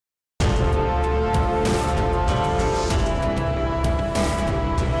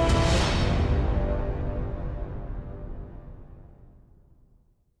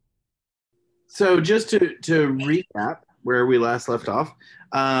So just to recap where we last left off,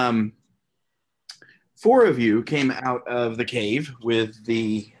 um, four of you came out of the cave with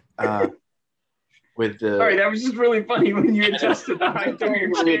the Sorry, that was just really funny when you adjusted the height of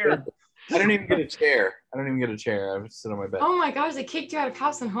your chair. I don't even get a chair. I would sit on my bed. Oh my gosh, they kicked you out of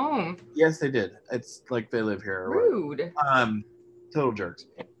house and home. Yes, they did. It's like they live here. Rude. Total jerks.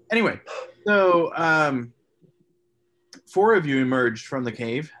 Anyway, so four of you emerged from the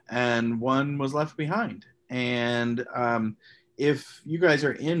cave, and one was left behind. And if you guys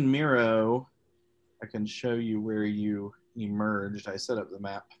are in Miro, I can show you where you emerged. I set up the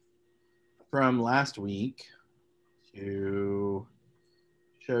map from last week to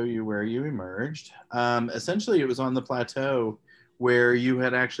show you where you emerged. Essentially, it was on the plateau where you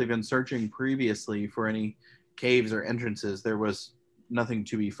had actually been searching previously for any caves or entrances. There was nothing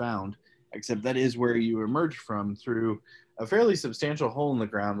to be found, except that is where you emerged from through a fairly substantial hole in the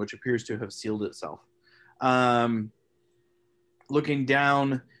ground, which appears to have sealed itself. Looking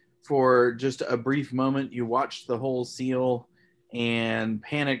down for just a brief moment, you watched the hole seal and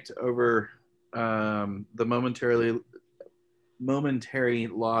panicked over the momentary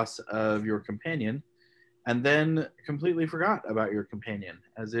loss of your companion, and then completely forgot about your companion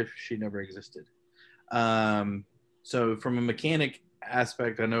as if she never existed. So from a mechanic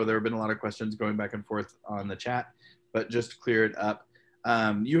aspect, I know there have been a lot of questions going back and forth on the chat, but just to clear it up,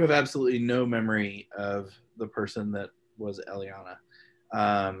 you have absolutely no memory of the person that was Eliana.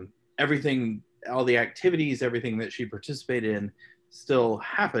 Everything, all the activities, everything that she participated in still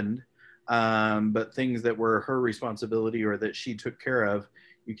happened, but things that were her responsibility or that she took care of,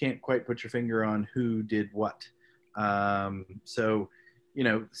 you can't quite put your finger on who did what. So, you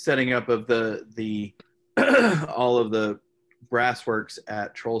know, setting up of the all of the brass works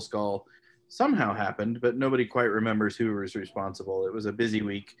at Troll Skull somehow happened, but nobody quite remembers who was responsible. It was a busy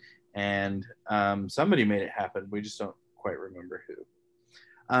week, and somebody made it happen. We just don't quite remember who.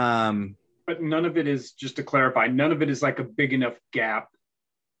 But none of it is, just to clarify, none of it is like a big enough gap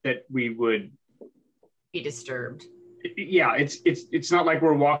that we would be disturbed. Yeah, it's not like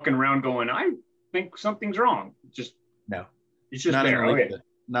we're walking around going, I think something's wrong. Just no, it's just not there. Okay.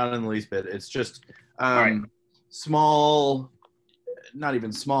 Not in the least bit. It's just right. Small, not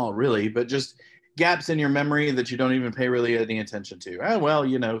even small really, but just gaps in your memory that you don't even pay really any attention to. Oh, well,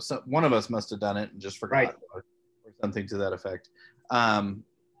 you know, one of us must have done it and just forgot, right, or something to that effect. And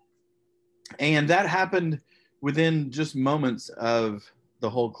that happened within just moments of the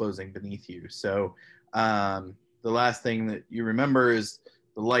hole closing beneath you. So the last thing that you remember is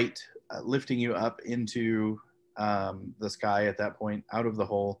the light lifting you up into the sky at that point, out of the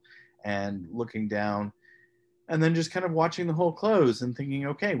hole, and looking down, and then just kind of watching the hole close and thinking,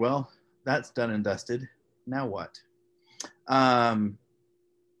 okay, well, that's done and dusted. Now what? Yeah,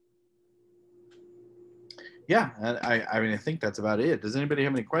 I mean, I think that's about it. Does anybody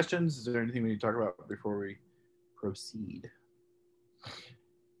have any questions? Is there anything we need to talk about before we proceed?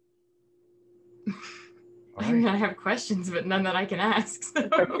 I mean, I have questions, but none that I can ask. So.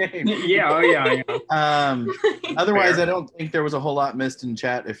 Okay. Yeah. Otherwise, I don't think there was a whole lot missed in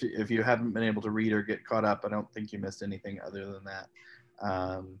chat. If you haven't been able to read or get caught up, I don't think you missed anything other than that.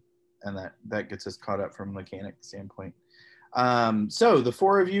 And that gets us caught up from a mechanic standpoint. So the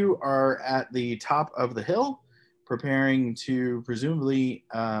four of you are at the top of the hill, preparing to presumably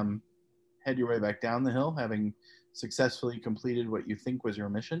head your way back down the hill, having successfully completed what you think was your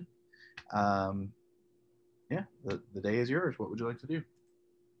mission. Yeah, the day is yours. What would you like to do?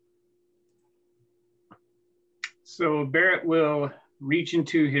 So Barrett will reach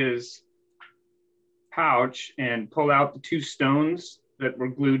into his pouch and pull out the two stones that were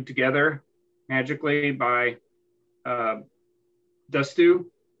glued together magically by Dustu.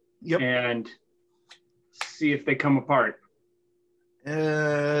 Yep. And see if they come apart.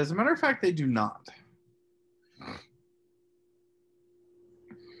 As a matter of fact, they do not.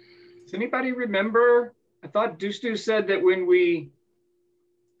 Does anybody remember? I thought Dustu said that when we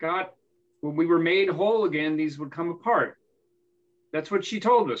were made whole again, these would come apart. That's what she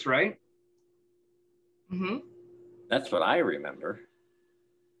told us, right? Mm-hmm. That's what I remember.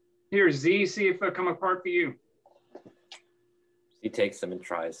 Here, Z, see if they'll come apart for you. He takes them and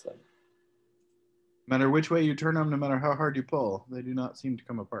tries them. No matter which way you turn them, no matter how hard you pull, they do not seem to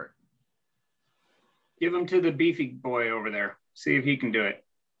come apart. Give them to the beefy boy over there. See if he can do it.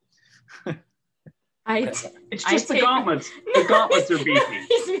 It's just the gauntlets. The gauntlets are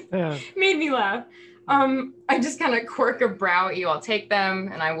beefy. Yeah. Made me laugh. I just kind of quirk a brow at you. I'll take them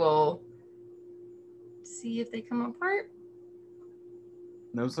and I will see if they come apart.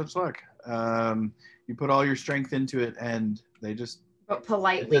 No such luck. You put all your strength into it and they just But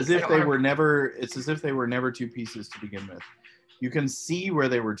politely. It's as if they were never. It's as if they were never two pieces to begin with. You can see where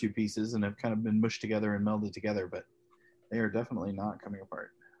they were two pieces and have kind of been mushed together and melded together, but they are definitely not coming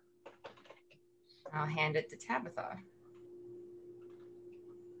apart. I'll hand it to Tabitha.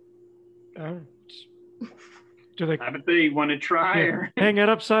 Do they Tabitha, you want to try? Or? hang it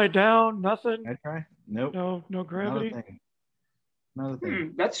upside down? Nothing? Can I try? Nope. No gravity? Not a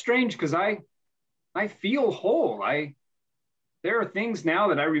thing. That's strange because I feel whole. There are things now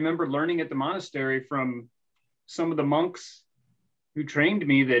that I remember learning at the monastery from some of the monks who trained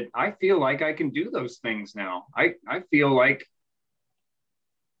me that I feel like I can do those things now. I feel like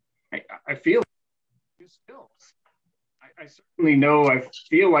I feel skills. I certainly know I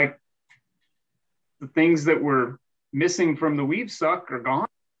feel like the things that were missing from the weave suck are gone.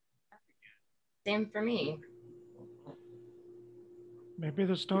 Same for me. Maybe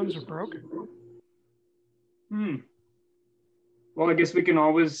the stones are broken. Well, I guess we can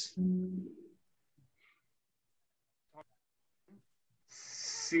always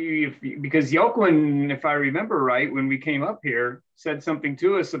see because Yelquin, if I remember right, when we came up here, said something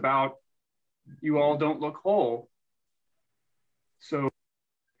to us about you all don't look whole. So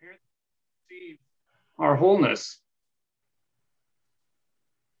see our wholeness.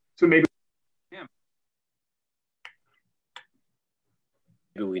 So maybe him.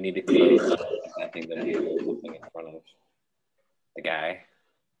 Do we need to close something that he was something in front of the guy?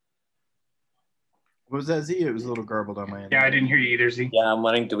 What was that, Z? It was a little garbled on my end. Yeah, I didn't hear you either, Z. Yeah, I'm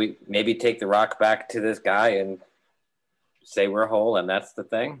wondering, do we maybe take the rock back to this guy and say we're whole and that's the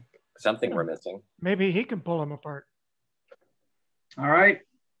thing? Something we're missing. Maybe he can pull them apart. All right.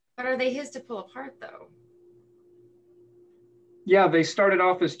 But are they his to pull apart, though? Yeah, they started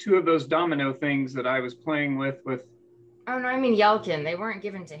off as two of those domino things that I was playing with. Oh, no, I mean Yelkin. They weren't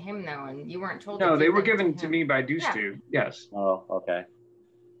given to him, though, and you weren't told No, to they give were them given to him. me by Dustu. Yes. Oh, okay.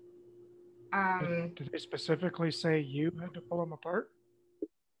 Did they specifically say you had to pull them apart?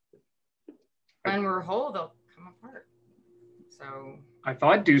 When we're whole, they'll come apart. So I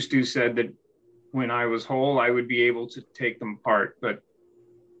thought Dustu said that when I was whole, I would be able to take them apart, but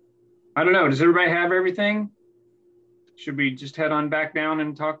I don't know. Does everybody have everything? Should we just head on back down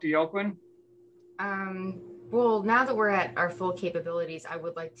and talk to Yelquin? well, now that we're at our full capabilities, I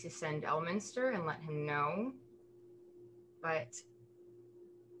would like to send Elminster and let him know. But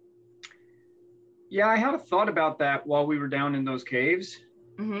Yeah, I had a thought about that while we were down in those caves.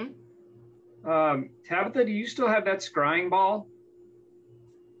 Tabitha, do you still have that scrying ball?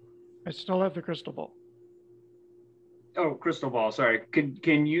 I still have the crystal ball. Oh, crystal ball, sorry.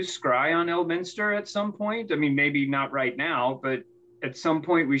 Can you scry on Elminster at some point? I mean, maybe not right now, but at some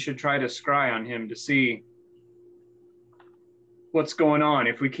point we should try to scry on him to see what's going on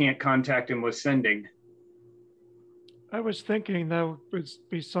if we can't contact him with sending. I was thinking that would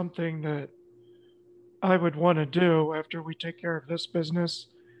be something that I would want to do after we take care of this business.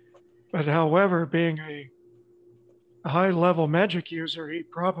 But however, being a high-level magic user, he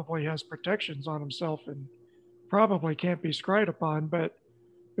probably has protections on himself and probably can't be scryed upon, but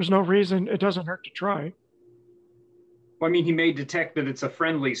there's no reason, it doesn't hurt to try. Well, I mean, he may detect that it's a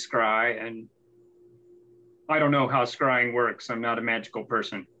friendly scry, and I don't know how scrying works. I'm not a magical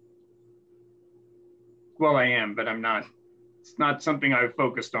person. Well, I am, but I'm not. It's not something I've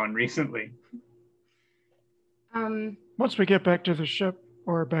focused on recently. Once we get back to the ship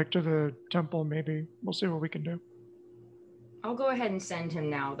or back to the temple, maybe we'll see what we can do. I'll go ahead and send him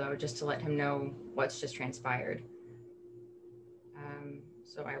now, though, just to let him know what's just transpired.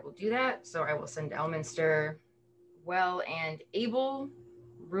 So I will do that. So I will send Elminster well and able.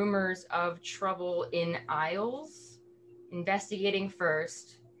 Rumors of trouble in Isles. Investigating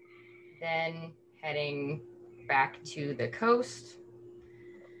first, then heading back to the coast.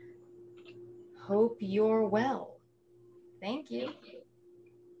 Hope you're well. Thank you.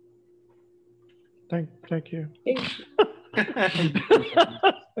 Thank you.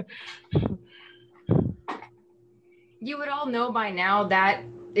 You would all know by now that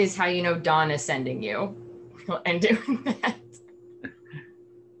is how you know Dawn is sending you and doing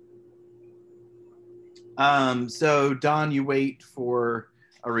that. So Dawn, you wait for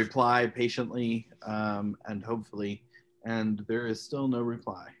a reply patiently and hopefully, and there is still no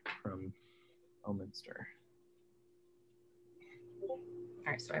reply from Elminster. All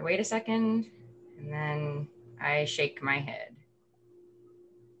right, so I wait a second and then I shake my head.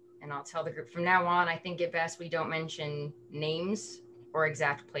 And I'll tell the group from now on, I think it best we don't mention names or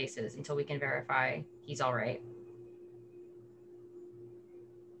exact places until we can verify he's all right.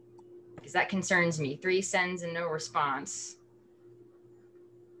 Because that concerns me. 3 sends and no response.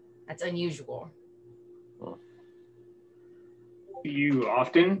 That's unusual. Do you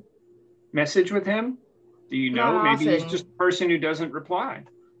often message with him? Do you know? Not Maybe he's often. just a person who doesn't reply.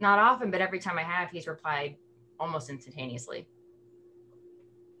 Not often, but every time I have, he's replied almost instantaneously.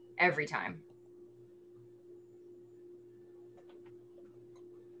 Every time.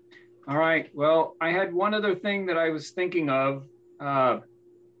 All right. Well, I had one other thing that I was thinking of.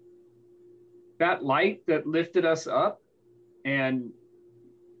 That light that lifted us up and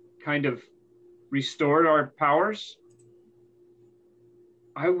kind of restored our powers.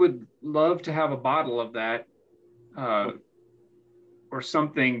 I would love to have a bottle of that or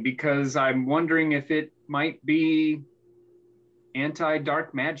something, because I'm wondering if it might be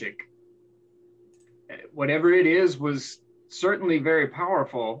anti-dark magic. Whatever it is was certainly very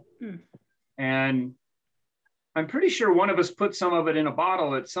powerful. And I'm pretty sure one of us put some of it in a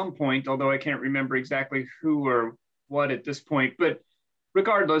bottle at some point, although I can't remember exactly who or what at this point. But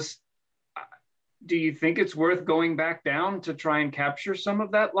regardless, do you think it's worth going back down to try and capture some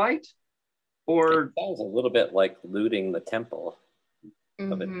of that light? Or It sounds a little bit like looting the temple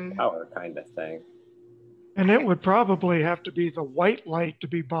of its Mhm. power kind of thing. And it would probably have to be the white light to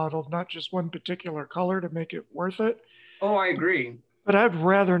be bottled, not just one particular color to make it worth it. oh, I agree. But I'd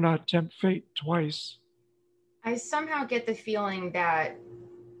rather not tempt fate twice. I somehow get the feeling that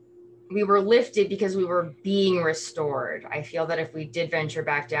we were lifted because we were being restored. I feel that if we did venture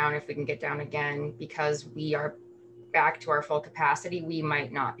back down, if we can get down again, because we are back to our full capacity, we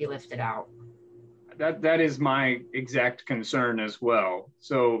might not be lifted out. That is my exact concern as well.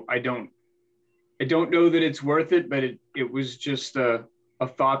 So I don't know that it's worth it, but it was just a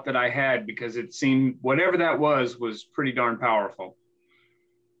thought that I had, because it seemed whatever that was pretty darn powerful.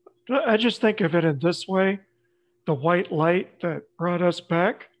 I just think of it in this way. The white light that brought us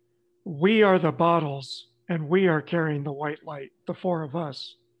back, we are the bottles and we are carrying the white light, the four of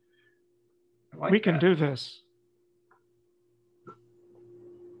us. I like We can that. do this.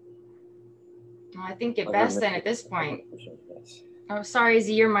 Well, I think it best then at this point. Yes. Oh, sorry,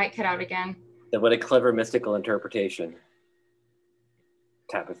 Z, your mic cut out again. What a clever mystical interpretation,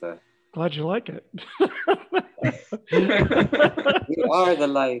 Tabitha. Glad you like it. You are the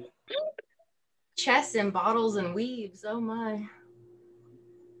light. Chests and bottles and weaves. Oh my.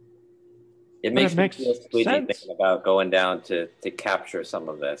 It But makes it me makes feel squeaky sense. thinking about going down to capture some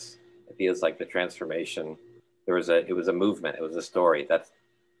of this. It feels like the transformation. It was a movement. It was a story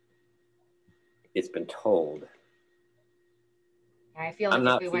it's been told. I feel like I'm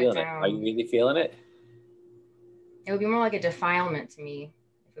if not we went feeling it. down, Are you really feeling it? it would be more like a defilement to me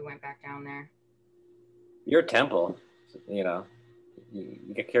if we went back down there. Your temple, you know, you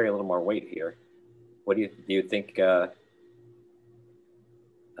can carry a little more weight here. What do you think? Your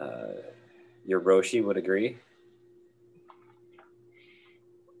Roshi would agree.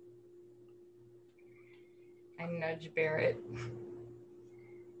 I nudge Barrett.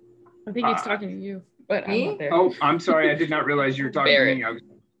 I think he's talking to you, but Me? I'm not there. Oh, I'm sorry. I did not realize you were talking to me. I was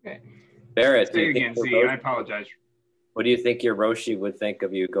Barrett, do say you again, think Z. your I apologize. what do you think your Roshi would think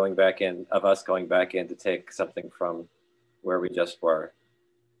of you going back in, of us going back in to take something from where we just were?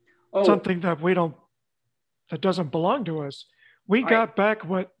 Oh, Something that doesn't belong to us. We got back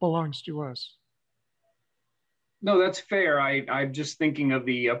what belongs to us. no, that's fair. I'm just thinking of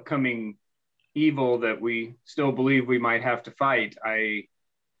the upcoming evil that we still believe we might have to fight. I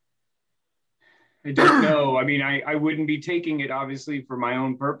don't know. I mean, I wouldn't be taking it obviously for my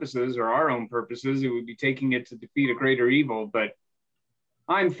own purposes or our own purposes. It would be taking it to defeat a greater evil, but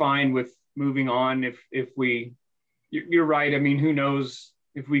I'm fine with moving on if we, you're right. I mean, who knows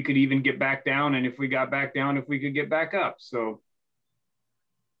if we could even get back down, and if we got back down, if we could get back up. So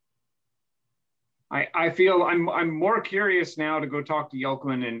I feel I'm more curious now to go talk to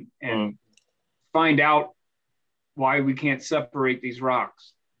Yelkwin and find out why we can't separate these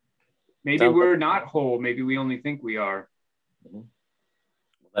rocks. Maybe Sounds we're like- not whole. Maybe we only think we are.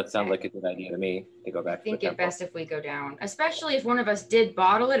 That sounds like a good idea to me to go I back think to the it temple. best if we go down, especially if one of us did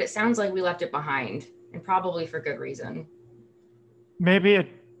bottle it. It sounds like we left it behind, and probably for good reason. Maybe it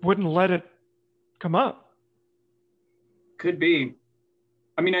wouldn't let it come up. Could be.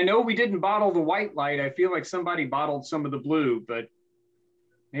 I mean, I know we didn't bottle the white light. I feel like somebody bottled some of the blue, but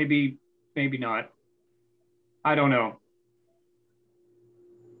maybe not. I don't know.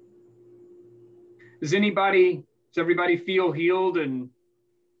 Does everybody feel healed and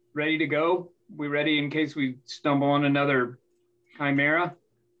ready to go? We ready in case we stumble on another chimera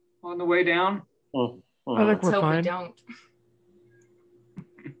on the way down? I think Let's we're hope we fine. don't.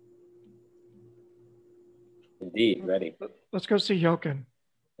 Indeed, ready. Let's go see Yokin.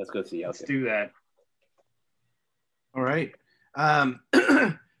 Let's go see Let's Elkin. do that. All right.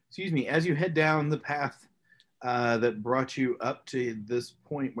 Excuse me. As you head down the path that brought you up to this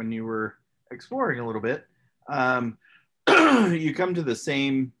point when you were exploring a little bit. You come to the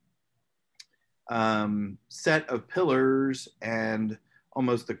same set of pillars and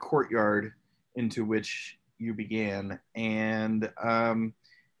almost the courtyard into which you began. And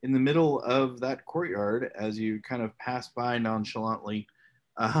in the middle of that courtyard, as you kind of pass by nonchalantly,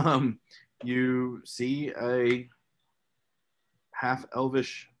 you see a half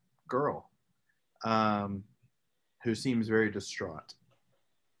elvish girl who seems very distraught.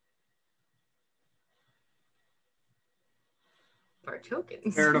 Our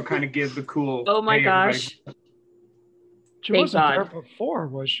tokens. Barrett will kind of give the cool. Oh my "Hey, everybody." gosh. She Thank wasn't there God. before,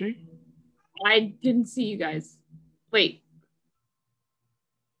 was she? I didn't see you guys. Wait.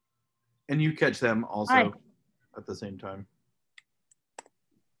 And you catch them also Hi. at the same time.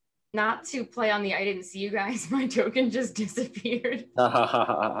 Not to play on the I didn't see you guys, my token just disappeared.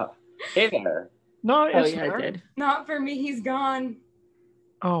 Hey there. No, Oh it's yeah, there. I did. Not for me, he's gone.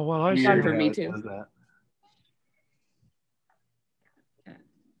 Oh, well, I It's see. gone for Yeah, me it too. does that.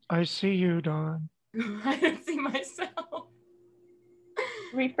 I see you, Dawn. I don't see myself.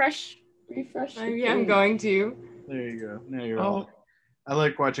 Refresh. Yeah, I'm going to. There you go. Now you're Oh. all. I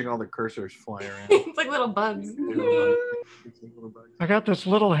like watching all the cursors fly around. It's like little bugs. It's like little bugs. I got this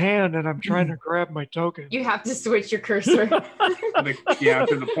little hand and I'm trying to grab my token. You have to switch your cursor. Yeah,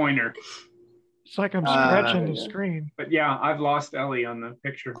 to the pointer. It's like I'm Uh, scratching the screen. But yeah, I've lost Ellie on the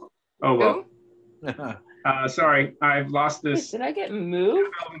picture. Oh well. Who? Sorry, I've lost Wait, this. did I get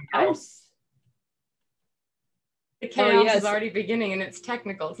moved? Elven I'm girl. s- The chaos yes. is already beginning and it's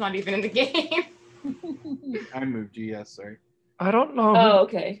technical. It's not even in the game. I moved you. Yes, sorry. I don't know. Oh,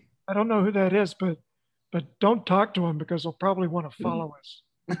 okay. I don't know who that is, but don't talk to him because he'll probably want to follow us.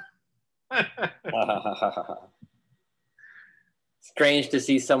 Strange to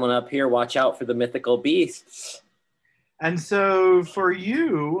see someone up here. Watch out for the mythical beasts. And so for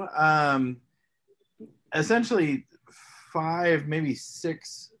you, essentially 5, maybe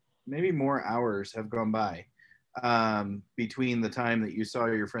 6, maybe more hours have gone by between the time that you saw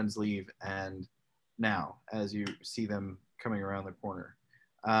your friends leave and now, as you see them coming around the corner.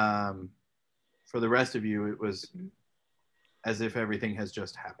 For the rest of you, it was as if everything has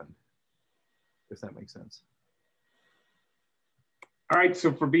just happened, if that makes sense. All right,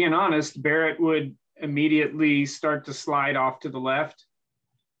 so for being honest, Barrett would immediately start to slide off to the left,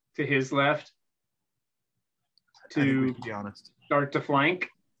 to his left, I think we to should be honest. start to flank.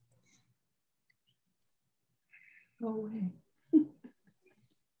 Go away.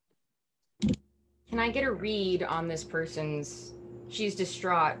 Can I get a read on this person's? She's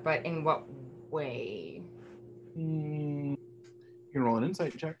distraught, but in what way? You can roll an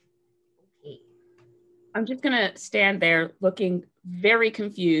insight check. I'm just gonna stand there looking very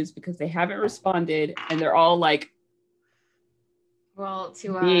confused because they haven't responded and they're all like Well,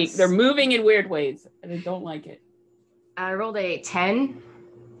 to us, they're moving in weird ways and I don't like it. I rolled a 10.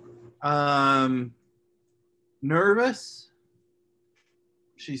 Nervous.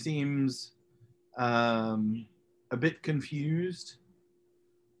 She seems a bit confused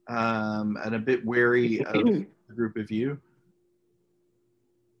and a bit wary of the group of you.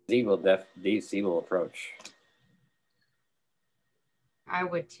 Z will approach. I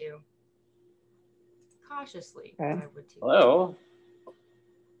would too. Cautiously, Okay. I would too. Hello.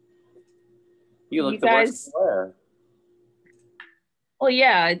 You look You the worst guys- aware. Well,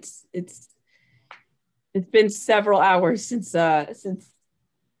 yeah, it's been several hours since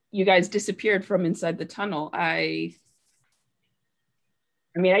you guys disappeared from inside the tunnel. I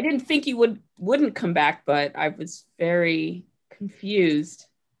mean, I didn't think you wouldn't come back, but I was very confused.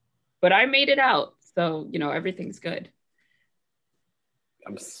 But I made it out, so everything's good.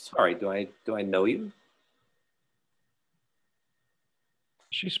 I'm sorry. Do I know you?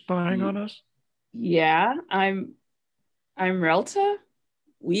 She's spying on us. Yeah, I'm Relta.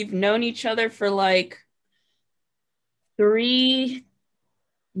 We've known each other for like 3,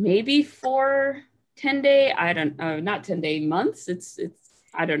 maybe 4 10-day. I don't know, not 10-day months. It's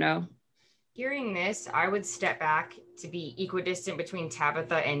I don't know. Hearing this, I would step back to be equidistant between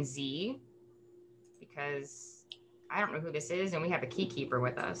Tabitha and Z because I don't know who this is and we have a key keeper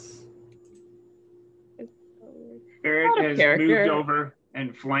with us. Barrett Out of has character. moved over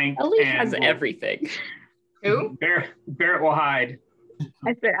and flanked. Ellie and has will- everything. Who? Barrett will hide.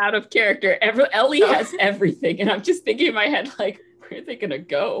 I said out of character. Ellie has everything, and I'm just thinking in my head like, where are they gonna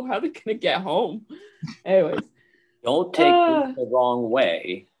go? How are they gonna get home? Anyways, Don't take this the wrong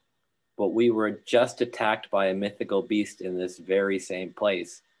way, but we were just attacked by a mythical beast in this very same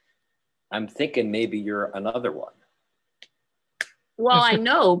place. I'm thinking maybe you're another one. Well, I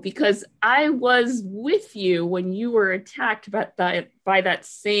know because I was with you when you were attacked by that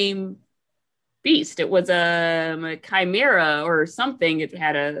same beast. It was a chimera or something. It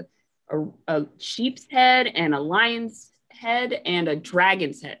had a sheep's head and a lion's head and a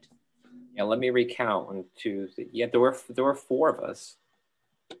dragon's head. Yeah, let me recount. 1, 2, 3. Yeah, there were 4 of us.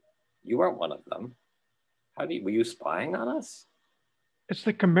 You weren't one of them. Were you spying on us? It's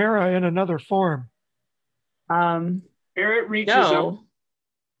the Chimera in another form. Barrett reaches No. up.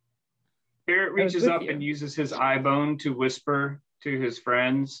 Barrett reaches up you. and uses his eye bone to whisper to his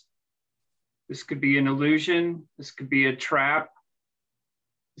friends. This could be an illusion. This could be a trap.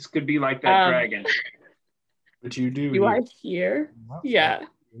 This could be like that dragon. What you do? You are here? Yeah.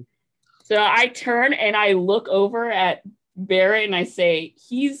 So I turn and I look over at Barrett and I say,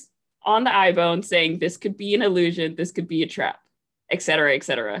 he's on the eye bone saying this could be an illusion, this could be a trap, etc.,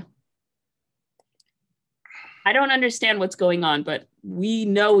 etc. I don't understand what's going on, but we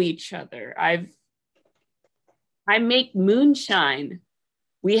know each other. I make moonshine.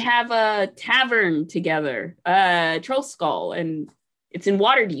 We have a tavern together, Troll Skull, and it's in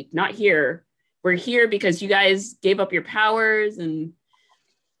Waterdeep, not here. We're here because you guys gave up your powers and...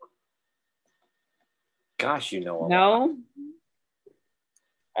 Gosh, you know a lot. No?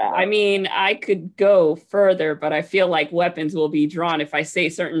 I mean, I could go further, but I feel like weapons will be drawn if I say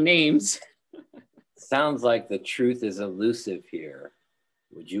certain names. Sounds like the truth is elusive here.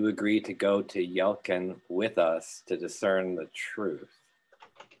 Would you agree to go to Yelkin with us to discern the truth?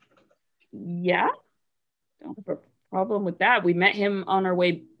 Yeah. Don't have a problem with that. We met him on our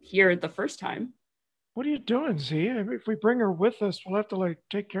way here the first time. What are you doing, Z? I mean, if we bring her with us, we'll have to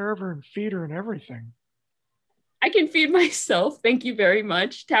take care of her and feed her and everything. I can feed myself. Thank you very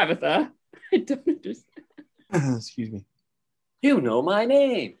much, Tabitha. I don't understand. Excuse me. You know my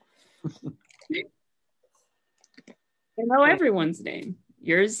name. I know everyone's name.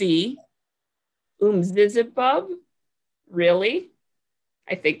 You're Z. Zizibub? Really?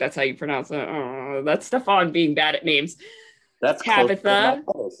 I think that's how you pronounce it. Oh, that's Stefan being bad at names. That's Tabitha.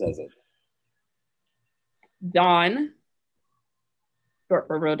 Says it. Dawn. Short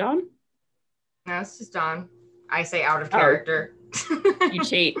for Rodon. No, it's just Dawn. I say out of character. You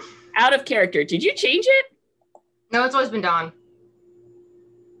change out of character. Did you change it? No, it's always been Dawn.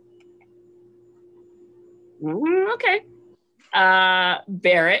 Okay.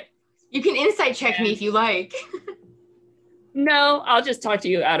 Barrett. You can insight check me if you like. No, I'll just talk to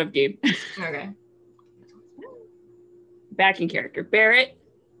you out of game. Okay. Back in character. Barrett.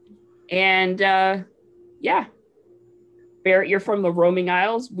 And yeah. Barrett, you're from the Roaming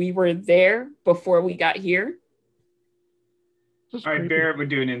Isles. We were there before we got here. All right, Barrett would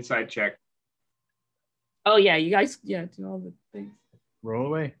do an inside check. Oh, yeah, you guys, do all the things. Roll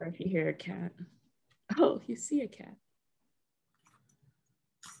away. Or if you hear a cat. Oh, you see a cat.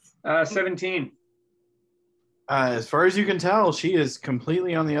 17. As far as you can tell, she is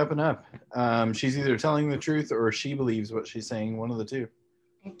completely on the up and up. She's either telling the truth or she believes what she's saying, one of the two.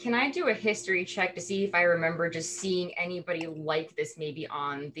 Can I do a history check to see if I remember just seeing anybody like this maybe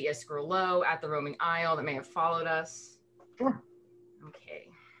on the Escrow at the Roaming Isle that may have followed us? Sure. Okay.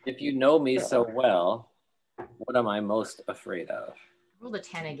 If you know me so well, what am I most afraid of? Roll the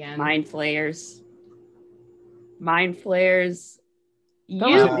 10 again. Mind flayers. Mind flayers. That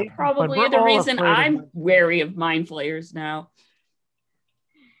You was easy, probably but we're are the all reason afraid of I'm mind- wary of mind flayers now.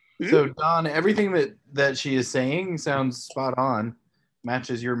 So Don, everything that she is saying sounds spot on,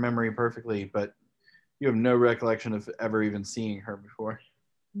 matches your memory perfectly, but you have no recollection of ever even seeing her before.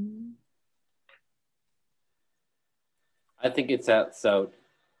 I think it's that. So,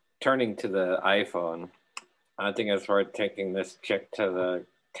 turning to the iPhone, I think it's worth taking this chick to the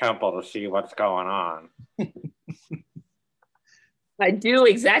temple to see what's going on. I do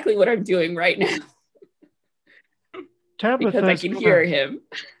exactly what I'm doing right now because I can hear him.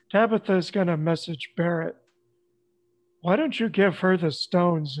 Tabitha's going to message Barrett. Why don't you give her the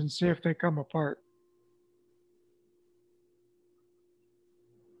stones and see if they come apart?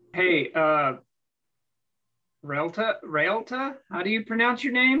 Hey, Relta? How do you pronounce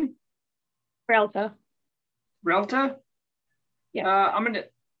your name? Relta. Relta? Yeah. I'm going to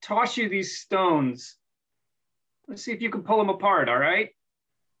toss you these stones. Let's see if you can pull them apart, all right?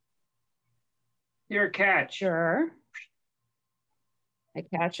 Here, catch. Sure. I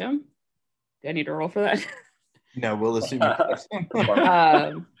catch him. Do I need to roll for that? No, we'll assume.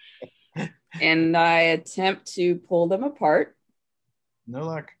 And I attempt to pull them apart. No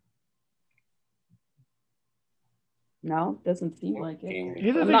luck. No, doesn't seem like it.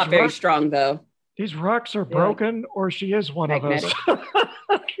 Either I'm these not very rocks- strong though. These rocks are broken, or she is one of us.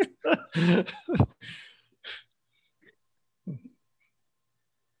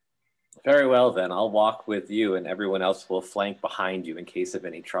 Very well, then. I'll walk with you, and everyone else will flank behind you in case of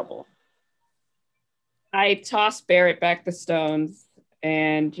any trouble. I toss Barrett back the stones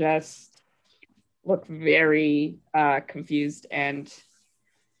and just look very confused and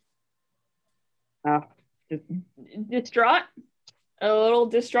just distraught, a little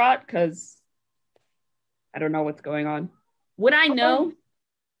distraught because I don't know what's going on. Would I know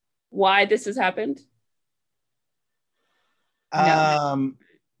why this has happened? No.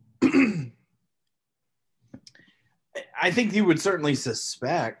 I think you would certainly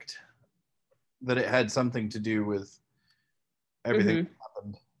suspect that it had something to do with everything that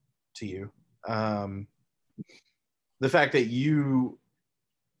happened to you. The fact that you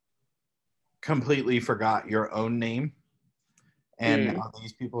completely forgot your own name and now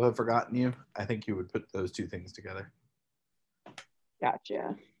these people have forgotten you, I think you would put those two things together.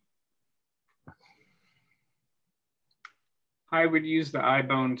 Gotcha. I would use the eye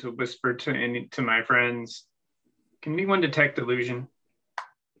bone to whisper to my friends, can anyone detect illusion?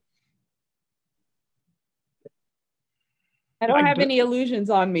 I don't have any illusions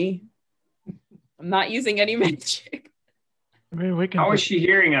on me. I'm not using any magic. I mean, we can. How is she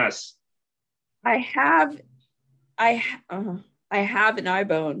hearing us? I have an eye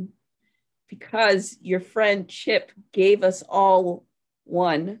bone because your friend Chip gave us all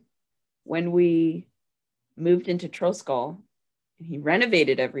one when we moved into Troskull, and he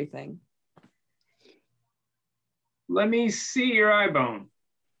renovated everything. Let me see your eye bone.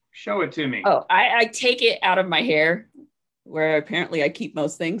 Show it to me. Oh, I take it out of my hair, where apparently I keep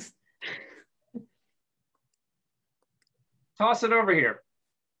most things. Toss it over here.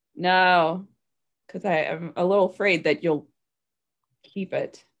 No, because I am a little afraid that you'll keep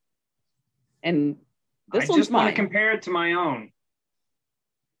it. And this I one's just want mine. to compare it to my own.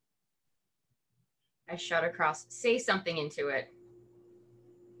 I shout across, say something into it.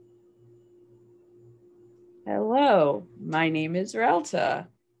 Hello, my name is Relta.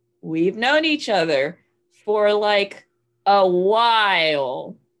 We've known each other for like a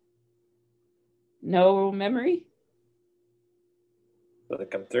while. No memory? Did it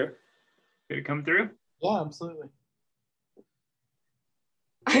come through? Did it come through? Yeah, absolutely.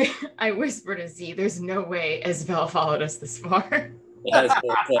 I whisper to Z, there's no way Isabel followed us this far. Yes.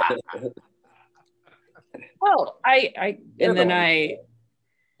 Oh, because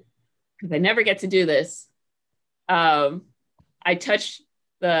I never get to do this. I touch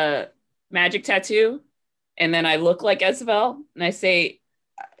the magic tattoo and then I look like Isabel and I say,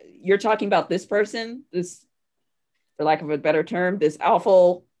 you're talking about this person, this, for lack of a better term, this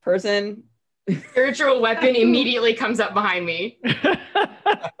awful person. Spiritual weapon immediately comes up behind me.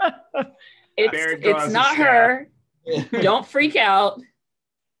 It's not her. Don't freak out.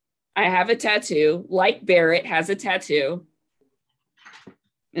 I have a tattoo, like Barrett has a tattoo.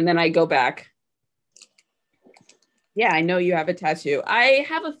 And then I go back. Yeah, I know you have a tattoo. I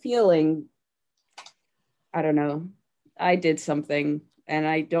have a feeling, I don't know, I did something and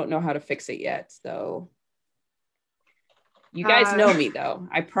I don't know how to fix it yet. So you guys know me though,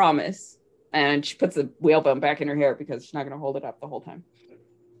 I promise. And she puts the whalebone back in her hair because she's not going to hold it up the whole time.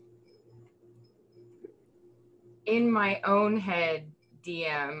 In my own head,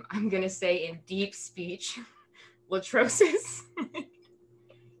 DM, I'm going to say in deep speech, Latrosis.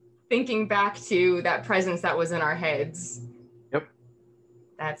 Thinking back to that presence that was in our heads. Yep.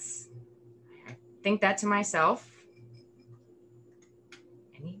 I think that to myself.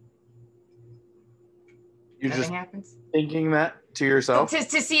 You're Nothing just happens. thinking that to yourself? To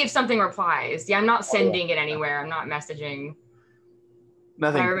see if something replies. Yeah, I'm not sending it anywhere. I'm not messaging.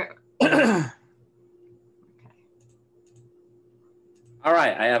 Nothing. All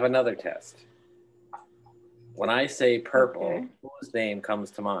right, I have another test. When I say purple, Okay. whose name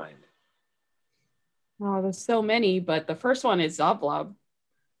comes to mind? Oh, there's so many, but the first one is Zoblob.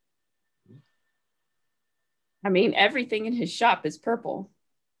 I mean, everything in his shop is purple.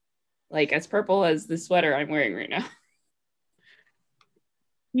 Like as purple as the sweater I'm wearing right now.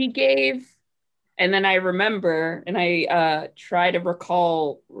 He gave, and then I remember, and I try to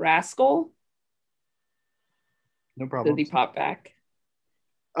recall Rascal. No problem. Does he pop back?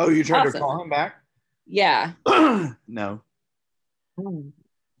 Oh, you tried to Awesome. call him back? Yeah. No.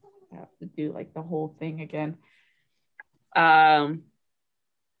 I have to do like the whole thing again. Yeah,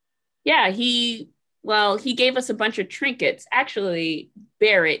 he gave us a bunch of trinkets. Actually,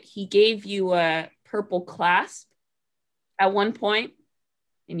 Barrett, he gave you a purple clasp at one point,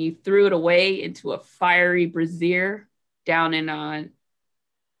 and you threw it away into a fiery brazier down in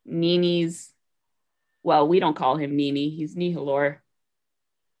Nini's. Well, we don't call him Nini. He's Nihilor.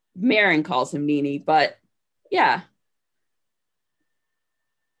 Marin calls him Nini, but yeah.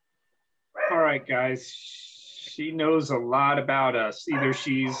 right, guys. She knows a lot about us. Either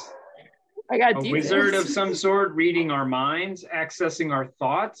she's I got a details. wizard of some sort, reading our minds, accessing our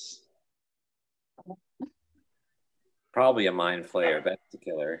thoughts. Probably a mind flayer. That's the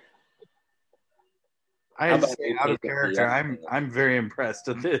killer. I How have to about say, you out take of it character, beyond- I'm very impressed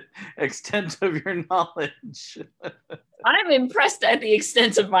at the extent of your knowledge. I'm impressed at the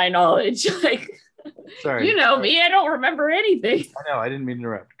extent of my knowledge. Like, Sorry. you know me, I don't remember anything. I know, I didn't mean to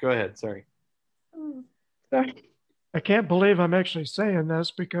interrupt. Go ahead, sorry. Sorry. I can't believe I'm actually saying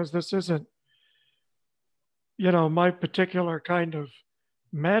this because this isn't, my particular kind of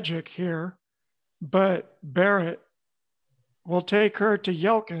magic here. But Barrett will take her to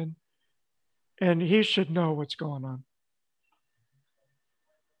Yelkin, and he should know what's going on.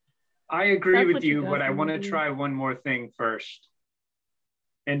 I agree That's with what you you, got but I from want to me. try one more thing first.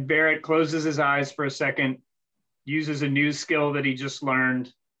 And Barrett closes his eyes for a second, uses a new skill that he just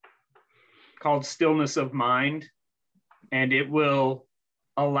learned called Stillness of Mind, and it will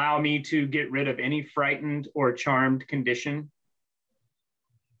allow me to get rid of any frightened or charmed condition.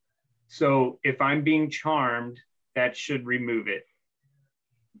 So if I'm being charmed, that should remove it.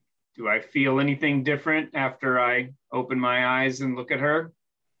 Do I feel anything different after I open my eyes and look at her?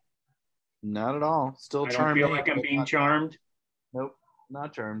 Not at all. Still I don't charming. feel like I'm being charmed. Nope,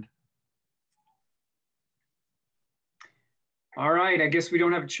 not charmed. All right, I guess we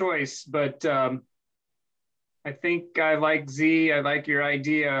don't have a choice, but I think I like Z. I like your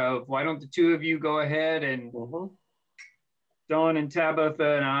idea of why don't the two of you go ahead and Mhm. Dawn and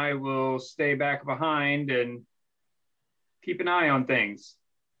Tabitha and I will stay back behind and keep an eye on things.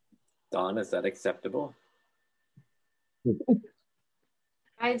 Dawn, is that acceptable?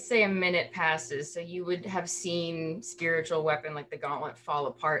 I'd say a minute passes, so you would have seen spiritual weapon like the gauntlet fall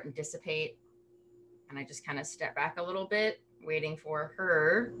apart and dissipate. And I just kind of step back a little bit, waiting for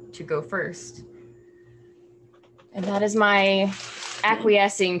her to go first. And that is my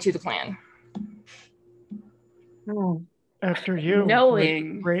acquiescing to the plan. After you,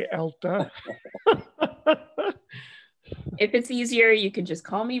 Knowing. Ray Elta. If it's easier, you can just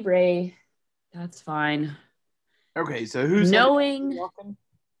call me Ray. That's fine. Okay, so who's Knowing.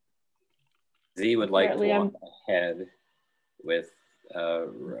 Z would like to Apparently walk ahead with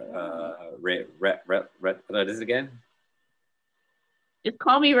what is it again? Just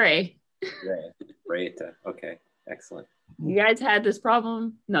call me Ray. Ray. Okay, excellent. You guys had this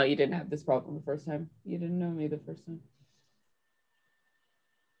problem? No, you didn't have this problem the first time. You didn't know me the first time.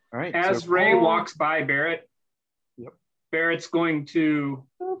 All right. As so Ray walks by Barrett, Yep. Barrett's going to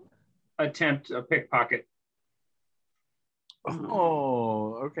attempt a pickpocket.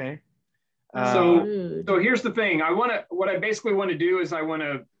 Oh, okay. So here's the thing. What I basically want to do is I want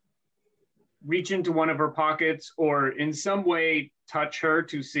to reach into one of her pockets or in some way touch her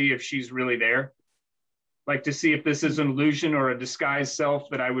to see if she's really there. Like to see if this is an illusion or a disguised self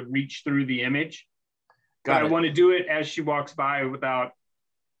that I would reach through the image. Got But it. I want to do it as she walks by without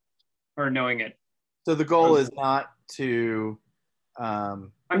her knowing it. So the goal is not to.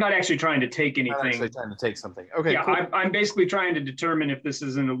 I'm not actually trying to take Not anything. actually trying to take something. Okay. Yeah, Cool. I'm basically trying to determine if this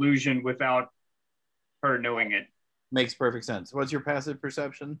is an illusion without her knowing it. Makes perfect sense. What's your passive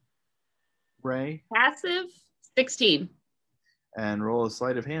perception, Ray? Passive 16. And roll a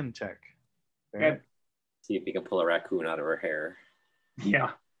sleight of hand check. Okay. See if you can pull a raccoon out of her hair.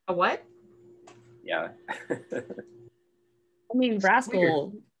 Yeah. A what? Yeah. I mean,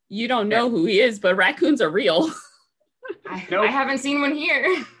 Rascal, you don't know who he is, but raccoons are real. Nope. I haven't seen one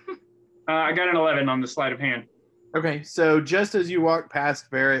here. I got an 11 on the sleight of hand. Okay, so just as you walk past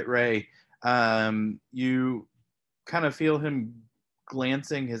Barrett Ray, you kind of feel him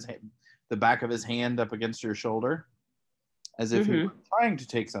glancing the back of his hand up against your shoulder, as if he were trying to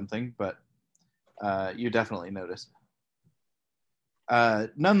take something, but you definitely notice.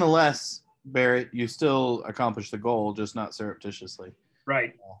 Nonetheless, Barrett, you still accomplish the goal, just not surreptitiously.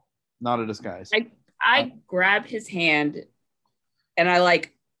 Right. Not a disguise. I grab his hand and I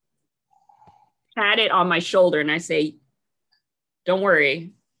like pat it on my shoulder and I say, "Don't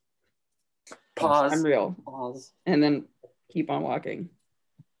worry. Pause. I'm real." Pause. And then keep on walking.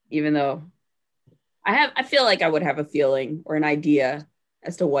 Even though I feel like I would have a feeling or an idea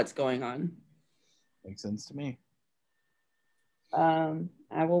as to what's going on. Makes sense to me.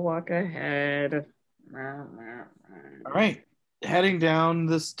 I will walk ahead. All right, heading down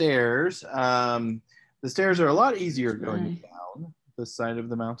the stairs. The stairs are a lot easier going down this side of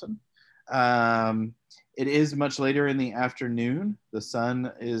the mountain. It is much later in the afternoon. The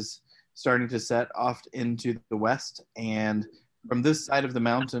sun is starting to set off into the west, and from this side of the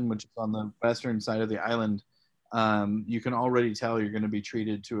mountain, which is on the western side of the island, you can already tell you're going to be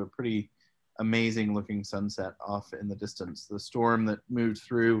treated to a pretty amazing looking sunset off in the distance. The storm that moved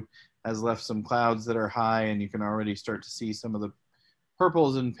through has left some clouds that are high, and you can already start to see some of the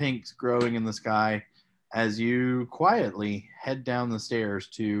purples and pinks growing in the sky as you quietly head down the stairs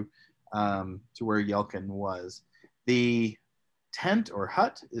to where Yelkin was. The tent or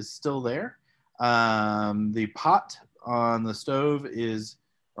hut is still there. The pot on the stove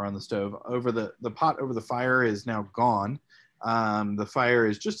over the pot over the fire is now gone. The fire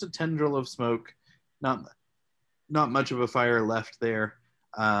is just a tendril of smoke, not much of a fire left there,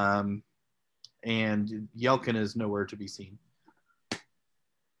 and Yelkin is nowhere to be seen.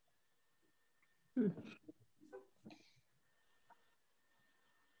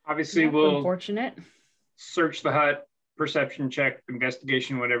 Obviously, Yep, we'll unfortunate. search the hut, perception check,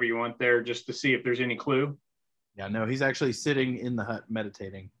 investigation, whatever you want there, just to see if there's any clue. Yeah, no, he's actually sitting in the hut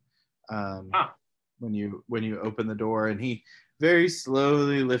meditating. When you open the door, and he very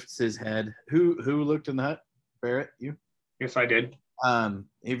slowly lifts his head. Who looked in the hut? Barrett, you? Yes, I did.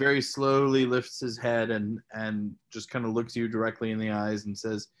 He very slowly lifts his head and just kind of looks you directly in the eyes and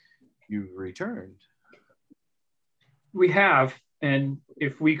says, "You've returned." We have, and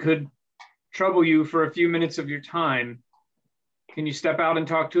if we could trouble you for a few minutes of your time, can you step out and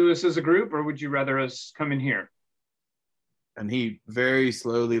talk to us as a group, or would you rather us come in here? And he very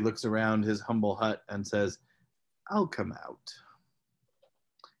slowly looks around his humble hut and says, "I'll come out."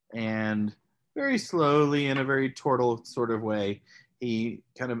 And very slowly, in a very turtle sort of way, he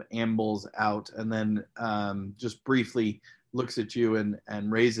kind of ambles out and then just briefly looks at you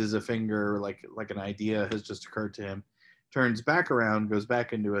and raises a finger like an idea has just occurred to him, turns back around, goes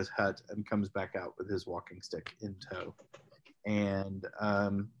back into his hut, and comes back out with his walking stick in tow. And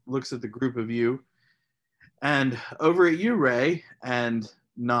looks at the group of you and over at you, Ray, and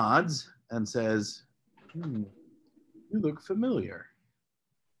nods and says, "You look familiar.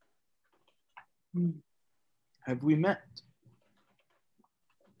 Have we met?"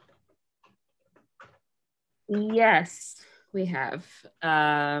 Yes, we have.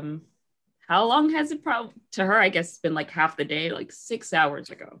 How long has it to her? I guess it's been like half the day, like 6 hours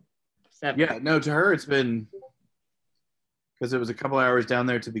ago. 7. Yeah, no, to her it's been, because it was a couple hours down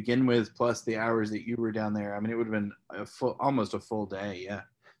there to begin with, plus the hours that you were down there. I mean, it would have been almost a full day. Yeah,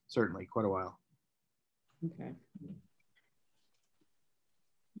 certainly quite a while. Okay.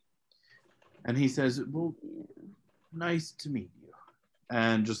 And he says, "Well, nice to meet you,"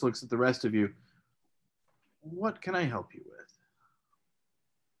 and just looks at the rest of you. "What can I help you with?"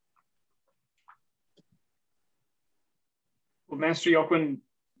 Well, Master Yelkin,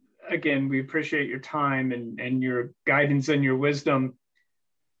 again, we appreciate your time and your guidance and your wisdom.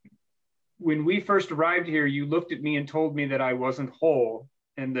 When we first arrived here, you looked at me and told me that I wasn't whole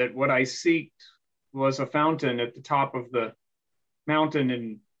and that what I seeked was a fountain at the top of the mountain.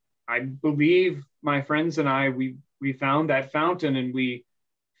 And I believe my friends and I, we found that fountain and we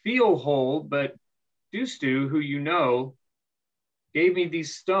feel whole, but Dustu, who you know, gave me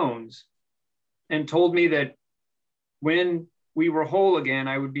these stones and told me that when we were whole again,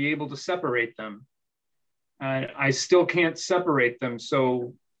 I would be able to separate them. I still can't separate them.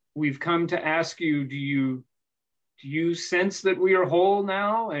 So we've come to ask you, do you sense that we are whole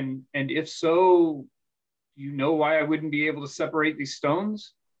now? And if so, do you know why I wouldn't be able to separate these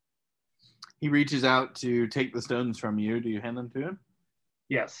stones? He reaches out to take the stones from you. Do you hand them to him?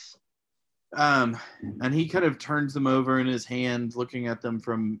 Yes. And he kind of turns them over in his hand, looking at them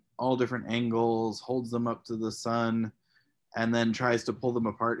from all different angles, holds them up to the sun, and then tries to pull them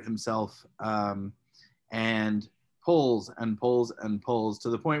apart himself, and pulls and pulls and pulls to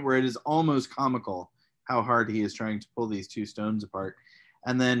the point where it is almost comical how hard he is trying to pull these two stones apart.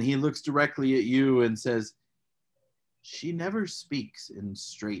 And then he looks directly at you and says, "She never speaks in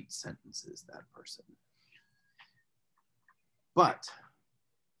straight sentences, that person. But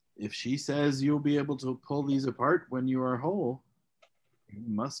if she says you'll be able to pull these apart when you are whole, you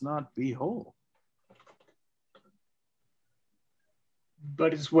must not be whole."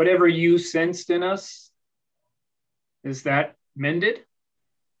 But is whatever you sensed in us, is that mended?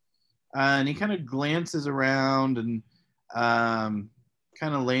 And he kind of glances around and kind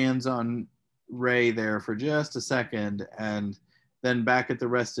of lands on Ray there for just a second, and then back at the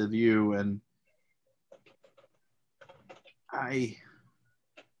rest of you. And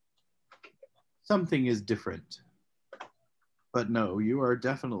something is different. But no, you are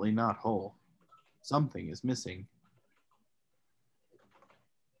definitely not whole. Something is missing.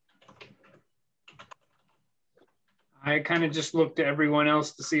 I kind of just look to everyone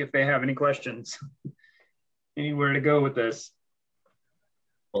else to see if they have any questions. Anywhere to go with this?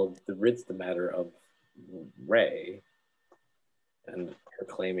 Well, it's the matter of Ray and her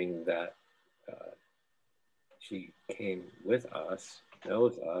claiming that she came with us,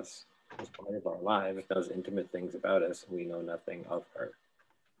 knows us, is part of our lives, knows intimate things about us, and we know nothing of her.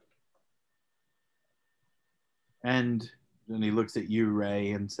 And then he looks at you,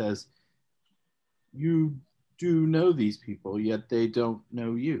 Ray, and says, you do know these people, yet they don't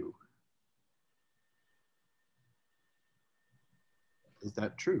know you. Is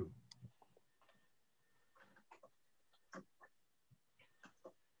that true?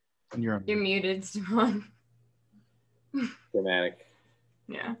 And you're muted, Stefan. Dramatic.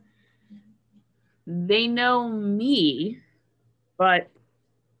 Yeah. They know me, but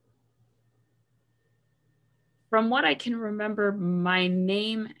from what I can remember, my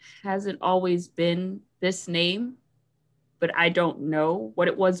name hasn't always been this name, but I don't know what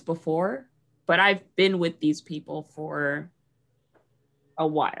it was before. But I've been with these people for a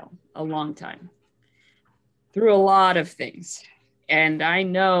while, a long time, through a lot of things. And I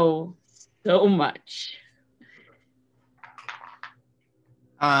know so much.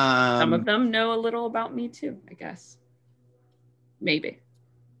 Some of them know a little about me too, I guess. Maybe.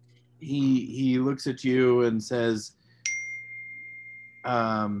 He looks at you and says,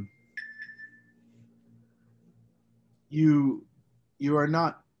 you are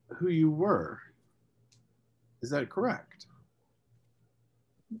not who you were. Is that correct?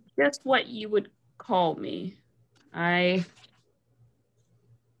 Just what you would call me. I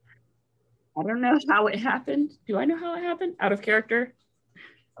don't know how it happened. Do I know how it happened? Out of character?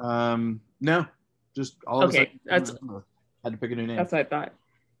 No. Just all of a sudden. Had to pick a new name. That's what I thought.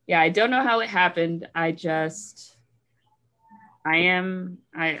 Yeah, I don't know how it happened. This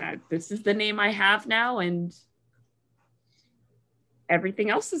is the name I have now, and everything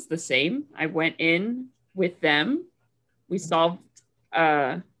else is the same. I went in with them. We solved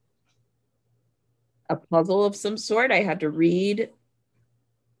a puzzle of some sort. I had to read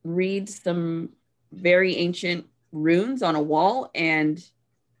some very ancient runes on a wall, and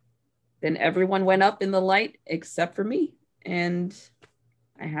then everyone went up in the light except for me. And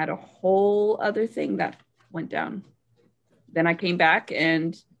I had a whole other thing that went down. Then I came back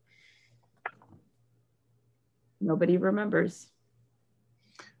and nobody remembers.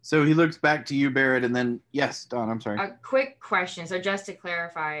 So he looks back to you, Barrett, and then, yes, Dawn, I'm sorry. A quick question. So just to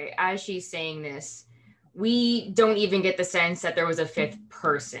clarify, as she's saying this, we don't even get the sense that there was a fifth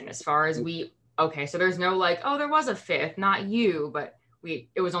person as far as okay, so there's no like, oh, there was a fifth, not you, but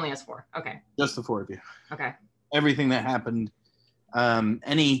it was only us four. Okay. Just the four of you. Okay. Everything that happened,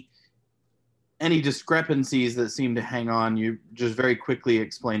 any discrepancies that seem to hang on, you just very quickly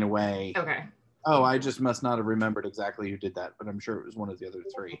explain away. Okay. Oh, I just must not have remembered exactly who did that, but I'm sure it was one of the other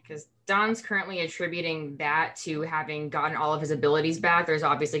three. Because Don's currently attributing that to having gotten all of his abilities back. There's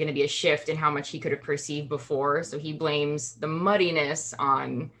obviously going to be a shift in how much he could have perceived before. So he blames the muddiness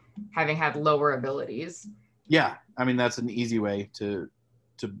on having had lower abilities. Yeah, I mean, that's an easy way to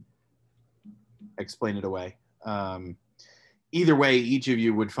explain it away. Either way, each of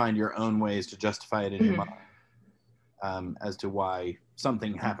you would find your own ways to justify it in your mind as to why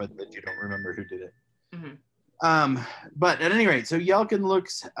something happened that you don't remember who did it. But at any rate, so Yelkin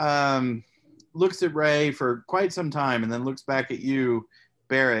looks at Ray for quite some time and then looks back at you,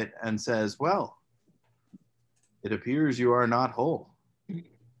 Barrett, and says, well, it appears you are not whole.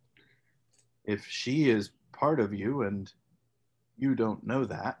 If she is part of you and you don't know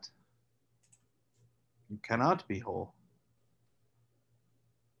that, you cannot be whole.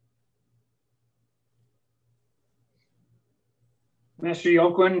 Master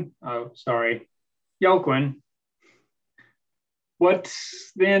Yolquin, Yolquin, what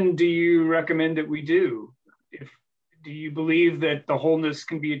then do you recommend that we do? Do you believe that the wholeness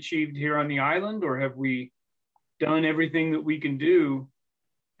can be achieved here on the island, or have we done everything that we can do,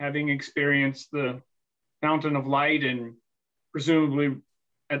 having experienced the fountain of light and presumably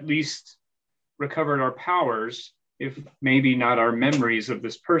at least recovered our powers, if maybe not our memories of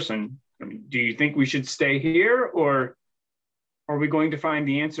this person? I mean, do you think we should stay here, or are we going to find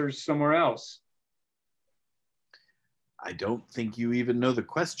the answers somewhere else? I don't think you even know the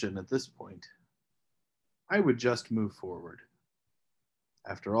question at this point. I would just move forward.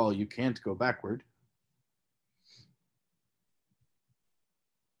 After all, you can't go backward.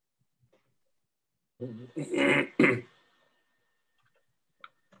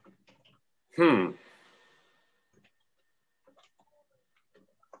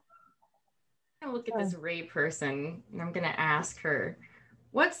 I look at this Ray person and I'm going to ask her,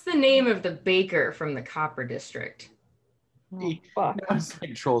 what's the name of the baker from the Copper District? Oh, fuck. It's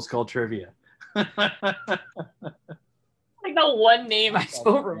like Trolls Call Trivia. Like the one name I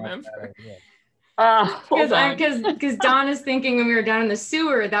still remember. Hold on. Because Don is thinking when we were down in the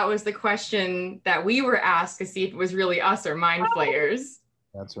sewer, that was the question that we were asked to see if it was really us or mind flayers.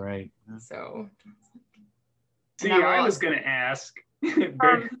 That's right. So. See, And that I will- was going to ask,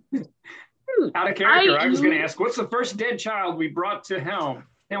 out of character, I was going to ask, what's the first dead child we brought to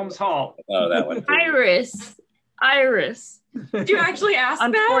Helm's Hall? Oh, that one. too. Iris. Did you actually ask that?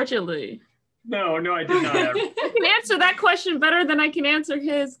 Unfortunately. No, I did not. I can answer that question better than I can answer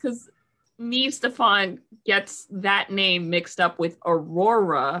his because me, Stefan, gets that name mixed up with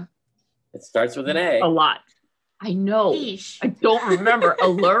Aurora It starts with an a A. lot. I know. Yeesh. I don't remember.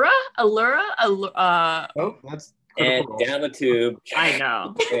 Allura? Oh, that's And critical role. down the tube. I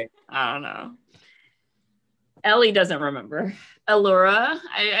know. I don't know. Ellie doesn't remember. Allura,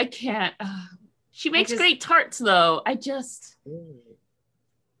 I can't. She makes great tarts, though.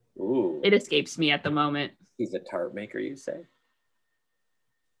 Ooh, It escapes me at the moment. he's a tart maker, you say?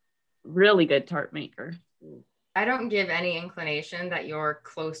 Really good tart maker. I don't give any inclination that you're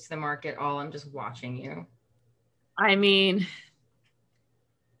close to the mark at all. I'm just watching you. I mean,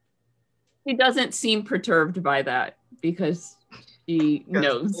 he doesn't seem perturbed by that because he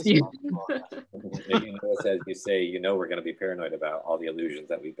knows you. You know, as you say, we're going to be paranoid about all the illusions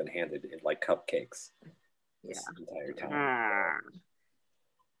that we've been handed in like cupcakes this entire time.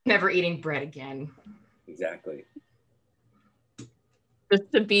 Never eating bread again. Exactly.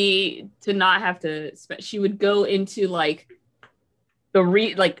 Just to not have to spend, she would go into like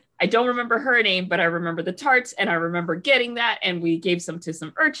I don't remember her name, but I remember the tarts and I remember getting that, and we gave some to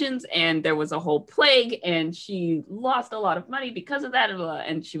some urchins and there was a whole plague and she lost a lot of money because of that,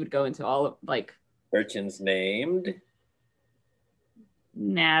 and she would go into all of like Urchins named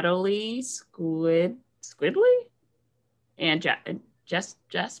Natalie Squidly and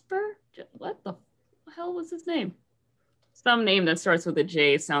Jasper. What the hell was his name? Some name that starts with a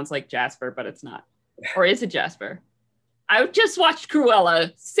J sounds like Jasper, but it's not. Or is it Jasper? I just watched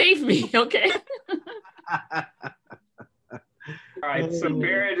Cruella. Save me, okay? All right, so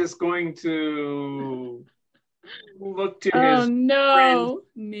Barrett is going to look to his no.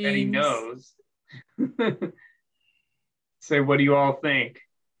 that he Names. knows. Say, what do you all think?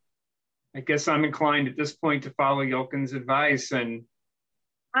 I guess I'm inclined at this point to follow Yulkin's advice, and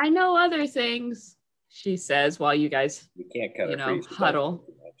I know other things, she says while you guys, you can't cut her free. huddle.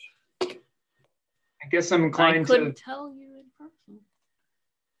 I guess I'm I inclined couldn't to. tell you in person.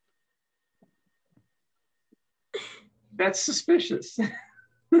 That's suspicious.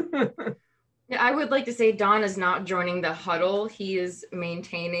 Yeah, I would like to say Don is not joining the huddle. He is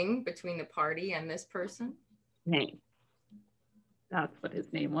maintaining between the party and this person. Name. That's what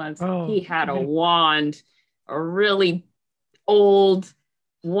his name was. Oh, He had a okay. wand, a really old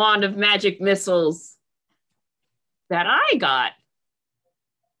wand of magic missiles that I got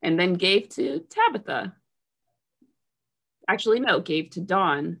and then gave to Tabitha. Actually, no, gave to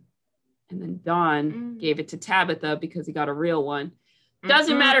Dawn. And then Dawn gave it to Tabitha because he got a real one.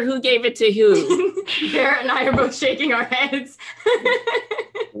 Doesn't matter who gave it to who. Barrett and I are both shaking our heads.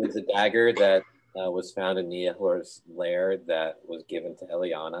 It was a dagger that was found in Niahor's lair that was given to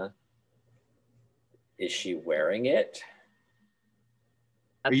Eliana. Is she wearing it?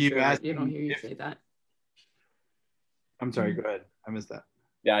 That's Are you true. asking You don't hear you if- say that. I'm sorry, go ahead. I missed that.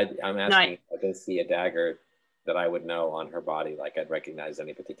 Yeah, I'm asking if I can see a dagger that I would know on her body, like I'd recognize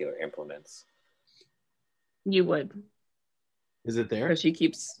any particular implements. You would. Is it there? Because she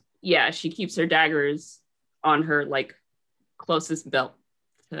keeps her daggers on her like closest belt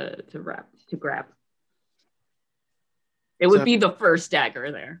to grab. It would So- be the first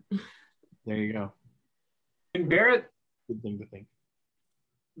dagger there. There you go. And Barrett Good thing to think.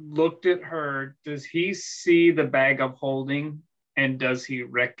 looked at her. Does he see the bag of holding, and does he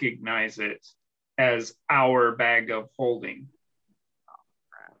recognize it as our bag of holding?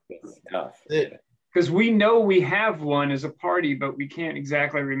 It's tough. It- Because we know we have one as a party, but we can't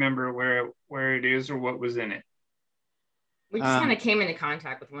exactly remember where it is or what was in it. We just kind of came into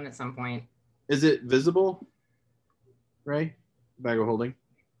contact with one at some point. Is it visible? Ray? Bag of holding?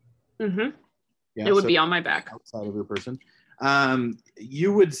 Mm-hmm. Yeah, It would so be on my back. outside of your person.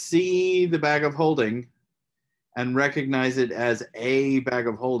 You would see the bag of holding and recognize it as a bag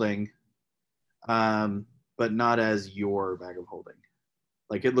of holding, but not as your bag of holding.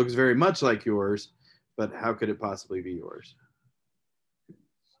 Like it looks very much like yours, but how could it possibly be yours?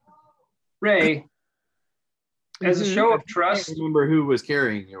 Ray, as a show of I trust, can't remember who was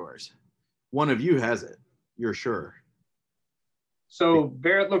carrying yours. One of you has it. You're sure. so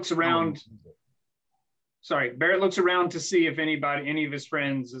Barrett looks around. Sorry, Barrett looks around to see if any of his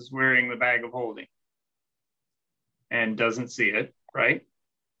friends is wearing the bag of holding, and doesn't see it. Right?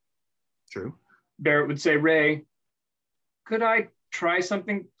 True. Barrett would say, Ray, could I try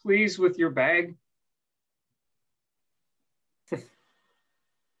something, please, with your bag?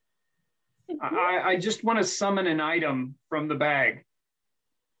 I just want to summon an item from the bag.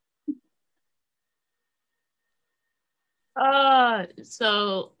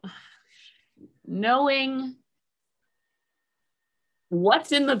 So knowing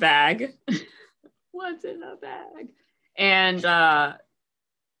what's in the bag, what's in the bag, and some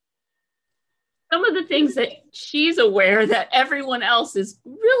of the things that she's aware that everyone else is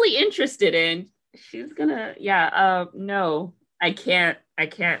really interested in, she's gonna, no, I can't.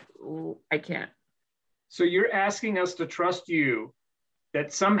 So you're asking us to trust you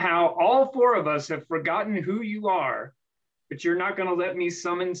that somehow all four of us have forgotten who you are, but you're not going to let me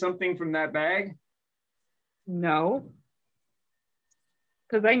summon something from that bag? No.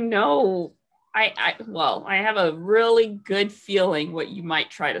 Because I know, I have a really good feeling what you might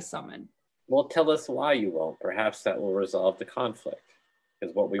try to summon. Well, tell us why you won't. Perhaps that will resolve the conflict.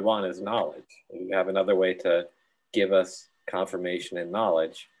 Because what we want is knowledge. You have another way to give us confirmation and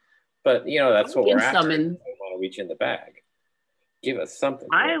knowledge. But, that's what we're after. We want to reach in the bag. Give us something.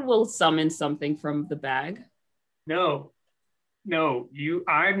 I will summon something from the bag. No,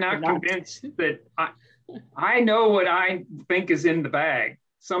 I'm not convinced that I know what I think is in the bag.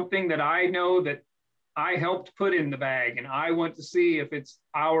 Something that I know that I helped put in the bag, and I want to see if it's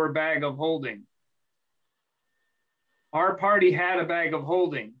our bag of holding. Our party had a bag of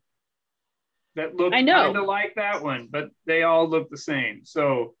holding that looked kind of like that one, but they all look the same.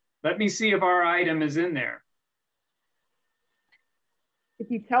 So let me see if our item is in there. If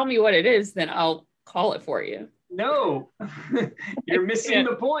you tell me what it is, then I'll call it for you. No, you're missing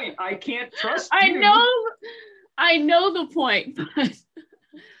the point. I can't trust you. I know the point, but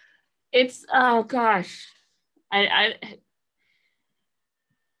it's, oh gosh.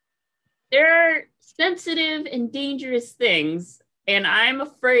 There are sensitive and dangerous things, and I'm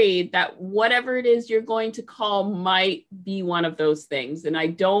afraid that whatever it is you're going to call might be one of those things, and I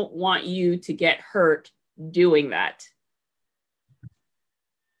don't want you to get hurt doing that.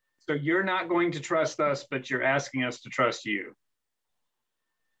 So you're not going to trust us, but you're asking us to trust you.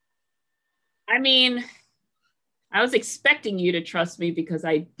 I mean, I was expecting you to trust me because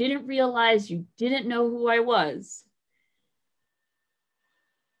I didn't realize you didn't know who I was.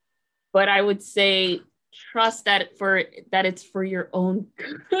 But I would say trust that it's for your own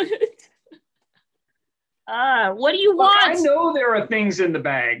good. What do you want? I know there are things in the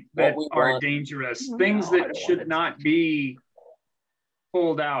bag that are dangerous, things that should not be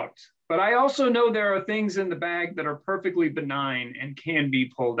pulled out. But I also know there are things in the bag that are perfectly benign and can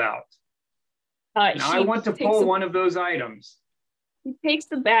be pulled out. And I want to pull one of those items. She takes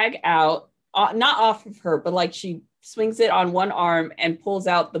the bag out, not off of her, but like she swings it on one arm and pulls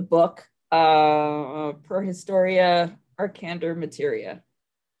out the book, Per Historia Arcander Materia.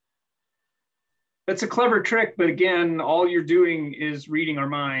 That's a clever trick, but again, all you're doing is reading our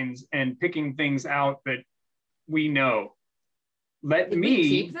minds and picking things out that we know. Let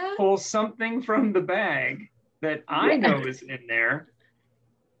me pull something from the bag that I know is in there.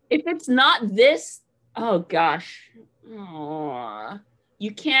 If it's not this, oh gosh. Aww.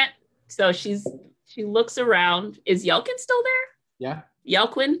 You can't. So she looks around. Is Yelkin still there? Yeah.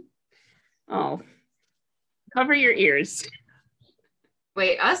 Yelquin? Oh. Cover your ears.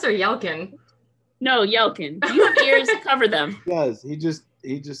 Wait, us or Yelkin? No, Yelkin. Do you have ears? Cover them. He does.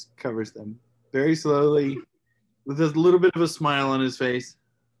 He just covers them very slowly with a little bit of a smile on his face.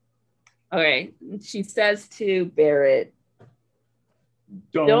 Okay. She says to Barrett,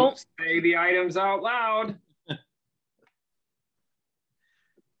 Don't say the items out loud.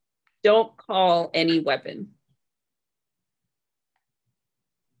 Don't call any weapon.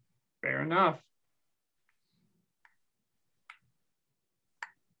 Fair enough.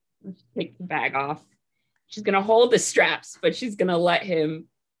 Let's take the bag off. She's going to hold the straps, but she's going to let him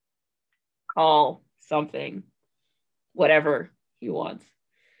call something, whatever he wants.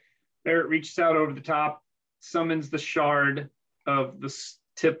 Barrett reaches out over the top, summons the shard of the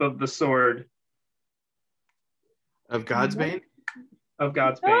tip of the sword. Of Godsbane? Of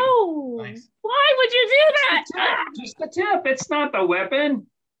Godsbane. Oh, nice. Why would you do that? Just the tip. It's not the weapon.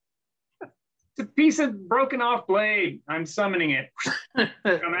 It's a piece of broken off blade. I'm summoning it.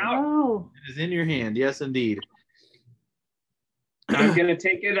 Come out. Oh. It is in your hand. Yes, indeed. I'm going to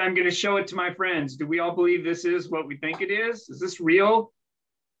take it. I'm going to show it to my friends. Do we all believe this is what we think it is? Is this real?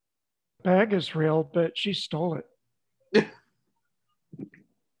 Bag is real, but she stole it.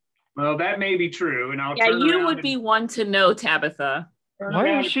 Well, that may be true. And I'll turn around. You would be one to know, Tabitha.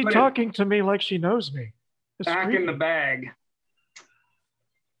 Why is she talking to me like she knows me? Back in the bag.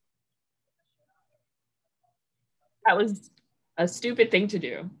 That was a stupid thing to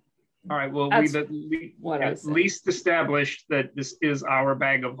do. All right, well, That's we what I at said. least established that this is our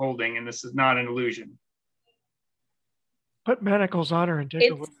bag of holding and this is not an illusion. Put manacles on her and take her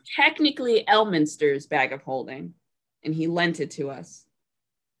It's with technically Elminster's bag of holding, and he lent it to us.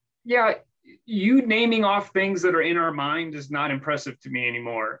 Yeah, you naming off things that are in our mind is not impressive to me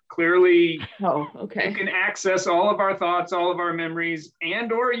anymore. Clearly, Oh, you okay. can access all of our thoughts, all of our memories,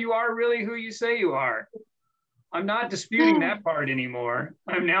 and or you are really who you say you are. I'm not disputing that part anymore.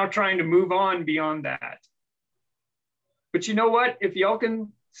 I'm now trying to move on beyond that. But you know what? If Yelkin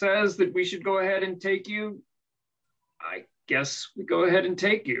says that we should go ahead and take you, I guess we go ahead and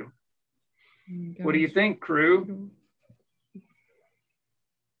take you. What do you think, crew?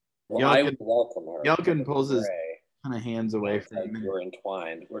 Well, I Yelkin- would welcome her. Yelkin pulls his Ray. kind of hands away Sounds from like him. we're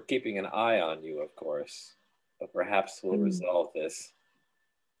entwined. We're keeping an eye on you, of course, but perhaps we'll resolve this.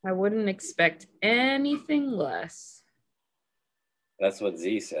 I wouldn't expect anything less. That's what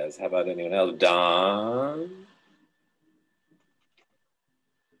Z says. How about anyone else? Don?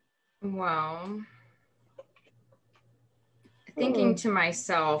 Well, thinking to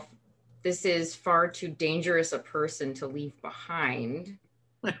myself, this is far too dangerous a person to leave behind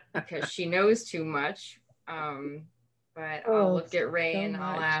because she knows too much. But I'll look at Ray and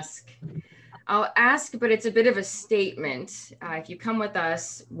I'll ask, but it's a bit of a statement. If you come with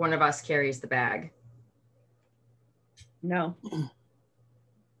us, one of us carries the bag. No.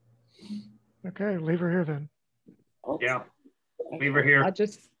 Okay, leave her here then. Oh, Yeah, leave her here. I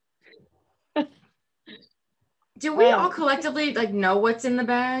just Do we all collectively know what's in the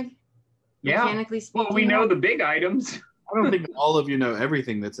bag? Yeah. Mechanically speaking. Well, we know the big items. I don't think all of you know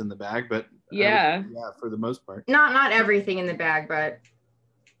everything that's in the bag, but yeah. yeah, for the most part. Not everything in the bag, but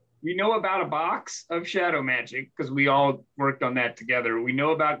We know about a box of shadow magic because we all worked on that together. We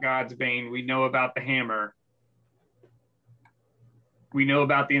know about God's Bane. We know about the hammer. We know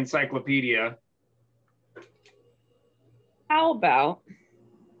about the encyclopedia. How about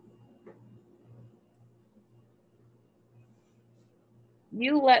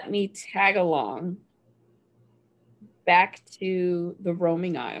you let me tag along back to the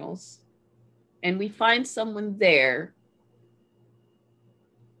roaming isles and we find someone there.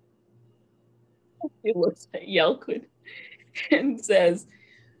 He looks at Yelkin and says,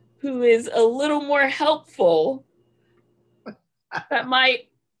 who is a little more helpful that might,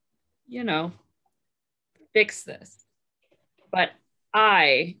 fix this. But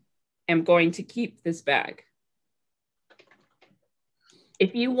I am going to keep this bag.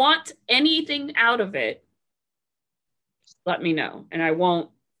 If you want anything out of it, just let me know. And I won't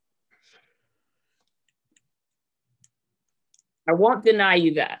deny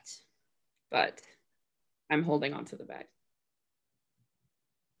you that. But I'm holding on to the bag.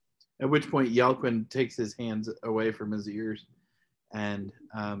 At which point, Yelkin takes his hands away from his ears and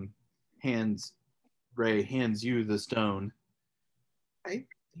Ray hands you the stone. I think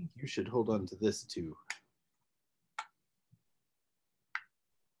you should hold on to this too.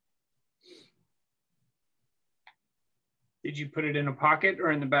 Did you put it in a pocket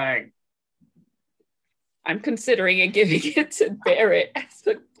or in the bag? I'm considering it, giving it to Barrett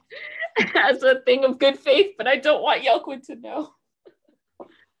as a thing of good faith, but I don't want Yelkin to know.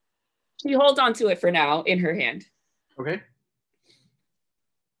 She holds on to it for now in her hand. Okay.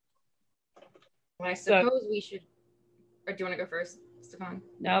 Well, I suppose we should. Or do you want to go first, Stefan?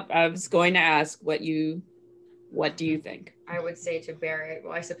 Nope. I was going to ask what do you think? I would say to Barrett,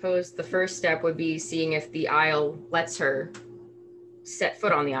 well, I suppose the first step would be seeing if the isle lets her set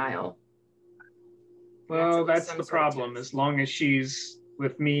foot on the isle. Well, that's the problem. As long as she's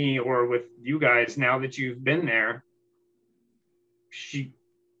with me or with you guys now that you've been there,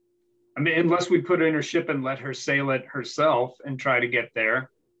 unless we put her in her ship and let her sail it herself and try to get there.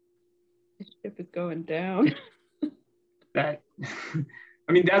 The ship is going down. That's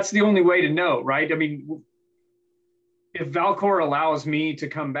the only way to know, right? If Valcor allows me to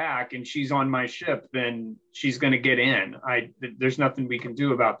come back and she's on my ship, then she's going to get in. There's nothing we can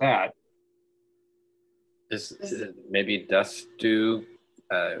do about that. Maybe Dustu,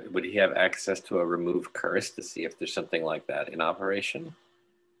 would he have access to a remove curse to see if there's something like that in operation?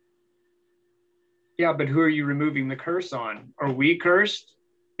 Yeah, but who are you removing the curse on? Are we cursed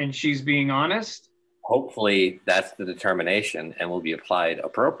and she's being honest? Hopefully that's the determination and will be applied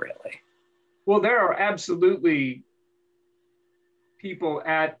appropriately. Well, there are absolutely people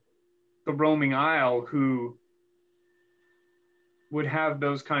at the roaming isle who would have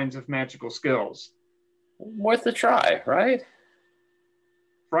those kinds of magical skills. Worth a try, right?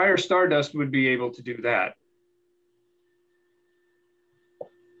 Friar Stardust would be able to do that.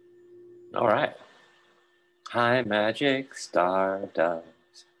 All right. High magic star doves.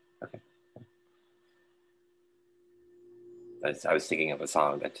 Okay. I was thinking of a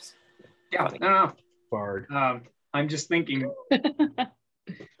song that just. Yeah, funny. no, Bard. no. I'm just thinking.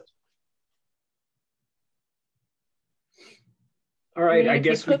 All right, I If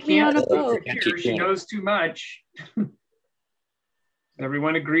you guess we put me on can't a boat. take her. She knows too much. Does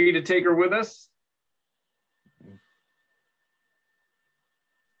everyone agree to take her with us?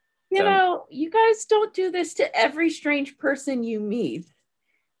 You know, you guys don't do this to every strange person you meet.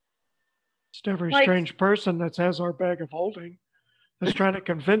 Just every Like- strange person that has our bag of holding is trying to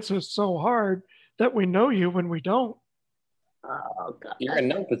convince us so hard that we know you when we don't. Oh God, You're in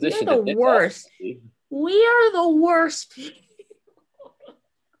no position You're to the do that. worst. We are the worst people.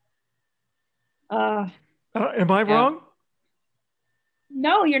 Am I Yeah. wrong?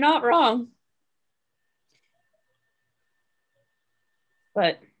 No, you're not wrong.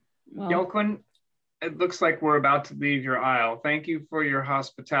 But well, Yelquin, it looks like we're about to leave your isle. Thank you for your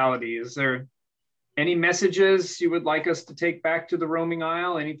hospitality. Is there any messages you would like us to take back to the roaming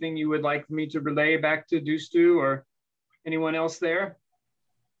isle? Anything you would like me to relay back to Dustu or anyone else there?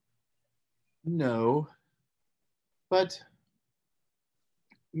 No. But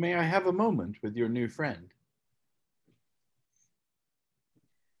may I have a moment with your new friend?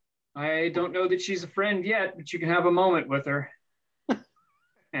 I don't know that she's a friend yet, but you can have a moment with her.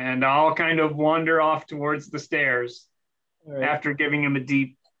 And I'll kind of wander off towards the stairs All right. after giving him a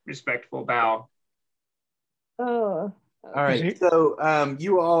deep, respectful bow. All right. So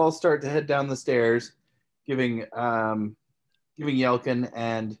you all start to head down the stairs, giving Yelkin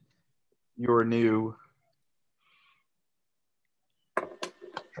and your new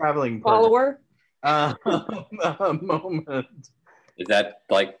traveling partner, follower. a moment. Is that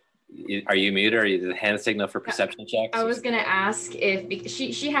like, are you muted or is it a hand signal for perception checks? I was gonna ask if because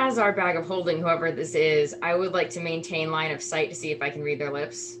she has our bag of holding, whoever this is. I would like to maintain line of sight to see if I can read their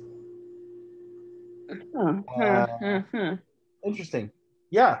lips. Interesting.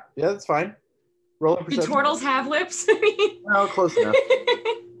 Yeah, that's fine. Roll a Do perception. turtles have lips? No, close enough.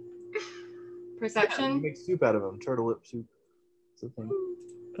 Yeah, Perception. you make soup out of them. Turtle lip soup. It's a thing.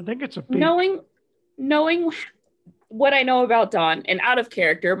 I think it's a beat. Knowing what I know about Dawn and out of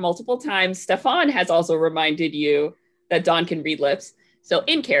character, multiple times, Stefan has also reminded you that Dawn can read lips. So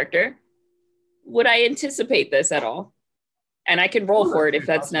in character, would I anticipate this at all? And I can roll for it if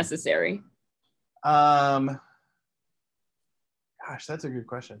that's necessary. Gosh, that's a good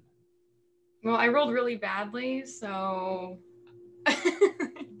question. Well, I rolled really badly, so.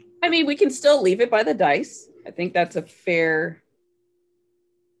 I mean, we can still leave it by the dice. I think that's a fair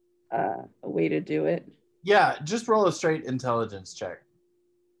way to do it. Yeah, just roll a straight intelligence check.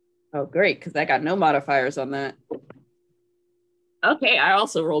 Oh, great, because I got no modifiers on that. Okay, I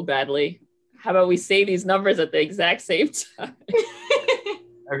also rolled badly. How about we say these numbers at the exact same time?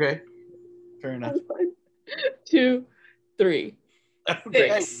 Okay, fair enough. 1, 2, 3. Okay.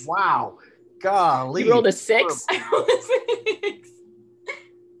 Six. Wow. Golly. You rolled a 6? I rolled a 6.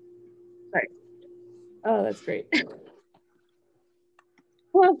 Right. Oh, that's great.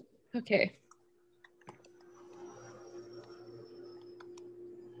 Well, okay.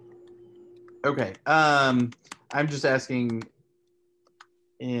 Okay. I'm just asking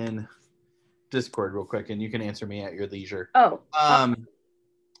in Discord real quick, and you can answer me at your leisure. Oh.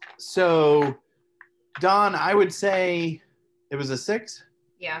 So, Don, I would say it was a 6.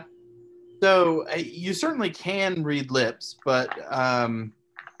 Yeah. So you certainly can read lips, but I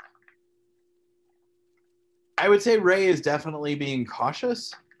would say Ray is definitely being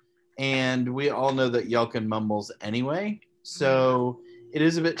cautious, and we all know that Yelkin mumbles anyway. So it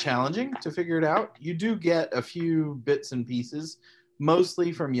is a bit challenging to figure it out. You do get a few bits and pieces,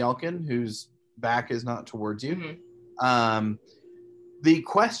 mostly from Yelkin, whose back is not towards you. Mm-hmm. The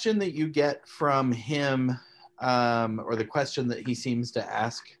question that you get from him, or the question that he seems to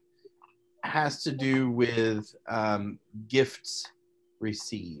ask, has to do with gifts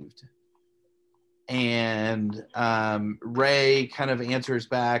received. And Ray kind of answers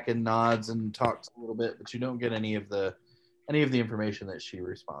back and nods and talks a little bit, but you don't get any of the information that she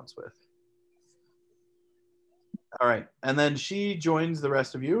responds with. All right, and then she joins the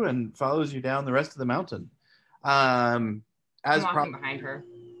rest of you and follows you down the rest of the mountain. I'm walking behind her.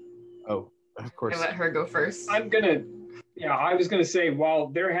 Oh, of course. I let her go first. I was gonna say, while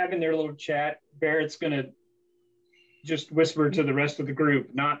they're having their little chat, Barrett's gonna just whisper to the rest of the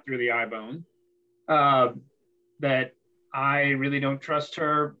group, not through the iBone, that I really don't trust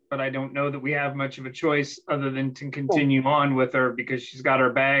her, but I don't know that we have much of a choice other than to continue on with her because she's got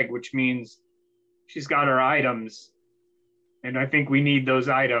her bag, which means she's got her items. And I think we need those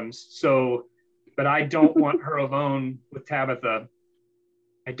items. So but I don't want her alone with Tabitha.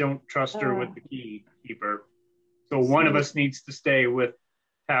 I don't trust her with the key keeper. So one of us needs to stay with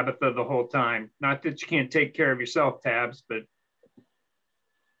Tabitha the whole time. Not that you can't take care of yourself, Tabs, but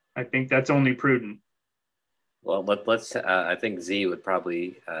I think that's only prudent. Well, let's. I think Z would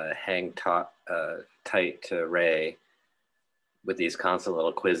probably hang tight to Ray with these constant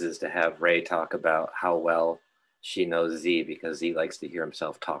little quizzes to have Ray talk about how well she knows Z, because Z likes to hear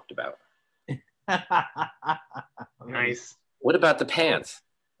himself talked about. Nice. What about the pants?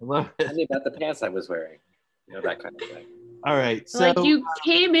 I love Tell it. me about the pants I was wearing. You know, that kind of thing. All right. So Like you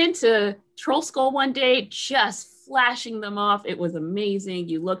came into Troll Skull one day just flashing them off. It was amazing.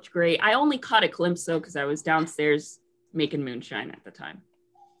 You looked great. I only caught a glimpse though because I was downstairs making moonshine at the time,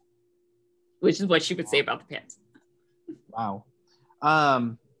 which is what she would say about the pants. wow.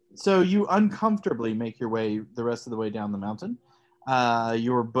 So you uncomfortably make your way the rest of the way down the mountain.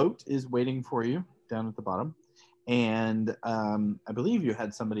 Your boat is waiting for you down at the bottom. And I believe you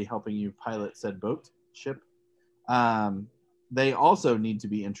had somebody helping you pilot said ship. They also need to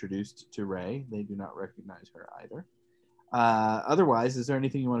be introduced to Ray. They do not recognize her either. Otherwise, is there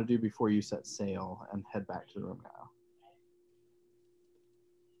anything you want to do before you set sail and head back to the room now?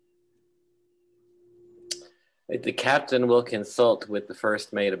 The captain will consult with the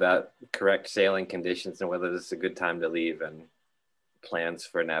first mate about correct sailing conditions and whether this is a good time to leave and plans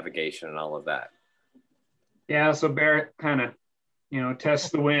for navigation and all of that. Yeah, so Barrett kind of, tests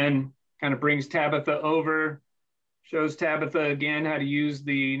the wind, kind of brings Tabitha over, shows Tabitha again how to use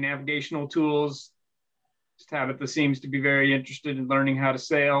the navigational tools. Tabitha seems to be very interested in learning how to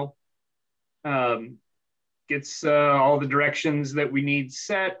sail. Gets all the directions that we need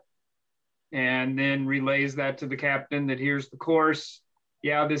set, and then relays that to the captain that here's the course.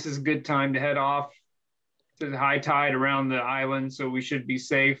 Yeah, this is a good time to head off to the high tide around the island, so we should be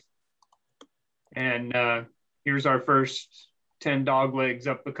safe. And here's our first 10 dog legs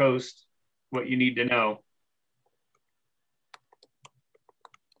up the coast, what you need to know.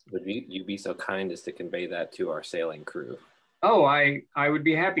 Would you be so kind as to convey that to our sailing crew? Oh, I would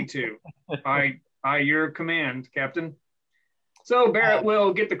be happy to. By your command, Captain. So Barrett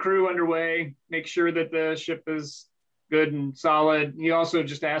will get the crew underway, make sure that the ship is good and solid. He also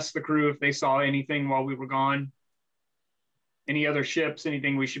just asked the crew if they saw anything while we were gone. Any other ships,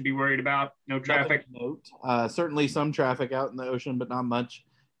 anything we should be worried about? No traffic? Note. Certainly some traffic out in the ocean, but not much,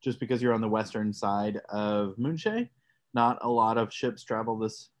 just because you're on the western side of Moonshae. Not a lot of ships travel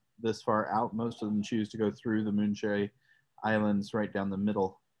this far out. Most of them choose to go through the Moonshae Islands right down the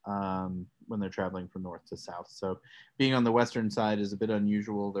middle when they're traveling from north to south. So being on the western side is a bit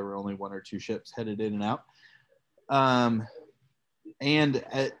unusual. There were only one or two ships headed in and out.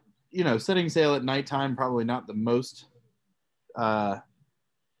 Setting sail at nighttime, probably not the most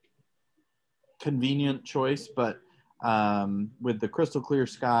convenient choice, but with the crystal clear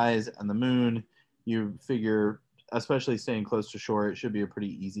skies and the moon, you figure, especially staying close to shore, it should be a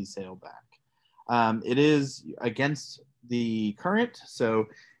pretty easy sail back. It is against the current, so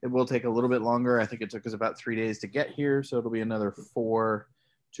it will take a little bit longer. I think it took us about 3 days to get here, so it'll be another 4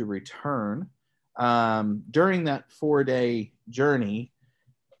 to return. During that 4-day journey,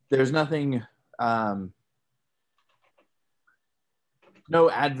 there's nothing, no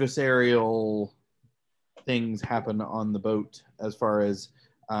adversarial things happen on the boat as far as,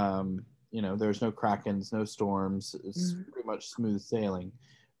 there's no krakens, no storms. It's pretty much smooth sailing.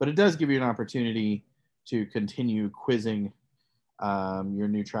 But it does give you an opportunity to continue quizzing your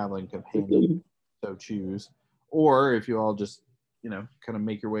new traveling companion, so choose. Or if you all just, kind of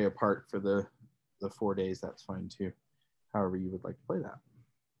make your way apart for the 4 days, that's fine too. However you would like to play that.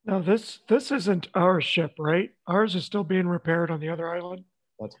 Now, this isn't our ship, right? Ours is still being repaired on the other island?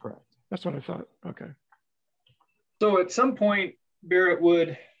 That's correct. That's what I thought. Okay. So at some point, Barrett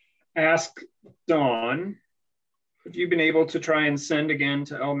would ask Dawn, have you been able to try and send again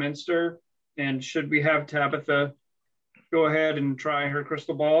to Elminster? And should we have Tabitha go ahead and try her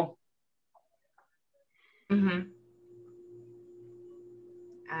crystal ball? Mm-hmm.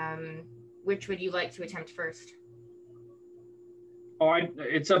 Which would you like to attempt first? Oh,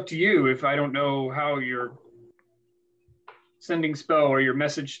 it's up to you. If I don't know how your sending spell or your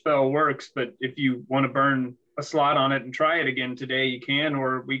message spell works, but if you want to burn a slot on it and try it again today, you can,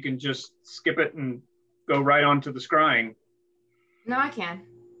 or we can just skip it and go right on to the scrying. No, I can.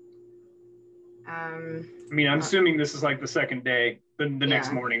 I'm assuming this is like the second day, the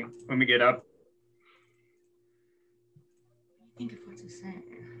next morning when we get up. Think of what to say.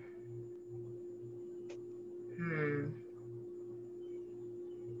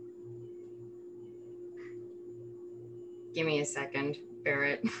 Give me a second,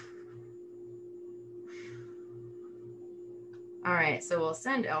 Barrett. All right, so we'll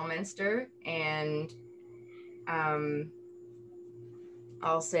send Elminster, and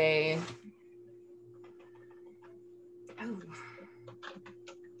I'll say, oh,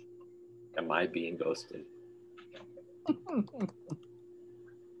 Am I being ghosted?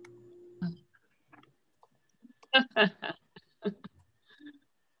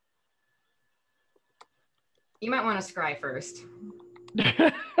 you might want to scry first.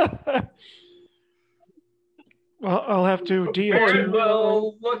 Well, I'll have to Barrett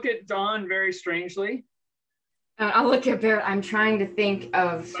will look at Dawn very strangely, I'll look at Barrett. I'm trying to think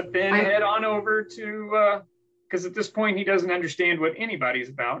of. but then head on over to, because at this point he doesn't understand what anybody's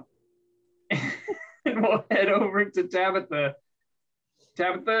about. And we'll head over to Tabitha.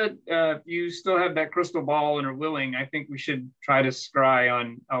 Tabitha, if you still have that crystal ball and are willing, I think we should try to scry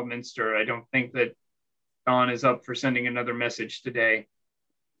on Elminster. I don't think that Dawn is up for sending another message today.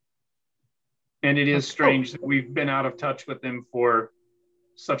 And it is strange that we've been out of touch with them for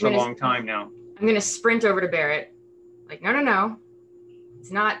such a long time now. I'm going to sprint over to Barrett. Like, no.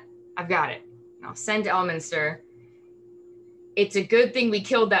 It's not. I've got it. And I'll send to Elminster. It's a good thing we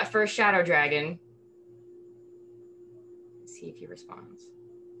killed that first shadow dragon. Let's see if he responds.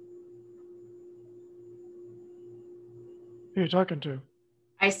 Who are you talking to?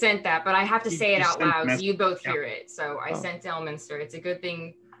 I sent that, but I have to say it out loud so you both yeah. hear it. So I sent to Elminster. It's a good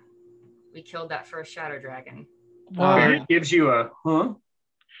thing we killed that first shadow dragon. Well, Barrett gives you a, huh?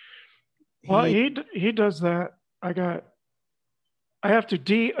 well, he does that. I have to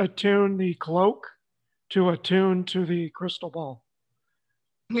de-attune the cloak to attune to the crystal ball,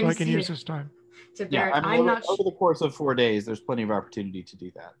 so I can use this time. To Yeah, Barrett, I mean, I'm not over the course of 4 days, there's plenty of opportunity to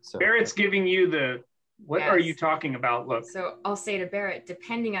do that. So Barrett's giving you the, what are Yes. you talking about? Look, So I'll say to Barrett,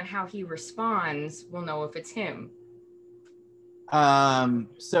 depending on how he responds, we'll know if it's him.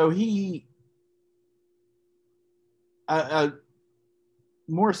 So he a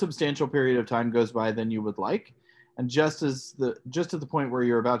more substantial period of time goes by than you would like, and just at the point where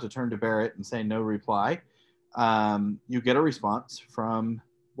you're about to turn to Barrett and say no reply, you get a response from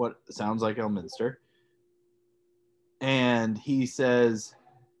what sounds like Elminster, and he says,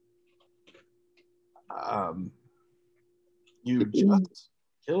 "You just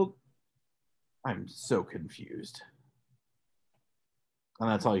killed." I'm so confused, and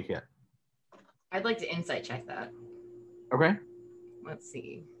that's all you get. I'd like to insight check that. Okay. Let's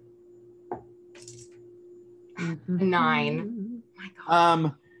see. 9. My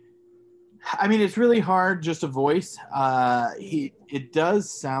God. I mean, it's really hard just a voice. It does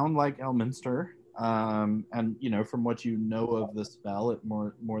sound like Elminster, and from what you know of the spell, it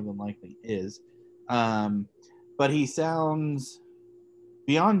more than likely is. But he sounds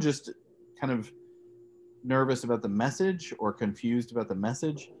beyond just kind of nervous about the message or confused about the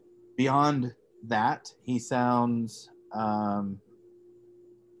message. Beyond that, he sounds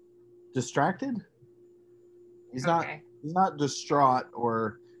distracted. He's not distraught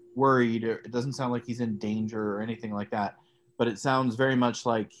or worried. It doesn't sound like he's in danger or anything like that, but it sounds very much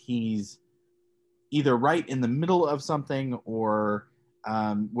like he's either right in the middle of something or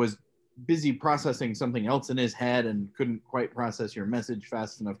was busy processing something else in his head and couldn't quite process your message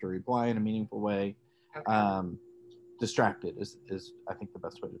fast enough to reply in a meaningful way. Okay. Distracted is I think the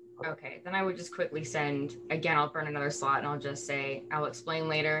best way to put it. Okay, then I would just quickly send, again, I'll burn another slot and I'll just say, I'll explain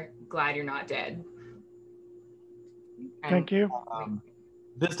later. Glad you're not dead. And Thank you.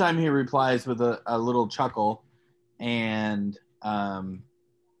 This time he replies with a little chuckle, and and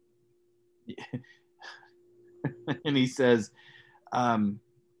he says,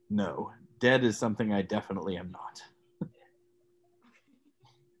 "No, dead is something I definitely am not.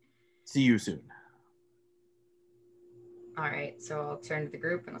 See you soon." All right, so I'll turn to the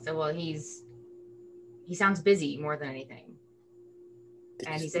group and I'll say, well, he sounds busy more than anything.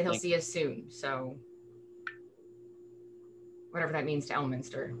 And he said he'll see us soon, so whatever that means to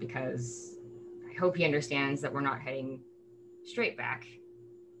Elminster, because I hope he understands that we're not heading straight back.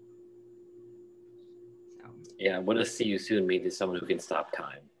 So Yeah, what does see you soon mean to someone who can stop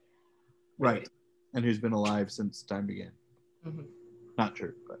time? Right, and who's been alive since time began. mhm. Not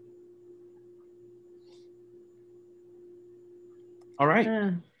true, but all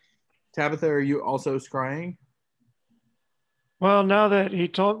right. Tabitha, are you also scrying? Well, now that he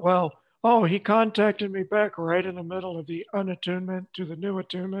he contacted me back right in the middle of the unattunement to the new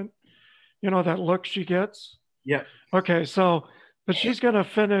attunement. You know, that look she gets? Yeah. Okay, but she's going to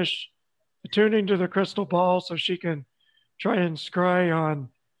finish attuning to the crystal ball so she can try and scry on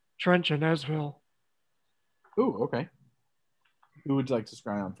Trench and Esville. Ooh, okay. Who would you like to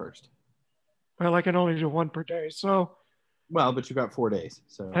scry on first? Well, I can only do one per day, so Well, but you got 4 days,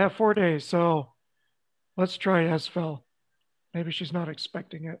 so I have 4 days, so let's try Esville. Maybe she's not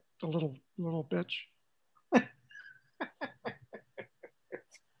expecting it, the little bitch.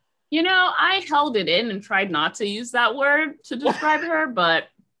 You know, I held it in and tried not to use that word to describe her, but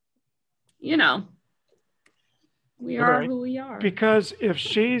you know, we are Alright. who we are. Because if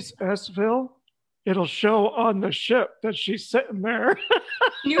she's Esville, it'll show on the ship that she's sitting there.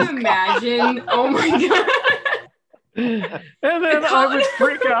 Can you imagine? Oh my god. And then I would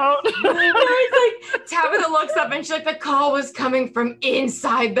freak out. It's like Tabitha looks up and she's like, the call was coming from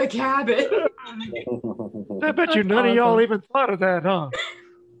inside the cabin. I bet you none of y'all even thought of that, huh?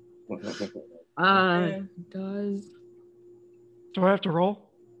 Does. Do I have to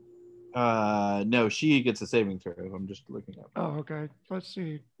roll? No, she gets a saving throw. I'm just looking up. Oh, okay. Let's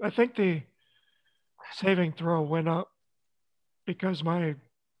see. I think the saving throw went up because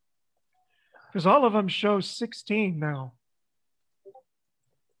all of them show 16 now.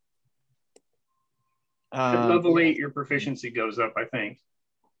 At level 8, your proficiency goes up, I think.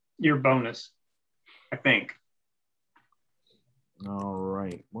 Your bonus, I think. All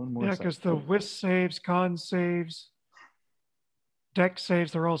right. One more. Yeah, because the whisk saves, con saves, deck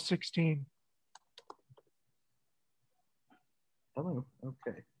saves, they're all 16. Hello.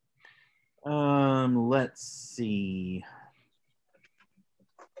 Okay. Let's see.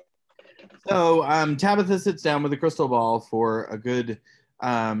 So Tabitha sits down with a crystal ball for a good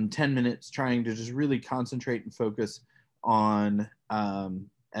 10 minutes, trying to just really concentrate and focus on Esvel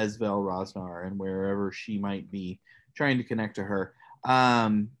Rosnar and wherever she might be, trying to connect to her.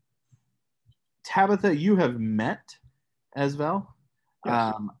 Tabitha, you have met Esvel.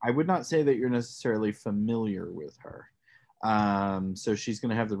 Yes. I would not say that you're necessarily familiar with her. So she's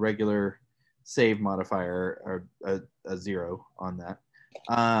going to have the regular save modifier, or a 0 on that.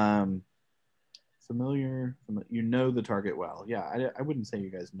 Familiar, you know the target well. Yeah, I wouldn't say you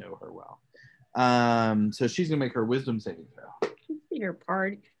guys know her well. So she's going to make her wisdom saving throw. She's been her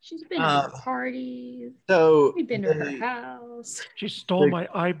party. She's been at her parties. So We've been to her house. She stole my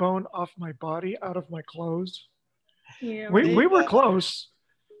eye bone off my body out of my clothes. Yeah, We were close.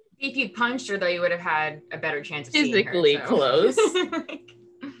 If you punched her, though, you would have had a better chance of physically seeing her, close.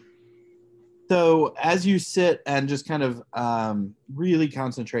 So as you sit and just kind of really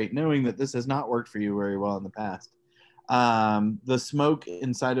concentrate, knowing that this has not worked for you very well in the past, the smoke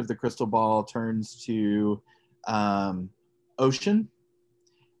inside of the crystal ball turns to ocean,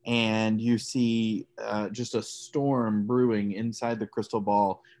 and you see just a storm brewing inside the crystal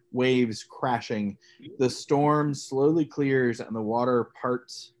ball, waves crashing. The storm slowly clears and the water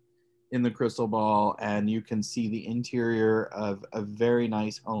parts in the crystal ball, and you can see the interior of a very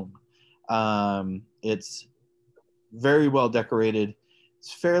nice home. It's very well decorated.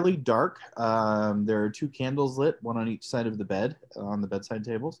 It's fairly dark. There are 2 candles lit, one on each side of the bed, on the bedside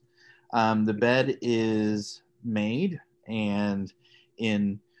tables. The bed is made and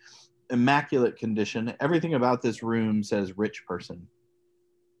in immaculate condition. Everything about this room says rich person.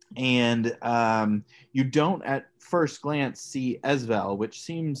 And you don't at first glance see Esvel, which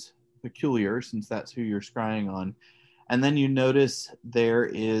seems peculiar since that's who you're scrying on. And then you notice there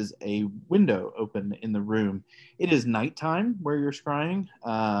is a window open in the room. It is nighttime where you're scrying.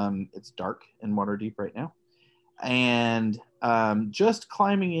 It's dark in Waterdeep right now. And just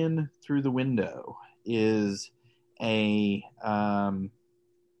climbing in through the window is a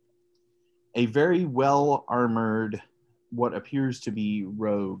very well-armored, what appears to be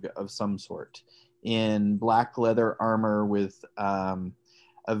rogue of some sort, in black leather armor with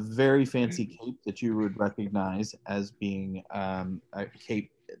a very fancy cape that you would recognize as being a cape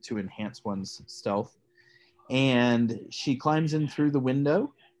to enhance one's stealth. And she climbs in through the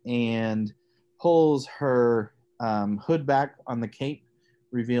window and pulls her hood back on the cape,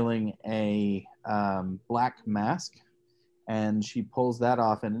 revealing a black mask. And she pulls that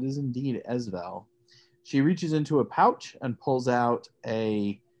off, and it is indeed Esvel. She reaches into a pouch and pulls out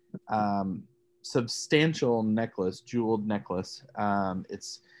a substantial necklace, jeweled necklace.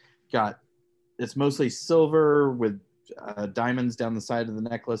 It's mostly silver with diamonds down the side of the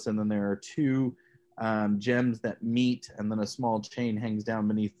necklace, and then there are 2 gems that meet, and then a small chain hangs down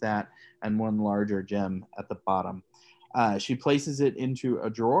beneath that, and 1 larger gem at the bottom. She places it into a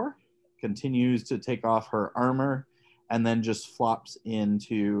drawer, continues to take off her armor, and then just flops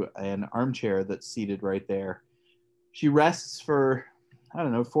into an armchair that's seated right there. She rests for,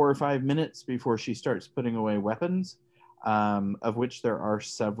 4 or 5 minutes before she starts putting away weapons, of which there are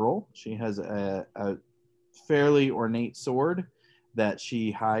several. She has a fairly ornate sword that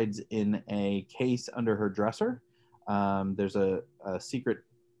she hides in a case under her dresser. There's a secret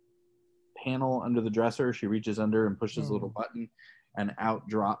panel under the dresser. She reaches under and pushes a little button, and out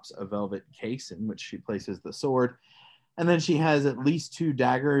drops a velvet case in which she places the sword. And then she has at least 2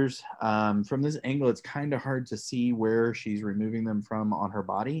 daggers. From this angle, it's kind of hard to see where she's removing them from on her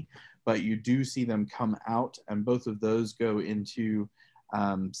body, but you do see them come out, and both of those go into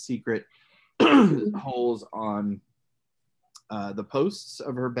secret holes on the posts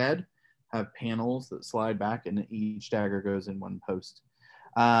of her bed, have panels that slide back, and each dagger goes in one post.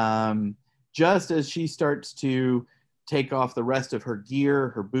 Just as she starts to take off the rest of her gear,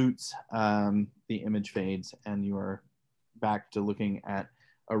 her boots, the image fades, and you are back to looking at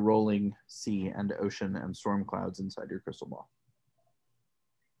a rolling sea and ocean and storm clouds inside your crystal ball.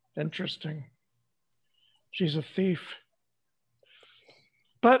 Interesting. She's a thief.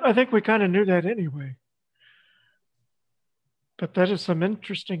 But I think we kind of knew that anyway. But that is some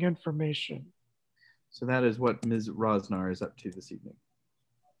interesting information. So that is what Ms. Rosnar is up to this evening.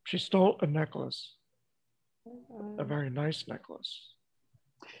 She stole a necklace. A very nice necklace.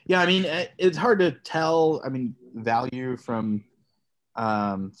 Yeah, I mean, it's hard to tell, value from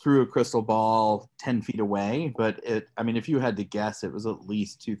through a crystal ball 10 feet away, but if you had to guess, it was at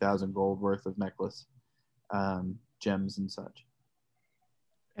least 2,000 gold worth of necklace, gems and such.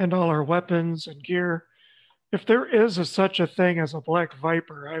 And all our weapons and gear. If there is such a thing as a Black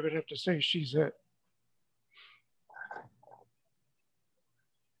Viper, I would have to say she's it.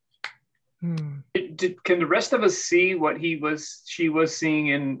 Can the rest of us see what she was seeing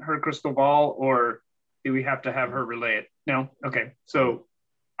in her crystal ball, or do we have to have her relay it? No? Okay. So,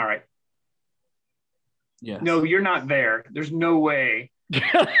 all right. Yes. No, you're not there. There's no way. We're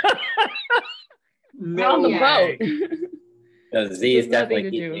on the boat. Z is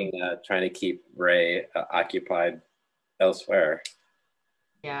definitely trying to keep Ray occupied elsewhere.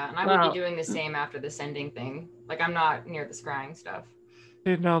 Yeah, and I would be doing the same after the sending thing. Like, I'm not near the scrying stuff.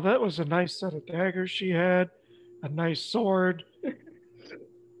 Now, that was a nice set of daggers she had, a nice sword.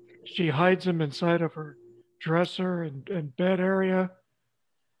 She hides them inside of her dresser and bed area.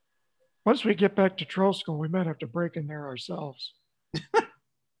 Once we get back to Troll School, we might have to break in there ourselves.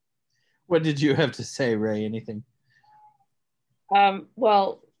 What did you have to say, Ray? Anything?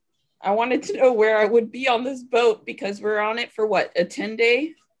 Well, I wanted to know where I would be on this boat because we're on it for what, a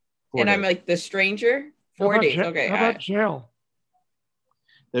 10-day? 4 and days. I'm like the stranger? 4 days. Okay. How about jail?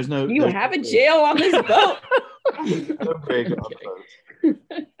 There's no. You have a jail on this boat? No break on the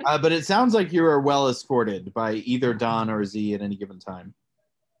boat. But it sounds like you are well escorted by either Don or Z at any given time.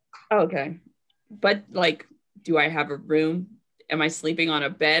 Okay. But like, do I have a room? Am I sleeping on a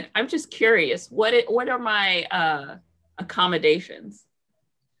bed? I'm just curious. What are my accommodations?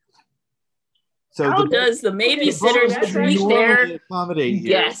 So how does the babysitters treat their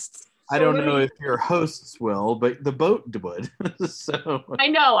guests? I don't know if your hosts will, but the boat would. So I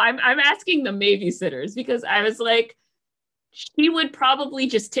know. I'm asking the babysitters because I was like, she would probably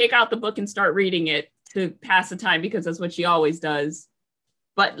just take out the book and start reading it to pass the time because that's what she always does.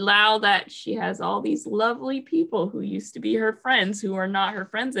 But now that she has all these lovely people who used to be her friends who are not her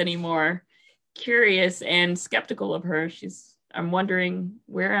friends anymore, curious and skeptical of her, I'm wondering,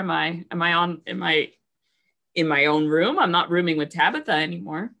 where am I? Am I in my own room? I'm not rooming with Tabitha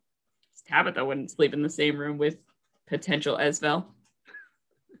anymore. Tabitha wouldn't sleep in the same room with potential Esvel.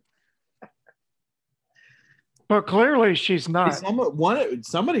 But clearly she's not.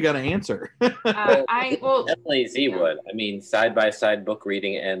 Somebody got to answer. Definitely Z would. I mean, side-by-side book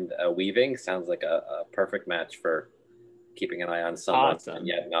reading and weaving sounds like a perfect match for keeping an eye on someone and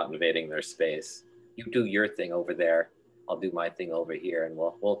yet not invading their space. You do your thing over there. I'll do my thing over here, and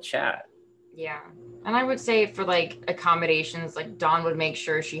we'll chat. Yeah. And I would say for like accommodations, like Dawn would make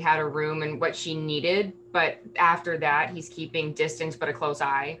sure she had a room and what she needed. But after that, he's keeping distance but a close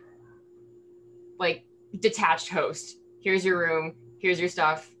eye. Like detached host. Here's your room. Here's your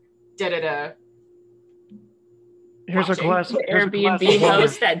stuff. Da-da-da. Here's a glass. Airbnb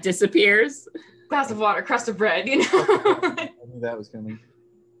host that disappears. Glass of water, crust of bread, you know. I knew that was coming.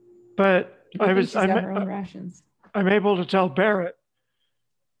 But I'm able to tell Barrett,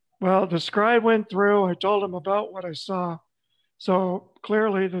 well, the scribe went through. I told him about what I saw. So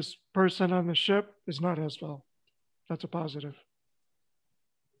clearly this person on the ship is not Esvel. That's a positive.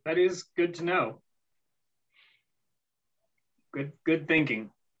 That is good to know. Good thinking.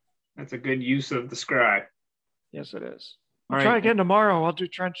 That's a good use of the scribe. Yes, it is. I'll try again tomorrow. I'll do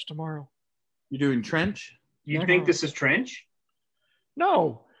Trench tomorrow. You're doing Trench? You think this is Trench?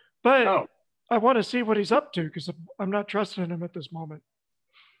 No, but I want to see what he's up to because I'm not trusting him at this moment.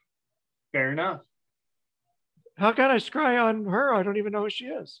 Fair enough. How can I scry on her? I don't even know who she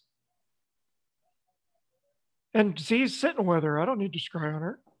is. And Z's sitting with her. I don't need to scry on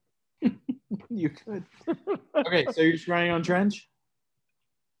her. You could. Okay, so you're scrying on Trench?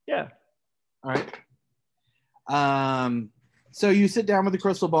 Yeah. All right. So you sit down with the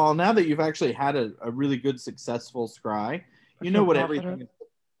crystal ball. Now that you've actually had a really good, successful scry, you know what everything is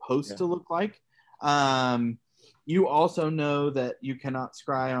supposed to look like. You also know that you cannot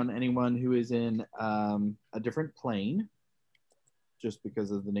scry on anyone who is in a different plane, just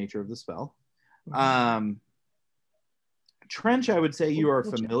because of the nature of the spell. Trench, I would say you are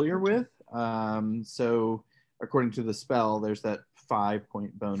familiar with. So according to the spell, there's that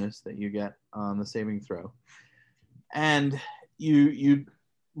 5-point bonus that you get on the saving throw. And you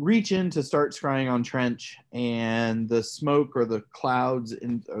reach in to start scrying on Trench, and the smoke or the clouds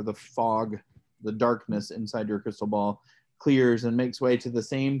or the fog, the darkness inside your crystal ball clears and makes way to the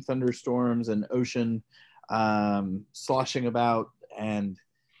same thunderstorms and ocean sloshing about, and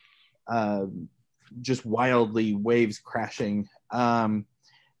just wildly waves crashing.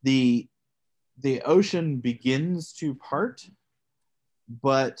 The ocean begins to part,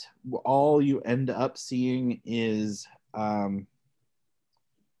 but all you end up seeing is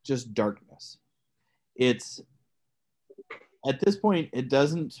just darkness. It's at this point, it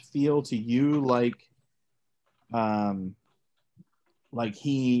doesn't feel to you like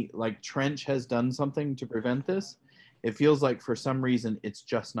Trench has done something to prevent this. It feels like for some reason it's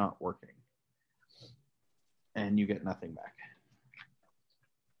just not working, and you get nothing back.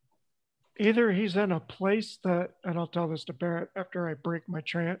 Either he's in a place that, and I'll tell this to Barrett after I break my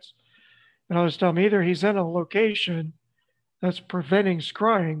trance, and I'll just tell him either he's in a location that's preventing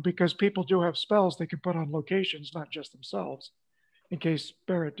scrying, because people do have spells they can put on locations, not just themselves, in case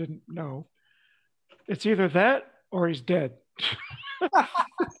Barrett didn't know. It's either that or he's dead.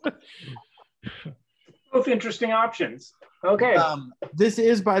 Both interesting options. Okay. This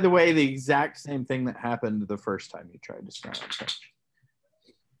is, by the way, the exact same thing that happened the first time you tried to scry on Trench.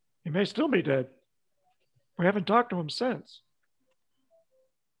 He may still be dead. We haven't talked to him since.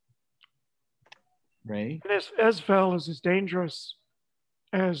 Ray? And Esvel is as dangerous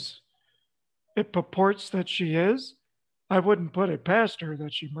as it purports that she is. I wouldn't put it past her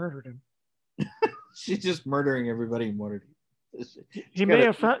that she murdered him. She's just murdering everybody in Waterdeep. He may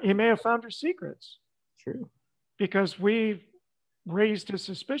have found her secrets. True. Because we raised his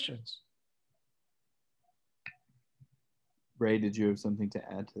suspicions. Ray, did you have something to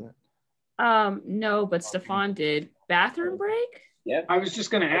add to that? No, but Stefan did. Bathroom break? Yeah. I was just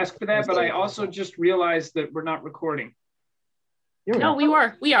going to ask for that, but I also just realized that we're not recording. No, we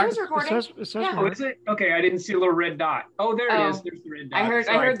are. I was recording. It says Oh, is it? Okay, I didn't see a little red dot. Oh, there it is. There's the red dot. I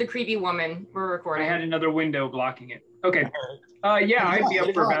Sorry. heard the creepy woman. We're I recording. had another window blocking it. Okay. Yeah, I'd be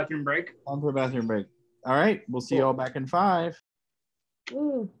up for a bathroom break. On for a bathroom break. All right. We'll see you all back in 5.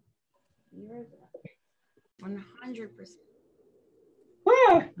 Ooh. 100%.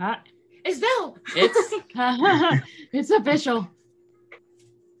 Ah, Isabel! It's it's official.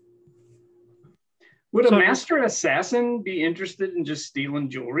 would a So- master assassin be interested in just stealing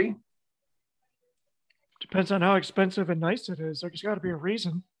jewelry? Depends on how expensive and nice it is. There's got to be a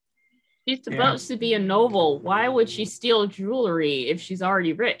reason. She's supposed to be a noble. Why would she steal jewelry if she's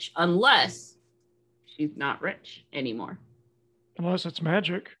already rich? Unless she's not rich anymore. Unless it's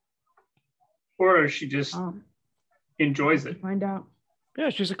magic. Or she just enjoys it? Find out. Yeah,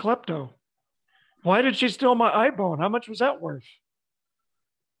 she's a klepto. Why did she steal my eye bone? How much was that worth?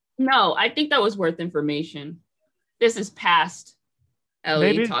 No, I think that was worth information. This is past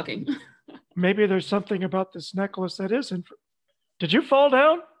Ellie Maybe. talking. Maybe there's something about this necklace that isn't. Did you fall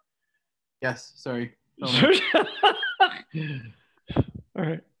down? Yes. Sorry. All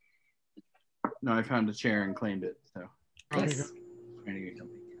right. No, I found a chair and claimed it. So Nice. trying to get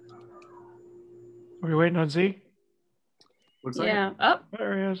something. Are we waiting on Z? Looks like Yeah. Oh,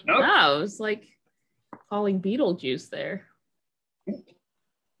 There he is. Nope. wow. It was like calling Beetlejuice there.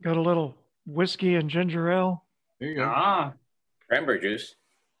 Got a little whiskey and ginger ale. There you go. Ah, Cranberry juice.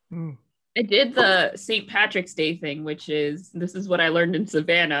 Mm. I did the St. Patrick's Day thing, which is, this is what I learned in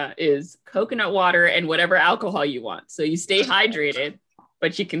Savannah, is coconut water and whatever alcohol you want. So you stay hydrated,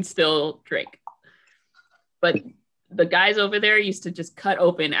 but you can still drink. But the guys over there used to just cut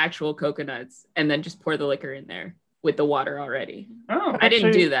open actual coconuts and then just pour the liquor in there with the water already. oh, I didn't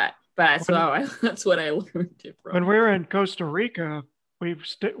Actually, do that, but that's what I learned it from. When we were in Costa Rica, we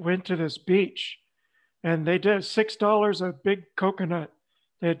went to this beach, and they did $6 a big coconut.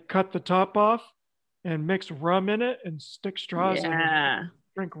 They'd cut the top off and mix rum in it and stick straws in it. Yeah,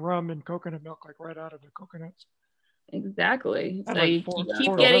 Drink rum and coconut milk like right out of the coconuts. exactly. I'd So like you four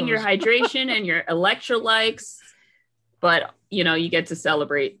keep of getting your those. hydration and your electrolytes, but you get to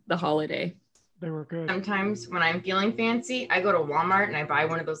celebrate the holiday. They were good. Sometimes when I'm feeling fancy, I go to Walmart and I buy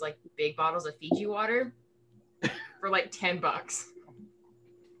one of those like big bottles of Fiji water for like $10.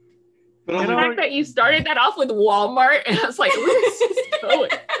 But The only, fact that you started that off with Walmart, and I was like, where's this going?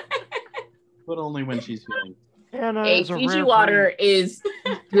 but only when she's feeling. Anna Hey, is a Fiji rare water breed. is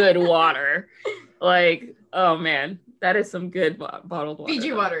good water. Like, oh man, that is some good bottled water.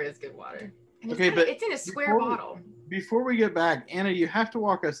 Fiji water is good water. And Okay, but it's in a square before we- bottle. Before we get back, Anna, you have to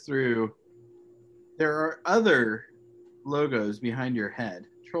walk us through. There are other logos behind your head.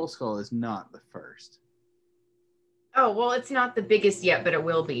 Troll Skull is not the first. Oh, well, it's not the biggest yet, but it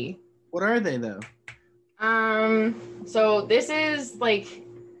will be. What are they though? So this is like,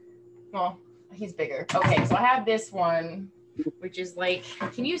 well, he's bigger. Okay, so I have this one, which is like,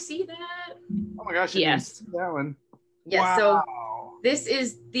 can you see that? Oh my gosh! I Yes. didn't see that one. Yeah, so Wow. this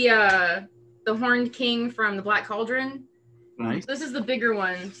is the Horned King from the Black Cauldron. Nice. This is the bigger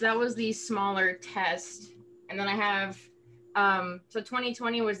one. So that was the smaller test. And then I have, so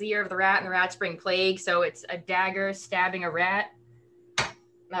 2020 was the year of the rat and the rat spring plague. So it's a dagger stabbing a rat.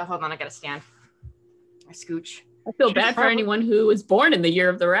 No, hold on, I gotta stand. I scooch. I feel She's bad for probably- anyone who was born in the year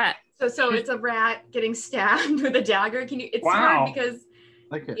of the rat. So it's a rat getting stabbed with a dagger. It's Wow. hard because,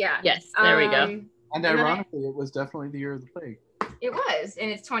 Like it. yeah. Yes, there we go. And and then ironically, it was definitely the year of the plague. It was,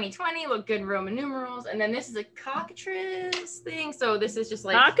 and it's 2020. Look good in Roman numerals, and then this is a cockatrice thing. So this is just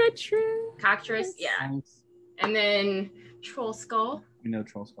like Cockatrice. cockatrice, yeah. Nice. And then troll skull, We know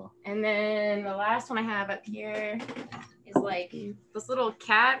Troll Skull. and then the last one I have up here is like this little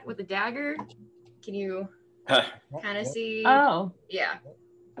cat with a dagger. Can you kind of see? Oh, Yeah.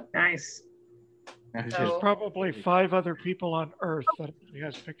 Nice. So- Probably 5 other people on Earth that he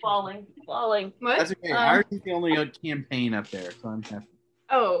has pictures. falling. What? That's okay. Ours is the only campaign up there, so I'm happy.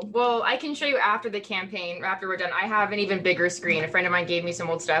 Oh, well, I can show you after the campaign, after we're done. I have an even bigger screen. A friend of mine gave me some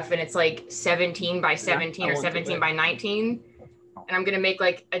old stuff, and it's like 17 by 17 I or won't do 17 that. by 19. And I'm gonna make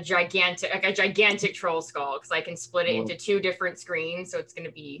like a gigantic troll skull because I can split it into 2 different screens, so it's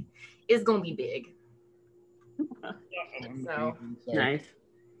gonna be big. So nice.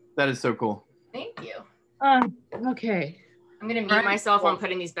 That is so cool. thank you. Okay. I'm gonna mute Right. myself on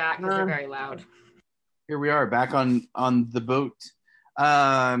putting these back because they're very loud. Here we are back on the boat.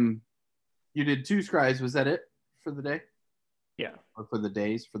 You did 2 scries. Was that it for the day? Yeah. Or for the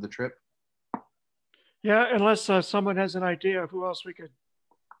days for the trip? Yeah, unless someone has an idea of who else we could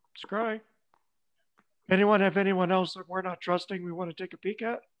scry. Anyone have anyone else that we're not trusting we want to take a peek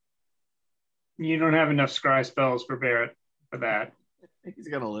at? You don't have enough scry spells for Barrett for that. He's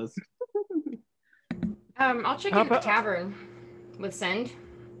got a list. I'll check How into the about- tavern with send.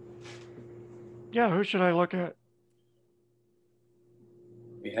 Yeah, who should I look at?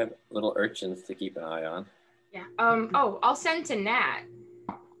 We have little urchins to keep an eye on. Yeah. I'll send to Nat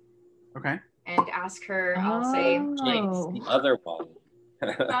Okay. and ask her. I'll say like. Oh. The other one.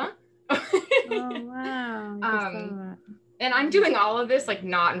 Huh? Oh, wow. And I'm doing all of this like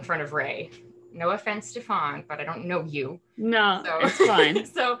not in front of Ray. No offense, Stefan, but I don't know you. No, So it's fine.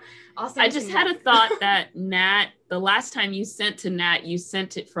 So I'll send I to just Nat. had a thought that Nat, the last time you sent to Nat, you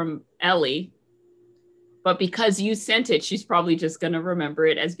sent it from Ellie. But because you sent it, she's probably just going to remember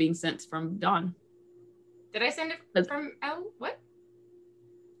it as being sent from Dawn. Did I send it That's- from L? What?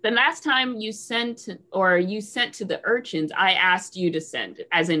 The last time you sent to the urchins, I asked you to send it,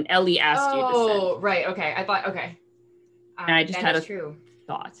 as in Ellie asked you to Oh, right. Okay. I thought. Okay. And I just that had is a- true. send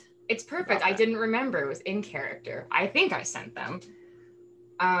thought. It's perfect. I that. didn't remember. It was in character. I think I sent them.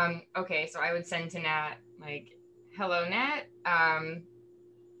 Okay, so I would send to Nat like, "Hello, Nat.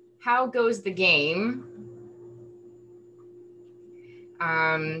 How goes the game?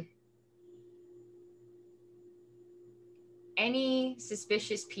 Any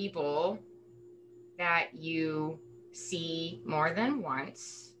suspicious people that you see more than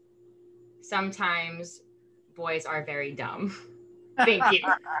once? Sometimes boys are very dumb. Thank you."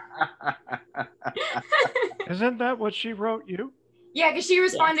 Isn't that what she wrote you? Yeah, because she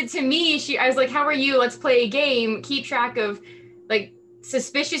responded to me. I was like, "How are you? Let's play a game. Keep track of like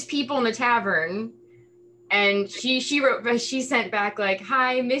suspicious people in the tavern." And she sent back like,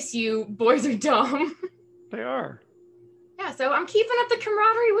 "Hi, miss you. Boys are dumb." They are. Yeah, so I'm keeping up the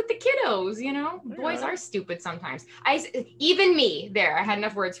camaraderie with the kiddos. You know, Yeah. boys are stupid sometimes. Even me. There, I had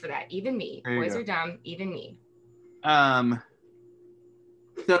enough words for that. Even me. There you Boys go. are dumb. Even me.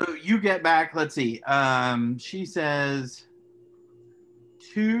 So you get back, let's see. She says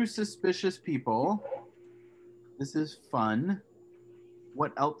 2 suspicious people. This is fun.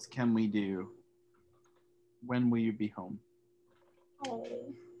 What else can we do? When will you be home? Oh.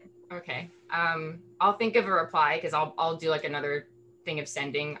 Okay. I'll think of a reply because I'll do like another thing of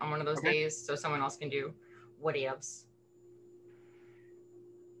sending on one of those Okay. days so someone else can do what ifs.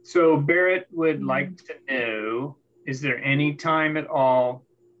 So Barrett would like to know, is there any time at all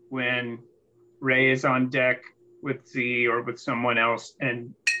when Ray is on deck with Z or with someone else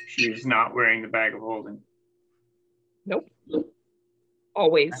and she is not wearing the bag of holding? Nope.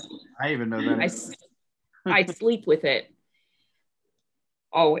 Always. I even know that. I sleep with it.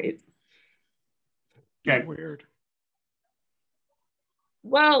 Always. Okay. Weird.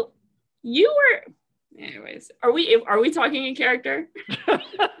 Well, you were. Anyways, are we talking in character?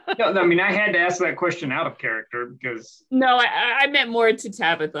 No, I mean, I had to ask that question out of character because. No, I meant more to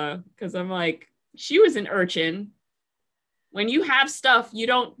Tabitha because I'm like, she was an urchin. When you have stuff, you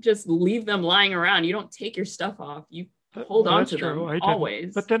don't just leave them lying around. You don't take your stuff off. You hold on to them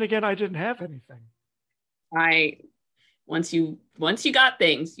always. But then again, I didn't have anything. Once you got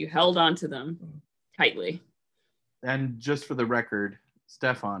things, you held on to them tightly. And just for the record,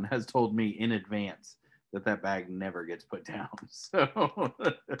 Stefan has told me in advance that bag never gets put down. So, all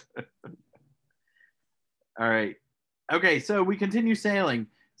right. Okay, so we continue sailing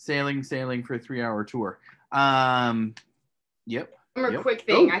for a 3-hour tour. Yep. One more quick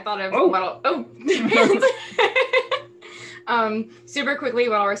thing. I thought of super quickly,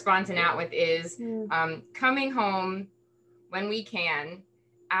 what I'll respond to Nat with is coming home when we can,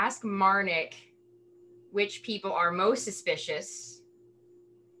 ask Marnik which people are most suspicious.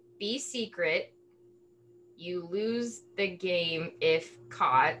 Be secret. You lose the game if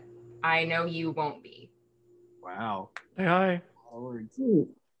caught. I know you won't be. Wow. Hey, hi. Ooh,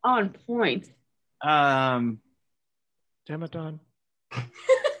 on point. Demeton.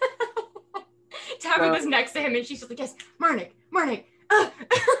 Tabitha's next to him and she's just like, yes, Marnik.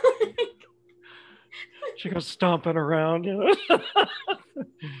 She goes stomping around.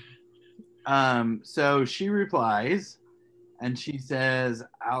 So she replies and she says,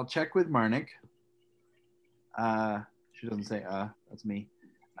 I'll check with Marnik. She doesn't say, that's me.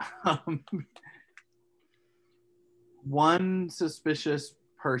 One suspicious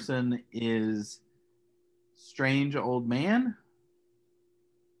person is strange old man,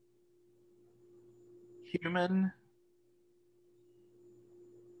 human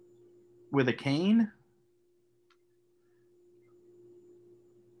with a cane,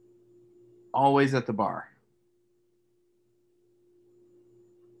 always at the bar.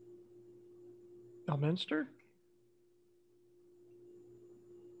 Elminster?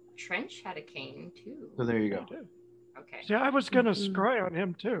 Trench had a cane too. So there you go. Okay. See, I was going to scry on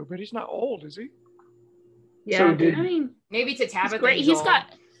him too, but he's not old, is he? Yeah, So I mean, maybe to Tabitha. he's got.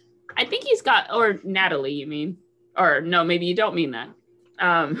 I think he's got, or Natalie, you mean? Or no, maybe you don't mean that.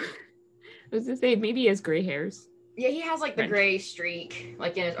 I was gonna say maybe he has gray hairs. Yeah, he has like the gray streak,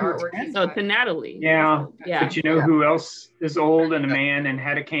 like in his artwork. So to Natalie. Yeah. Yeah. But you know who else is old and a man and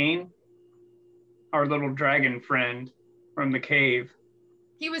had a cane? Our little dragon friend from the cave.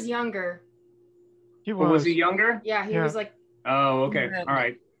 He was younger. He Or was he younger? Yeah, he was like. Oh, okay. All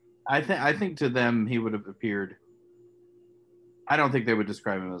right. I think to them he would have appeared. I don't think they would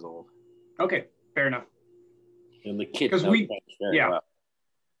describe him as old. Okay, fair enough. And the kid Because knows we- French very yeah. well.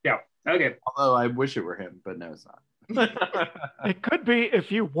 Yeah. Okay. Although I wish it were him, but no, it's not. It could be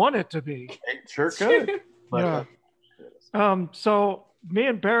if you want it to be. It sure could. But, Yeah. So me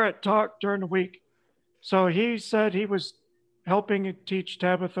and Barrett talked during the week. So he said he was helping teach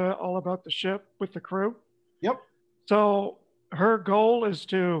Tabitha all about the ship with the crew. Yep. So her goal is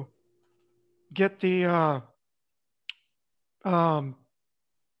to get the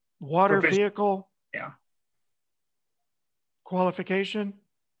water vehicle qualification.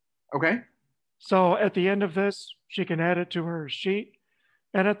 Okay. So at the end of this, she can add it to her sheet.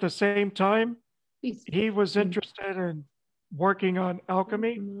 And at the same time, he was interested in working on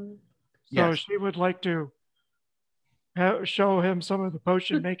alchemy. So Yes. she would like to show him some of the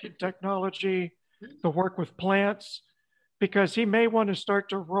potion making technology, the work with plants, because he may want to start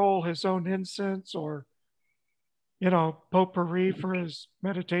to roll his own incense or, potpourri for his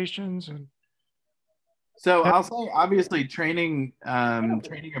meditations. And So I'll say, obviously, training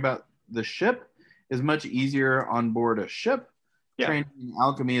about the ship is much easier on board a ship. Yeah. Training in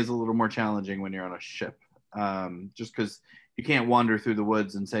alchemy is a little more challenging when you're on a ship, just because you can't wander through the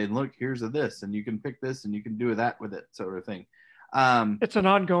woods and say, look, here's this, and you can pick this, and you can do that with it, sort of thing. It's an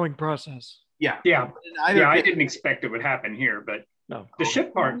ongoing process. Yeah. Yeah. I didn't expect it would happen here, but No. the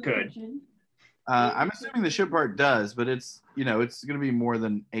ship part could. I'm assuming the ship part does, but it's it's going to be more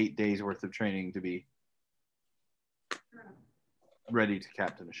than 8 days worth of training to be ready to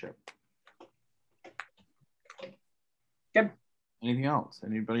captain a ship. Yep. Anything else?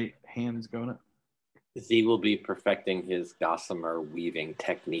 Anybody hands going up? Z will be perfecting his gossamer weaving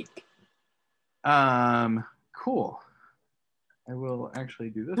technique. Cool. I will actually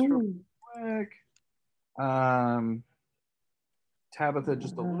do this real quick. Tabitha,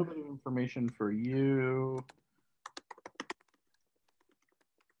 just a little bit of information for you.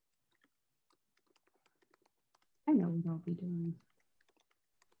 I know what I'll be doing.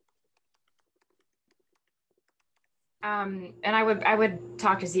 And I would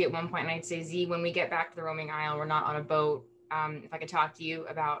talk to Z at one point, and I'd say, Z, when we get back to the roaming isle, we're not on a boat. If I could talk to you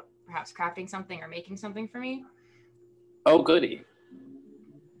about perhaps crafting something or making something for me, Oh, goody.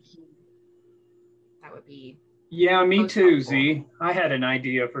 that would be. Yeah, me Most too, helpful. Z. I had an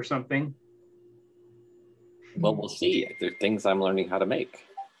idea for something. Well, we'll see. There are things I'm learning how to make.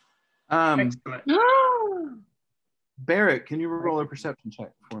 Excellent. Barrett, can you roll a perception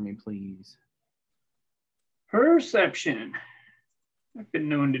check for me, please? Perception. I've been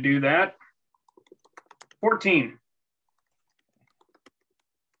known to do that. 14.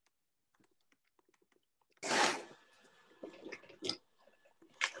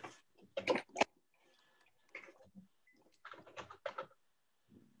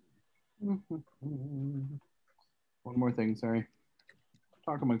 One more thing, sorry.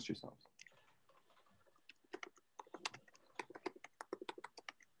 Talk amongst yourselves.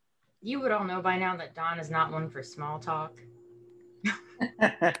 You would all know by now that Don is not one for small talk.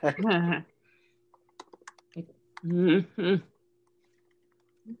 Mhm.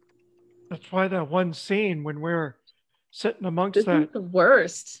 That's why that one scene when we're sitting amongst This is the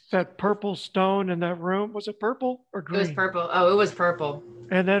worst. that purple stone in that room, was it purple or It green? was purple. Oh, it was purple.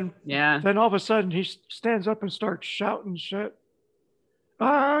 And then Yeah. all of a sudden he stands up and starts shouting shit.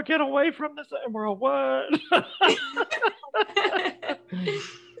 Ah, get away from this! And we're all, what?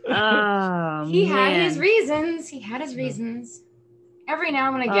 Oh, He had his man. reasons. He had his reasons. Every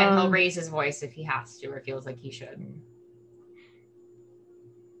now and again, he'll Um, raise his voice if he has to or feels like he should.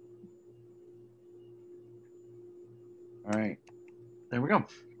 All right. There we go.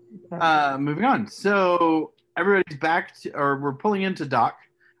 Moving on. So everybody's back or we're pulling into dock,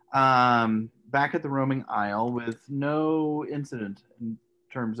 back at the roaming isle with no incident in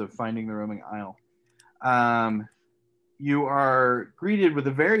terms of finding the roaming isle. You are greeted with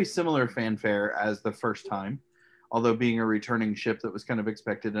a very similar fanfare as the first time, although being a returning ship that was kind of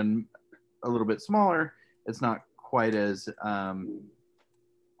expected and a little bit smaller, it's not quite as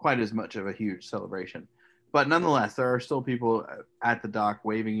much of a huge celebration. But nonetheless, there are still people at the dock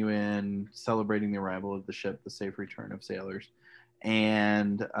waving you in, celebrating the arrival of the ship, the safe return of sailors.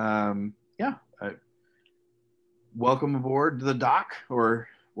 And welcome aboard the dock, or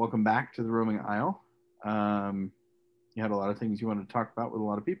welcome back to the roaming isle. You had a lot of things you wanted to talk about with a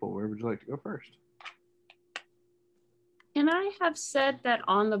lot of people. Where would you like to go first? Can I have said that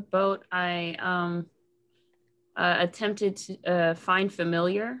on the boat I attempted to find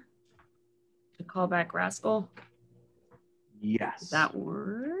familiar to call back Rascal? Yes. Does that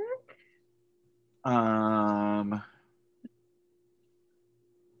work?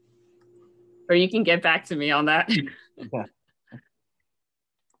 Or you can get back to me on that. Yeah.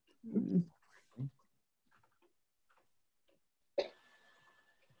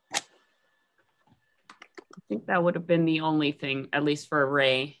 I think that would have been the only thing, at least for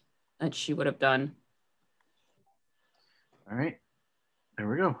Ray, that she would have done. All right. There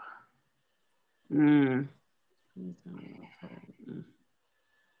we go.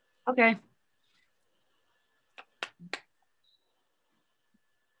 Okay.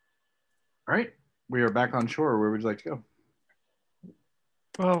 All right. We are back on shore. Where would you like to go?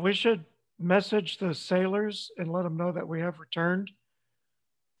 Well, we should message the sailors and let them know that we have returned.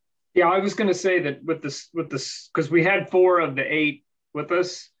 Yeah, I was going to say that with this, because we had 4 of the 8 with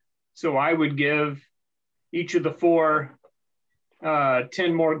us, so I would give each of the 4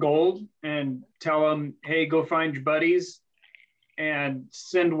 10 more gold and tell them, hey, go find your buddies and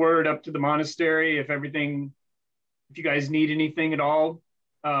send word up to the monastery if you guys need anything at all.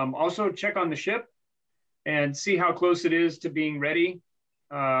 Also check on the ship and see how close it is to being ready.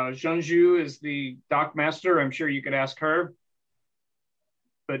 Jeanju is the dock master. I'm sure you could ask her,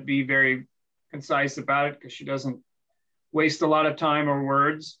 but be very concise about it because she doesn't waste a lot of time or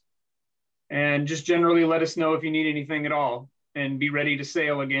words. And just generally let us know if you need anything at all and be ready to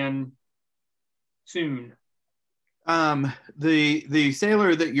sail again soon. The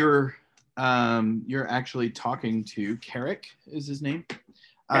sailor that you're actually talking to, Carrick is his name.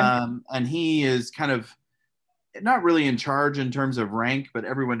 And he is kind of not really in charge in terms of rank, but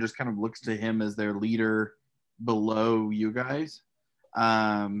everyone just kind of looks to him as their leader below you guys.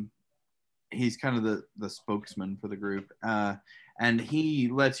 He's kind of the spokesman for the group. And he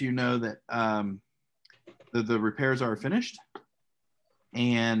lets you know that the repairs are finished.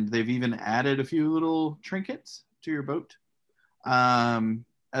 And they've even added a few little trinkets to your boat.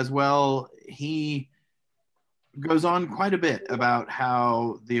 As well, he goes on quite a bit about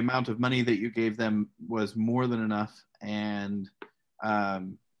how the amount of money that you gave them was more than enough, and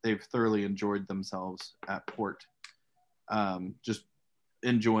they've thoroughly enjoyed themselves at port. Just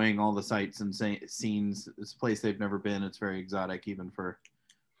enjoying all the sights and scenes. It's a place they've never been. It's very exotic, even for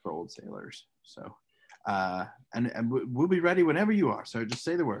old sailors. So, and we'll be ready whenever you are. So just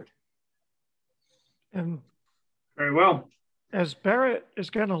say the word. And Very well. as Barrett is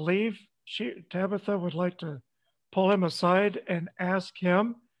going to leave, Tabitha would like to pull him aside and ask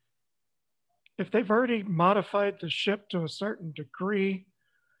him if they've already modified the ship to a certain degree.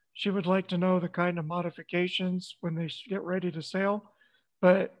 She would like to know the kind of modifications when they get ready to sail,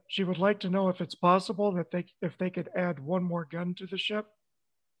 but she would like to know if it's possible that if they could add one more gun to the ship.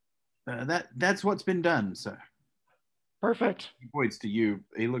 That's what's been done, sir. Perfect. He points to you.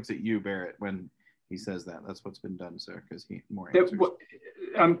 He looks at you, Barrett, when he says that. That's what's been done, sir, because he more answers.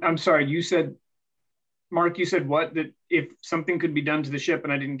 I'm sorry. You said, Mark, you said what? That if something could be done to the ship,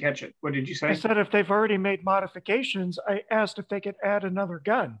 and I didn't catch it. What did you say? I said if they've already made modifications, I asked if they could add another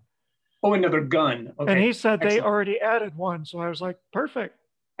gun. Oh, another gun. Okay. And he said Excellent. they already added one. So I was like, perfect.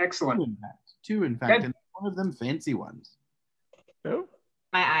 Excellent. Two, in fact, and one of them fancy ones. Oh,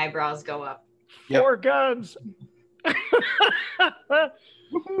 My eyebrows go up. Yep. 4 guns.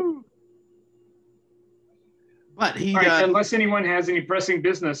 Woohoo! But he, All right, unless anyone has any pressing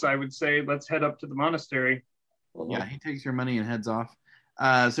business, I would say let's head up to the monastery. yeah, he takes your money and heads off.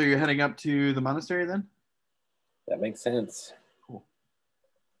 So you're heading up to the monastery then? That makes sense. Cool.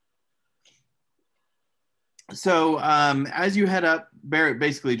 So as you head up, Barrett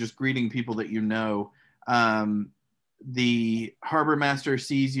basically just greeting people that you know. The harbor master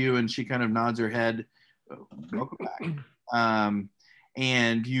sees you and she kind of nods her head. Welcome back.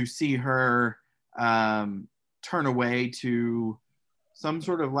 And you see her turn away to some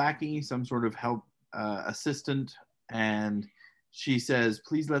sort of lackey, some sort of help assistant, and she says,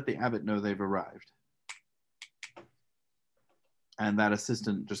 please let the abbot know they've arrived. And that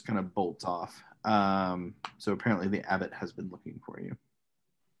assistant just kind of bolts off. So apparently the abbot has been looking for you.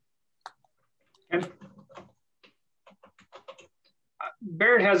 And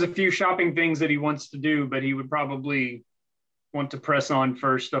Barrett has a few shopping things that he wants to do, but he would probably want to press on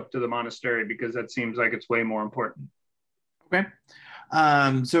first up to the monastery because that seems like it's way more important. Okay.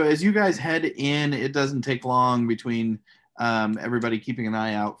 So as you guys head in, it doesn't take long between everybody keeping an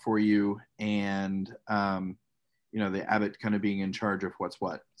eye out for you and, the abbot kind of being in charge of what's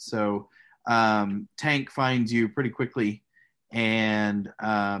what. So Tank finds you pretty quickly and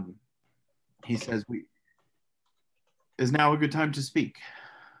he says, is now a good time to speak?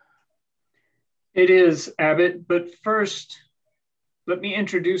 It is, Abbot, but first, let me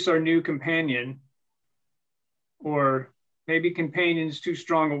introduce our new companion, or maybe companion is too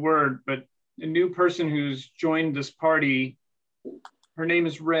strong a word, but a new person who's joined this party. Her name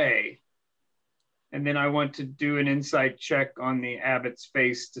is Ray. And then I want to do an insight check on the abbot's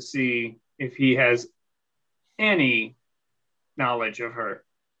face to see if he has any knowledge of her.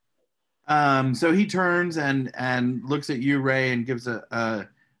 So he turns and looks at you, Ray, and gives a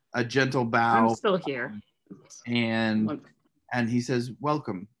gentle bow. I'm still here. And he says,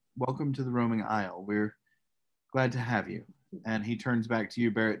 welcome to the Roaming Isle. We're glad to have you. And he turns back to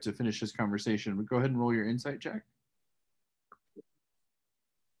you, Barrett, to finish his conversation. But go ahead and roll your insight check.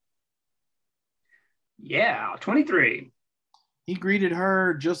 Yeah, 23. He greeted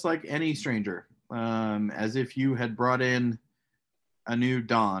her just like any stranger, as if you had brought in a new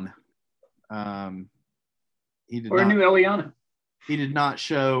Dawn. A new Eliana. He did not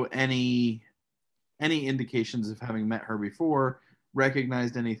show any indications of having met her before,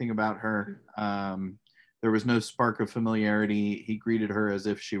 recognized anything about her. There was no spark of familiarity. He greeted her as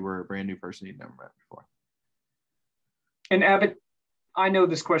if she were a brand new person he'd never met before. And Abbott, I know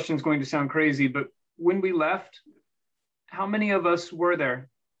this question is going to sound crazy, but when we left, how many of us were there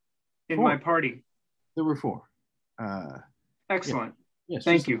in 4. my party? There were 4. Excellent. Yeah. Yes,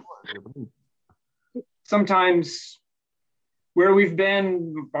 thank you. Sometimes where we've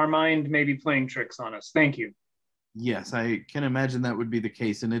been, our mind may be playing tricks on us. Thank you. Yes, I can imagine that would be the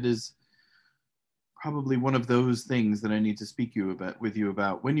case. And it is probably one of those things that I need to speak with you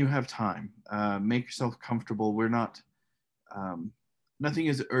about when you have time. Make yourself comfortable. We're not, nothing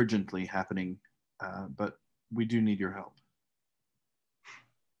is urgently happening, but we do need your help.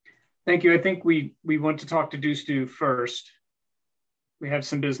 Thank you. I think we want to talk to Dustu first. We have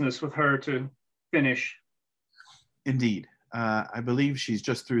some business with her to finish. Indeed. I believe she's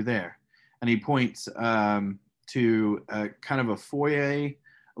just through there. And he points to kind of a foyer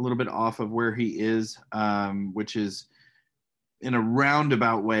a little bit off of where he is, which is in a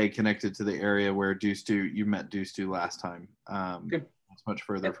roundabout way connected to the area where you met Deuce last time. Good. It's much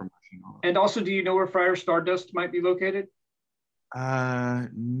further from Rushing. And also, do you know where Friar Stardust might be located?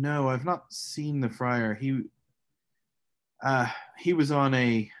 No, I've not seen the Friar. He was on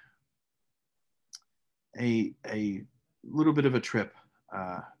a little bit of a trip,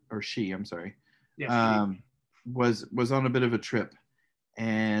 or she, I'm sorry. Yes. Was on a bit of a trip,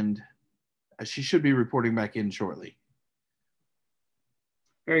 and she should be reporting back in shortly.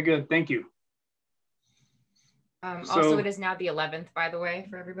 Very good. Thank you. Also, it is now the 11th, by the way,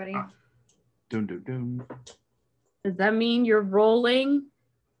 for everybody. Dun, dun, dun. Does that mean you're rolling?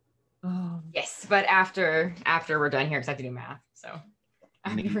 Oh. Yes, but after we're done here, because I have to do math. So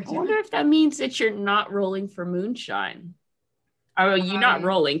I wonder if that means that you're not rolling for moonshine. Oh, you're not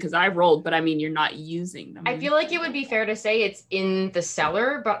rolling because I rolled, but I mean, you're not using them. I feel like it would be fair to say it's in the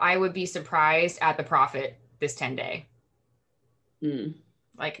cellar, but I would be surprised at the profit this 10-day.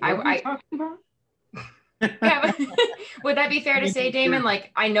 Like, what are you talking about? Yeah, would that be fair to say, Damon?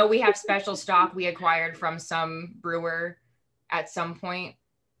 Like, I know we have special stock we acquired from some brewer at some point,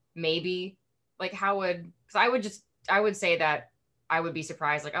 maybe. Like, because I would say that I would be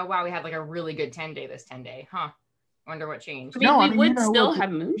surprised. Like, oh wow, we had like a really good 10-day this 10-day, huh? Wonder what changed. I mean, we would still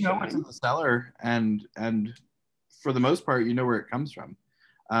have moonshine. You know what's in the cellar, and for the most part, you know where it comes from.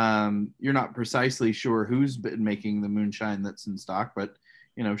 You're not precisely sure who's been making the moonshine that's in stock, but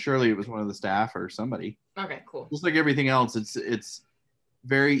you know, surely it was one of the staff or somebody. Okay, cool. Just like everything else, it's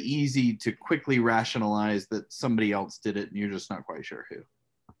very easy to quickly rationalize that somebody else did it, and you're just not quite sure who.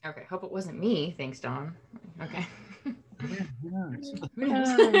 Okay, hope it wasn't me. Thanks, Dawn. Okay.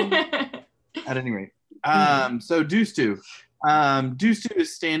 At any rate, so Deuce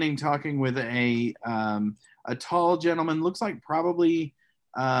is standing talking with a tall gentleman. Looks like probably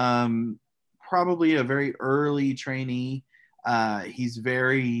a very early trainee. He's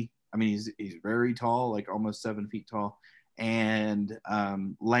very tall, like almost 7 feet tall, and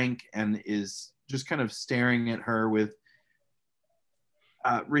lank, and is just kind of staring at her with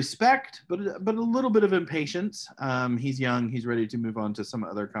respect, but a little bit of impatience. He's young. He's ready to move on to some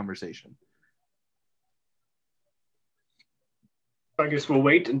other conversation. I guess we'll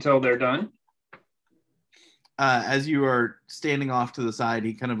wait until they're done. As you are standing off to the side,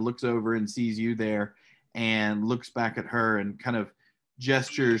 he kind of looks over and sees you there and looks back at her and kind of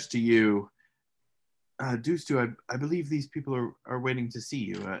gestures to you. Deuce, I believe these people are waiting to see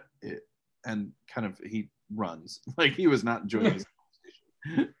you. And kind of he runs. Like he was not enjoying this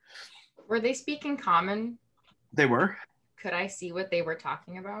conversation. Were they speaking common? They were. Could I see what they were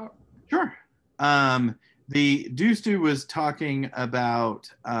talking about? Sure. The Deuce was talking about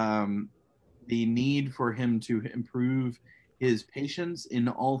the need for him to improve his patience in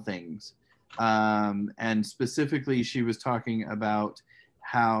all things. And specifically, she was talking about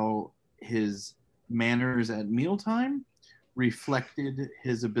how his manners at mealtime reflected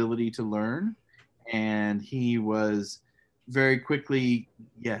his ability to learn. And he was very quickly,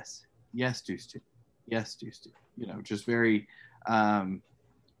 yes, Deuce. Yes, Deuce. You know, just very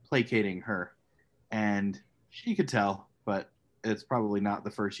placating her. And she could tell, but it's probably not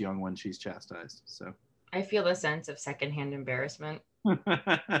the first young one she's chastised. So I feel a sense of secondhand embarrassment from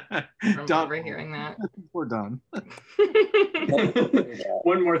Don, overhearing that. Poor Don.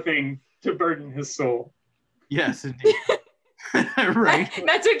 One more thing to burden his soul. Yes, indeed. Right.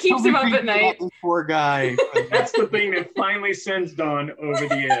 That's what keeps him up at night. This poor guy. That's the thing that finally sends Don over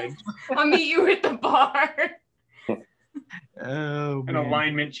the edge. I'll meet you at the bar. Oh, An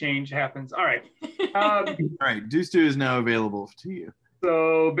alignment change happens. All right. All right. Deuce is now available to you.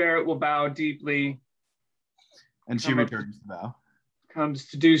 So Barrett will bow deeply. And she returns the bow. Comes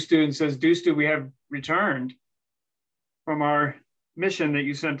to Deuce and says, Deuce, we have returned from our mission that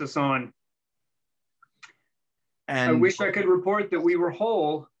you sent us on. And I wish I could report that we were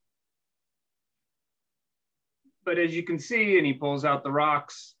whole. But as you can see, and he pulls out the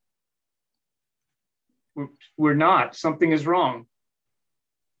rocks, we're not. Something is wrong.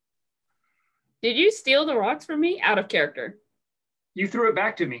 Did you steal the rocks from me? Out of character. You threw it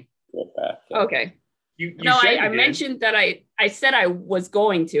back to me. Okay. You I mentioned that I said I was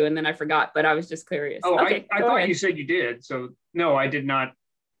going to, and then I forgot, but I was just curious. Oh, okay, I thought you said you did. So no, I did not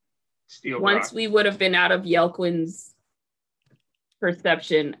steal Once rocks. We would have been out of Yelquin's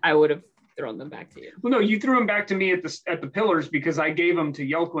perception, I would have thrown them back to you. Well, no, you threw them back to me at the pillars because I gave them to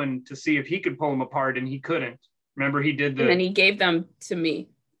Yelquin to see if he could pull them apart, and he couldn't. Remember, he did the. And then he gave them to me.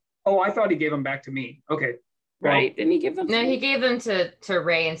 Oh, I thought he gave them back to me. Okay. Well, right? Didn't he give them? No, he gave them to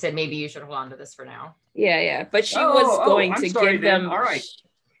Ray and said maybe you should hold on to this for now. Yeah. But she was going to sorry, give them. All right.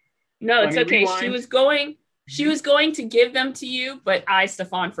 No, it's okay. Rewind. She was going She was going to give them to you, but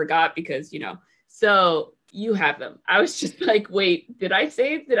Stefan, forgot because, so you have them. I was just like, wait, did I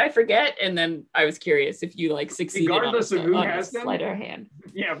forget? And then I was curious if you succeeded regardless of who has them. Sleight of hand.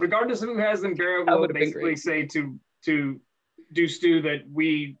 Yeah, regardless of who has them, Barrett will basically say to Stu that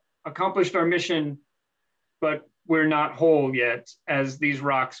we accomplished our mission, but we're not whole yet, as these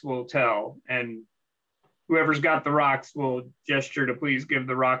rocks will tell. And whoever's got the rocks will gesture to please give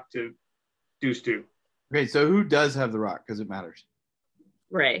the rock to Stu. Okay, so who does have the rock? Because it matters.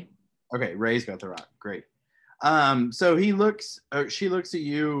 Ray. Okay, Ray's got the rock. Great. So she looks at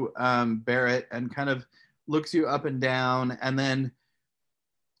you, Barrett, and kind of looks you up and down, and then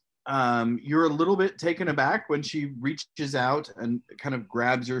you're a little bit taken aback when she reaches out and kind of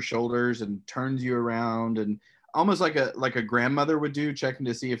grabs your shoulders and turns you around, and almost like a grandmother would do, checking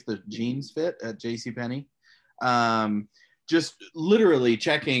to see if the jeans fit at JCPenney. Just literally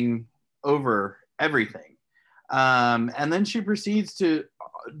checking over everything. And then she proceeds to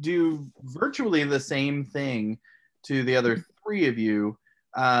do virtually the same thing to the other three of you,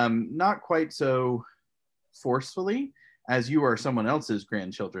 not quite so forcefully as you are someone else's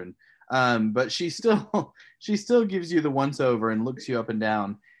grandchildren, but she still gives you the once over and looks you up and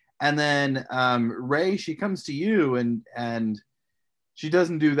down. And then Ray, she comes to you and she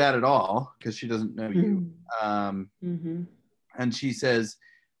doesn't do that at all because she doesn't know you. And she says,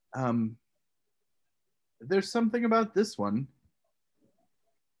 there's something about this one.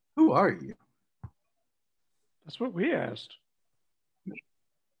 Who are you? That's what we asked.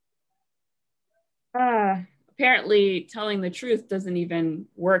 Apparently telling the truth doesn't even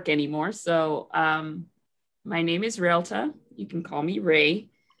work anymore. So my name is Raelta. You can call me Ray.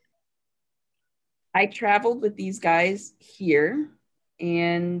 I traveled with these guys here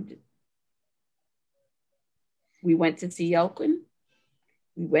and we went to see Elquin.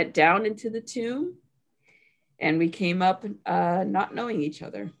 We went down into the tomb and we came up not knowing each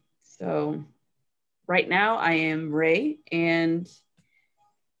other. So right now I am Ray and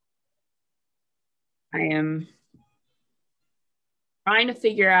I am trying to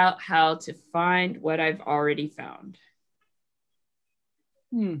figure out how to find what I've already found.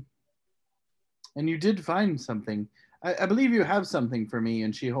 And you did find something. I believe you have something for me.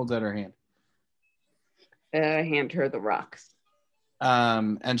 And she holds out her hand. Hand her the rocks.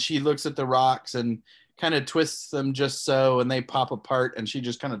 And she looks at the rocks and kind of twists them just so, and they pop apart. And she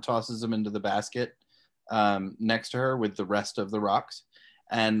just kind of tosses them into the basket next to her with the rest of the rocks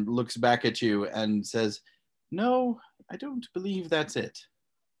and looks back at you and says, "No, I don't believe that's it."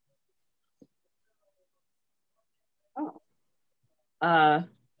 Oh.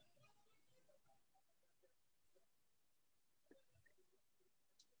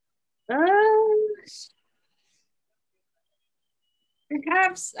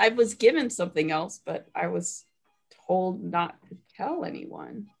 Perhaps I was given something else, but I was told not to tell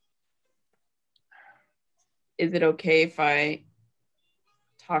anyone. Is it okay if I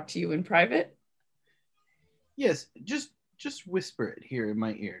talk to you in private? Yes, just whisper it here in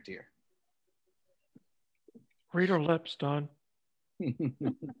my ear, dear. Read her lips, Don. And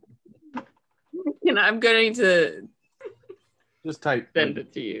I'm going to just type. Send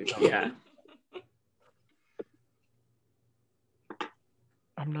it to you. Yeah.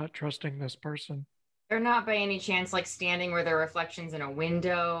 I'm not trusting this person. They're not by any chance standing where there are reflections in a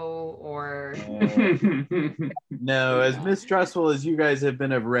window or... No, as mistrustful as you guys have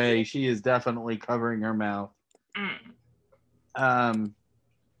been of Ray, she is definitely covering her mouth.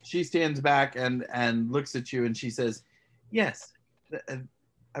 She stands back and looks at you and she says, "Yes,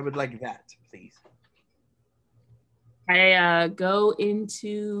 I would like that, please." I go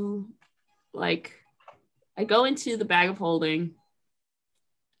into the bag of holding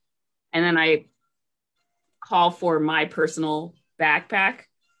and then I call for my personal backpack.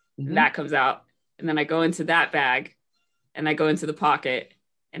 Mm-hmm. That comes out. And then I go into that bag and I go into the pocket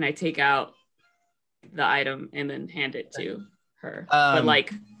and I take out the item and then hand it to her. But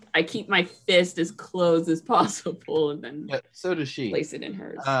I keep my fist as close as possible and then so does she. Place it in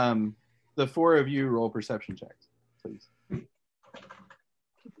hers. The four of you roll perception checks, please.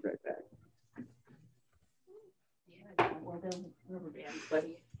 Right back. Yeah, well, the rubber bands,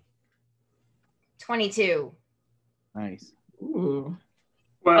 buddy. 22. Nice. Ooh.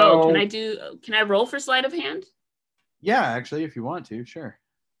 Well, can I roll for sleight of hand? Yeah, actually, if you want to, sure.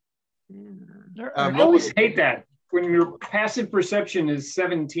 I always hate that when your passive perception is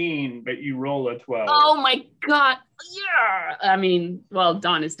 17, but you roll a 12. Oh my God. Yeah. I mean, well,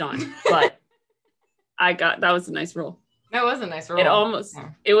 Dawn is Dawn, but that was a nice roll. That was a nice roll.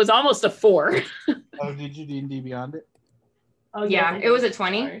 It was almost a 4. Oh, did you D&D Beyond it? Oh yeah, it was a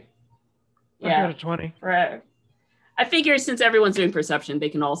 20. Sorry. I got a 20. Right. I figure since everyone's doing perception, they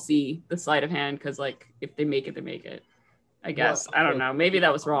can all see the sleight of hand because, like, if they make it, they make it. I guess. Well, I don't know. Maybe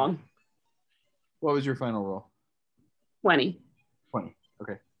that was wrong. What was your final roll? 20. 20.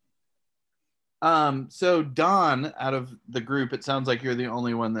 Okay. So Dawn, out of the group, it sounds like you're the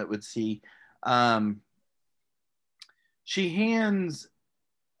only one that would see. She hands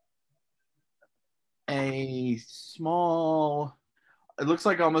a small, it looks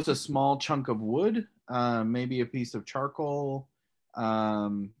like almost a small chunk of wood, maybe a piece of charcoal.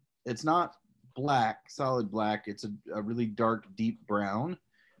 It's not black, solid black. It's a really dark, deep brown,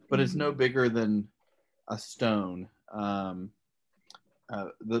 but it's no bigger than a stone.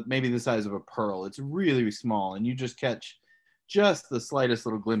 Maybe the size of a pearl. It's really small, and you just catch just the slightest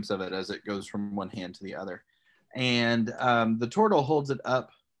little glimpse of it as it goes from one hand to the other. And the turtle holds it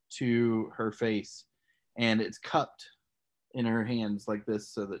up to her face, and it's cupped in her hands like this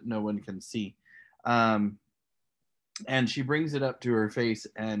so that no one can see. And she brings it up to her face,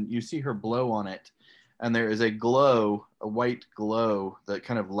 and you see her blow on it, and there is a glow, a white glow that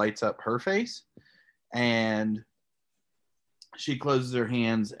kind of lights up her face. And she closes her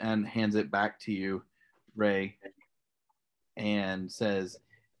hands and hands it back to you, Ray, and says,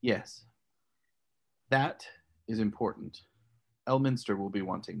 yes, that is important. Elminster will be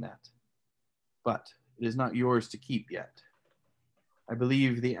wanting that. But it is not yours to keep yet. I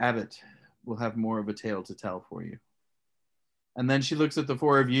believe the abbot will have more of a tale to tell for you. And then she looks at the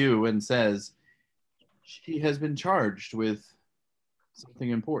four of you and says, she has been charged with something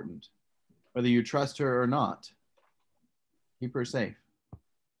important. Whether you trust her or not, keep her safe.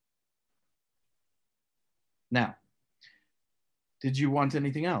 Now, did you want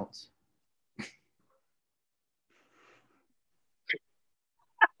anything else?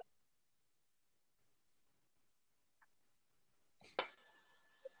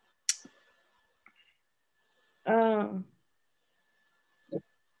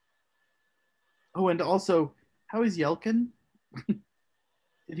 Oh, and also, how is Yelkin?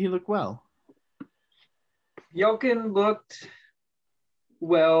 Did he look well? Yelkin looked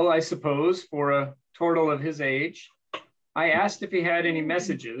well, I suppose, for a turtle of his age. I asked if he had any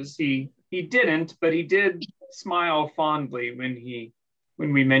messages. He didn't, but he did smile fondly when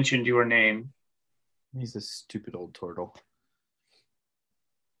we mentioned your name. He's a stupid old turtle.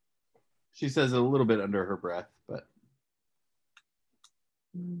 She says a little bit under her breath, but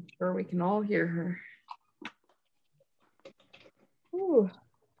I'm sure we can all hear her. Ooh.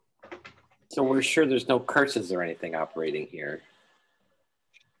 So we're sure there's no curses or anything operating here.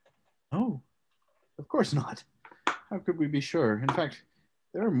 oh, of course not. How could we be sure? In fact,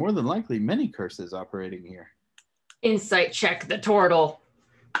 there are more than likely many curses operating here. Insight check the turtle.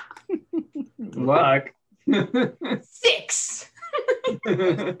 Luck. 6.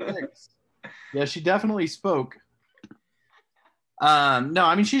 Yeah, she definitely spoke. No,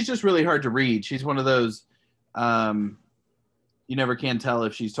 I mean, she's just really hard to read. She's one of those, you never can tell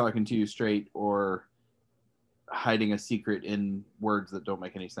if she's talking to you straight or hiding a secret in words that don't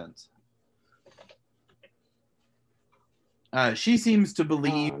make any sense. She seems to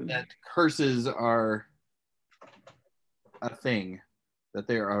believe that curses are a thing, that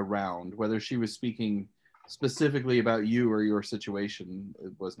they are around. Whether she was speaking specifically about you or your situation,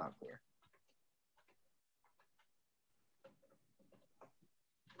 it was not clear.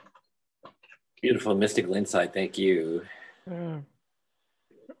 Beautiful mystical insight. Thank you. And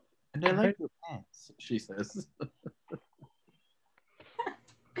I like your pants, she says.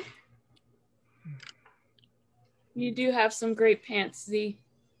 You do have some great pants, Z.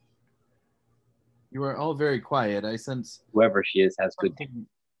 You are all very quiet. I sense Whoever she is has good.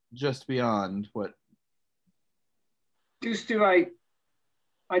 just beyond what. Dustu,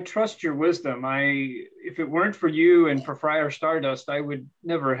 I trust your wisdom. If it weren't for you and for Friar Stardust, I would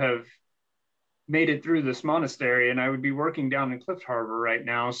never have made it through this monastery, and I would be working down in Cliff Harbor right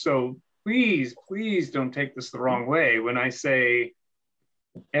now. So please don't take this the wrong way when I say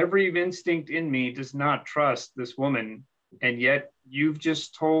every instinct in me does not trust this woman. And yet you've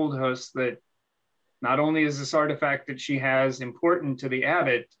just told us that not only is this artifact that she has important to the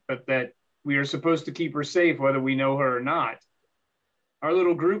abbot, but that we are supposed to keep her safe whether we know her or not. Our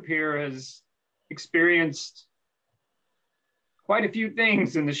little group here has experienced quite a few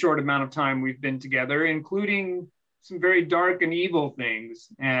things in the short amount of time we've been together, including some very dark and evil things.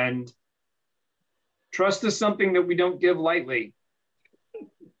 And trust is something that we don't give lightly.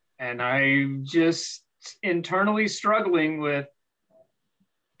 And I'm just internally struggling with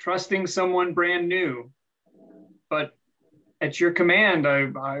trusting someone brand new. But at your command,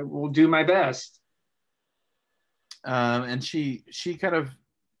 I will do my best. And she kind of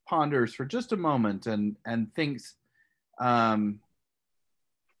ponders for just a moment and thinks,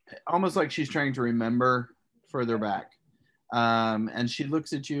 almost like she's trying to remember further back. And she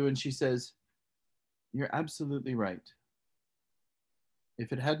looks at you and she says, "You're absolutely right.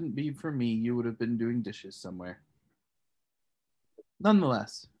 If it hadn't been for me, you would have been doing dishes somewhere.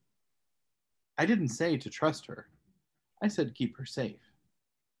 Nonetheless, I didn't say to trust her. I said keep her safe.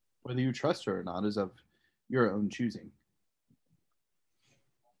 Whether you trust her or not is of your own choosing.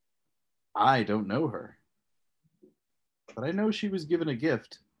 I don't know her, but I know she was given a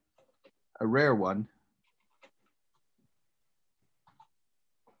gift, a rare one."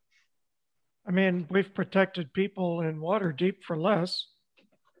 I mean, we've protected people in Waterdeep for less.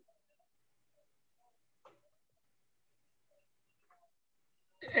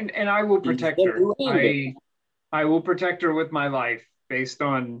 And I will protect her. I will protect her with my life based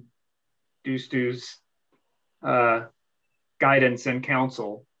on Dustu's guidance and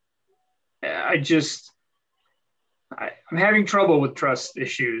counsel. I'm having trouble with trust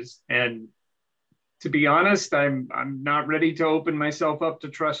issues, and to be honest, I'm not ready to open myself up to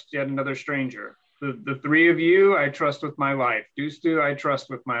trust yet another stranger. The three of you, I trust with my life. Dustu, I trust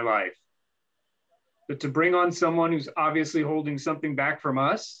with my life. But to bring on someone who's obviously holding something back from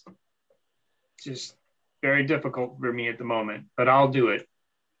us, just very difficult for me at the moment, but I'll do it.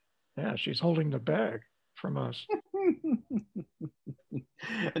 Yeah, she's holding the bag from us.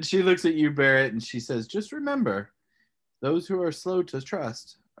 And she looks at you, Barrett, and she says, "Just remember, those who are slow to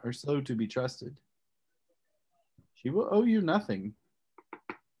trust are slow to be trusted. She will owe you nothing."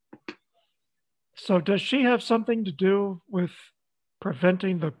 So does she have something to do with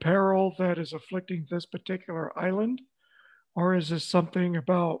preventing the peril that is afflicting this particular island? Or is this something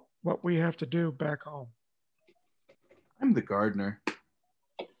about what we have to do back home? I'm the gardener.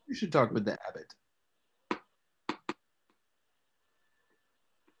 You should talk with the abbot.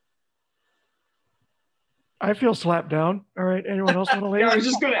 I feel slapped down. All right, anyone else want to leave?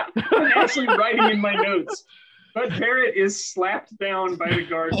 Yeah, I'm actually writing in my notes. But Barrett is slapped down by the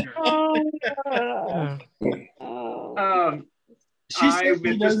gardener. She I, at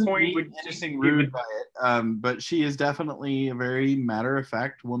this doesn't point, mean would anything just rude by it, but she is definitely a very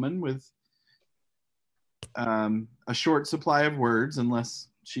matter-of-fact woman with a short supply of words, unless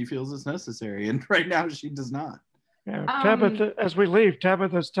she feels it's necessary. And right now, she does not. Yeah, Tabitha, as we leave,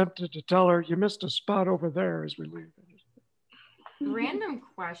 Tabitha's tempted to tell her, "You missed a spot over there," as we leave. Random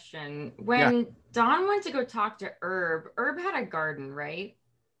question. When Don went to go talk to Herb had a garden, right?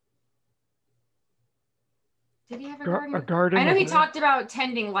 Did he have a garden? A garden? I know he talked about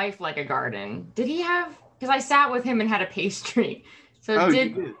tending life like a garden. Did he have? Because I sat with him and had a pastry. So you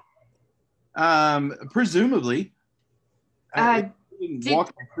did. Presumably. I didn't walk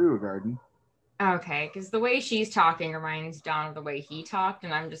me through a garden. Okay, because the way she's talking reminds Don of the way he talked,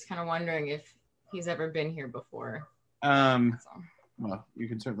 and I'm just kind of wondering if he's ever been here before. Well, you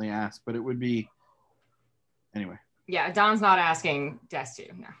can certainly ask, but it would be anyway. Yeah, Don's not asking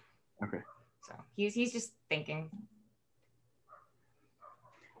Destu, no. Okay. So he's just thinking.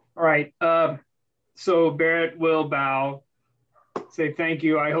 All right. So Barrett will bow, say thank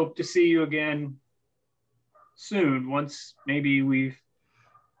you. I hope to see you again soon, once maybe we've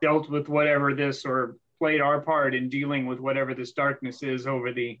dealt with whatever this, or played our part in dealing with whatever this darkness is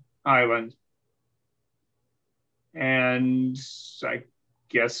over the island. And I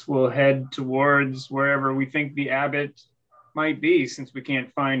guess we'll head towards wherever we think the abbot might be, since we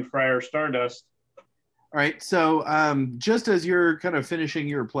can't find Friar Stardust. All right. So just as you're kind of finishing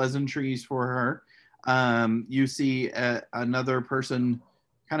your pleasantries for her, you see another person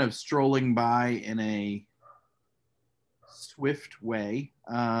kind of strolling by in a swift way.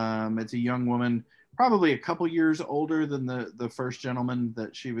 It's a young woman, probably a couple years older than the first gentleman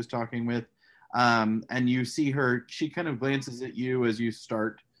that she was talking with. And you see her, she kind of glances at you as you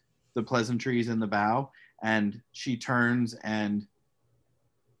start the pleasantries in the bow, and she turns and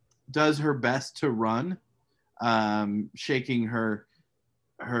does her best to run, shaking her,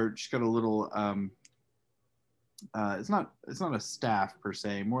 she's got a little, it's not a staff per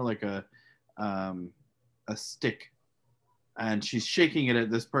se, more like a stick. And she's shaking it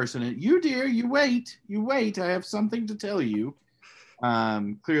at this person. And, "You dear, you wait, I have something to tell you."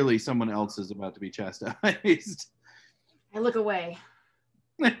 Clearly someone else is about to be chastised. I look away.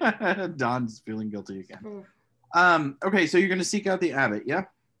 Don's feeling guilty again. Okay, so you're going to seek out the abbot, yeah?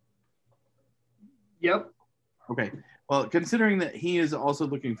 Yep. Okay. Well, considering that he is also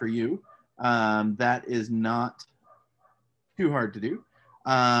looking for you, that is not too hard to do.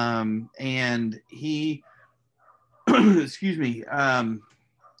 And he, excuse me,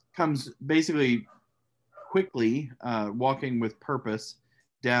 comes basically quickly, walking with purpose,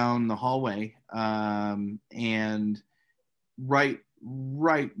 down the hallway, and right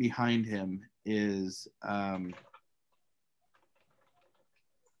behind him is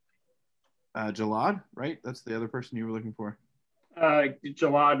Jalad, right? That's the other person you were looking for.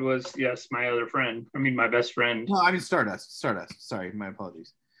 Jalad was, yes, my other friend. I mean, my best friend. No, I mean Stardust. Sorry, my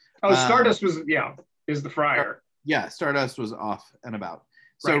apologies. Oh, Stardust was, is the friar. Yeah, Stardust was off and about.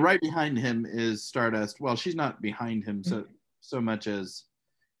 So right behind him is Stardust. Well, she's not behind him so much as,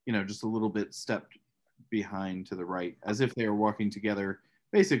 just a little bit stepped behind to the right, as if they were walking together,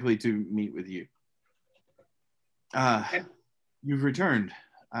 basically to meet with you. You've returned.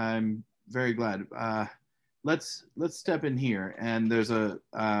 I'm very glad. Let's step in here. And there's a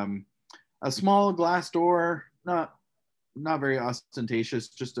small glass door, not very ostentatious,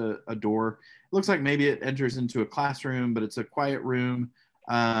 just a door. It looks like maybe it enters into a classroom, but it's a quiet room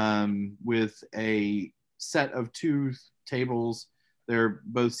with a set of 2 tables. They're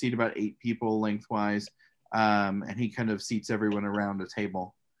both seat about 8 people lengthwise, and he kind of seats everyone around a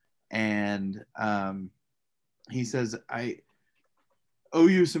table. And he says, I owe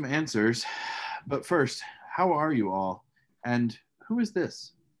you some answers, but first, how are you all? And who is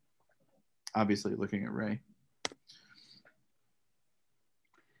this? Obviously looking at Ray.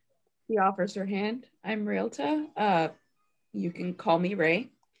 She offers her hand. I'm Realta. You can call me Ray.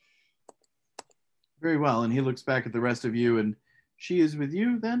 Very well. And he looks back at the rest of you, and she is with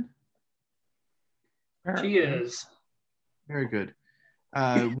you then? She is. Very good. We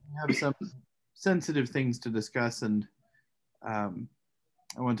have some sensitive things to discuss, and I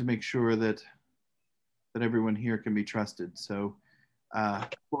want to make sure that everyone here can be trusted. So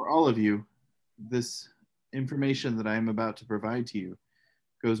for all of you, this information that I am about to provide to you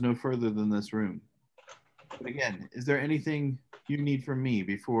goes no further than this room. But again, is there anything you need from me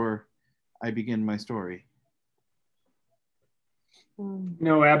before I begin my story?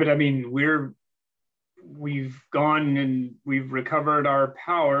 No, Abbott, I mean, we've gone and we've recovered our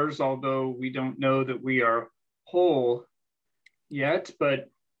powers, although we don't know that we are whole yet, but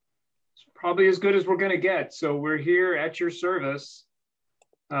it's probably as good as we're going to get. So we're here at your service.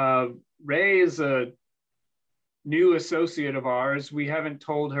 Ray is a new associate of ours. We haven't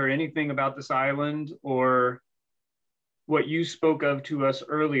told her anything about this island or what you spoke of to us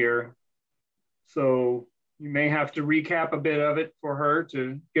earlier. So you may have to recap a bit of it for her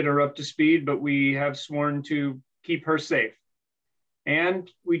to get her up to speed, but we have sworn to keep her safe. And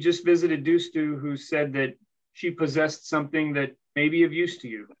we just visited Dustu, who said that she possessed something that may be of use to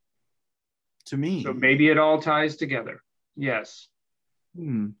you. To me? So maybe it all ties together. Yes.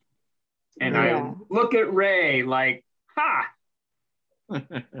 And I look at Ray like, ha!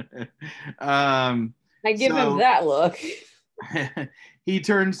 I give him that look. He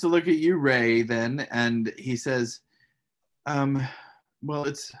turns to look at you, Ray, then, and he says, well,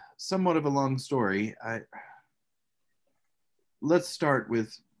 it's somewhat of a long story. Let's start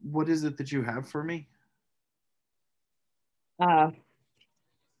with, what is it that you have for me?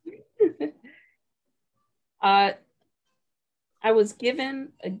 I was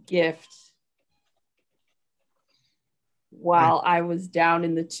given a gift while I was down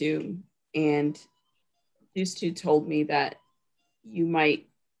in the tomb, and these 2 told me that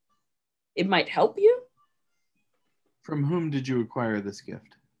it might help you. From whom did you acquire this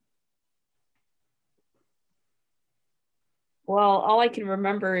gift? Well, all I can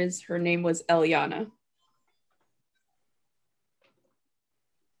remember is her name was Eliana.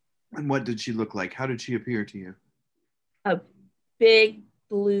 And what did she look like? How did she appear to you? A big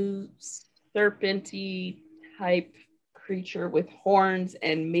blue serpenty type creature with horns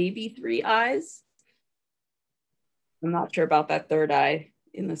and maybe 3 eyes. I'm not sure about that 3rd eye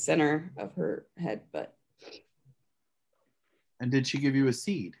in the center of her head, but. And did she give you a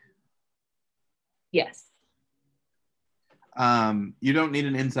seed? Yes. You don't need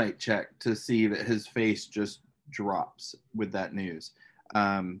an insight check to see that his face just drops with that news.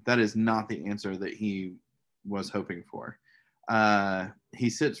 That is not the answer that he was hoping for. He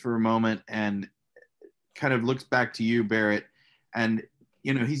sits for a moment and kind of looks back to you, Barrett, and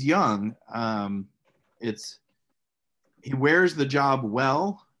he's young. He wears the job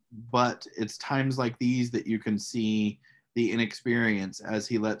well, but it's times like these that you can see the inexperience as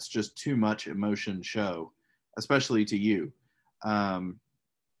he lets just too much emotion show, especially to you. And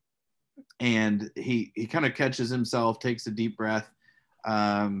he kind of catches himself, takes a deep breath,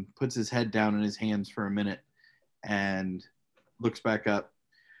 puts his head down in his hands for a minute, and looks back up.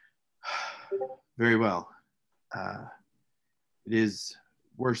 Very well. It is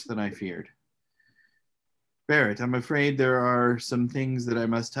worse than I feared. Barrett, I'm afraid there are some things that I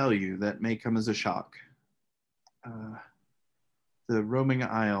must tell you that may come as a shock. The Roaming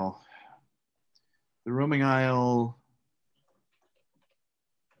Isle. The Roaming Isle.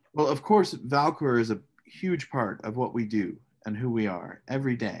 Well, of course, Valkor is a huge part of what we do and who we are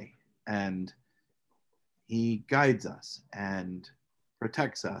every day. And he guides us and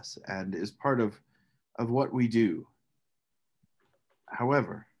protects us and is part of what we do.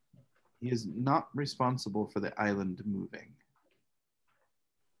 However, he is not responsible for the island moving.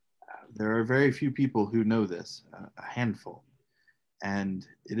 There are very few people who know this, a handful. And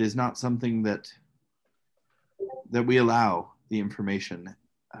it is not something that we allow the information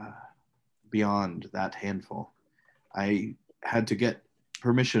beyond that handful. I had to get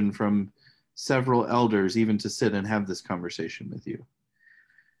permission from several elders even to sit and have this conversation with you.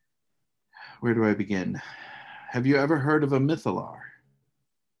 Where do I begin? Have you ever heard of a Mythalar?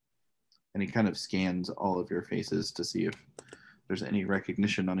 And he kind of scans all of your faces to see if there's any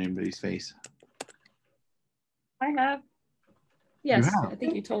recognition on anybody's face. I have. Yes, have? I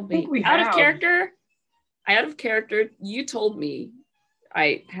think you told I think me. we Out have. of character, you told me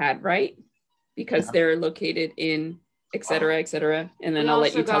I had, right? Because they're located in et cetera, and then We I'll let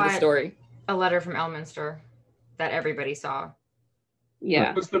also you tell the got- story. A letter from Elminster that everybody saw.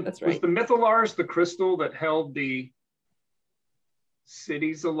 Yeah, Was that's right. the Mythalars the crystal that held the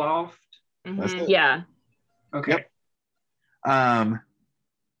cities aloft? That's Mhm. it. Yeah. Okay. Yep.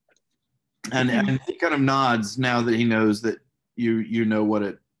 And he kind of nods now that he knows that you know what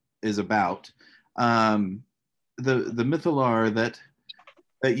it is about. The Mythalar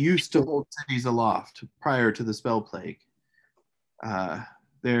that used to hold cities aloft prior to the spell plague.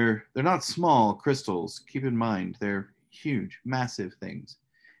 They're not small crystals. Keep in mind, they're huge, massive things,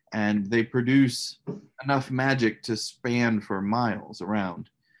 and they produce enough magic to span for miles around.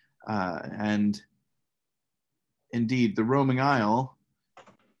 And indeed, the Roaming Isle,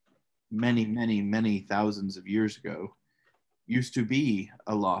 many thousands of years ago, used to be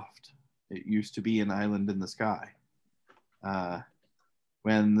aloft. It used to be an island in the sky.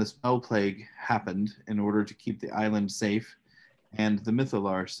 When the spell plague happened, in order to keep the island safe and the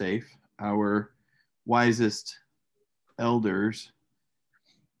Mythalar safe, our wisest elders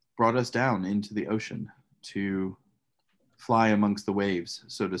brought us down into the ocean to fly amongst the waves,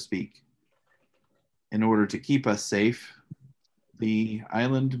 so to speak. In order to keep us safe, the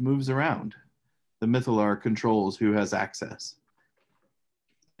island moves around. The Mythalar controls who has access.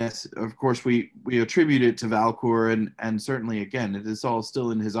 Yes, of course, we attribute it to Valkor, and certainly, again, it is all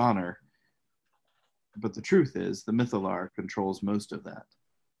still in his honor. But the truth is, the Mythalar controls most of that.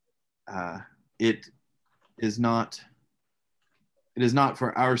 It is not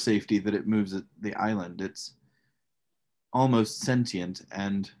for our safety that it moves the island. It's almost sentient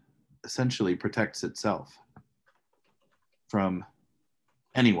and essentially protects itself from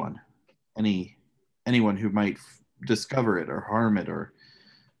anyone who might discover it or harm it or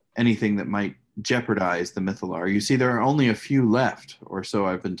anything that might jeopardize the Mythalar. You see, there are only a few left, or so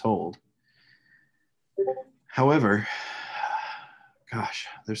I've been told. However, gosh,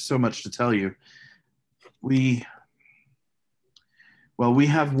 there's so much to tell you. We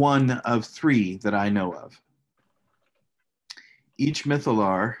have one of three that I know of. Each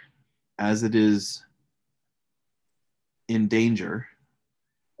Mythalar, as it is in danger,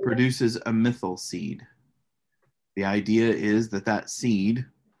 produces a mythal seed. The idea is that seed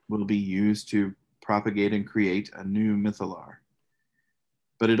will be used to propagate and create a new Mythalar.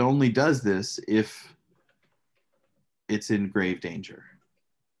 But it only does this if it's in grave danger.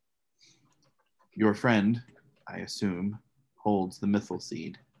 Your friend, I assume, holds the mythal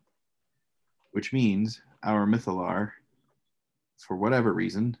seed, which means our Mythalar, for whatever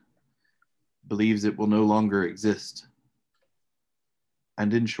reason, believes it will no longer exist,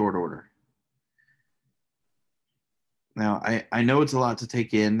 and in short order. Now, I know it's a lot to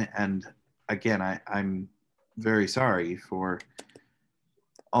take in, and again, I'm very sorry for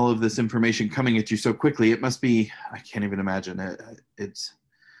all of this information coming at you so quickly. It must be, I can't even imagine it.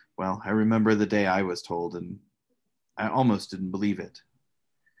 I remember the day I was told, and I almost didn't believe it.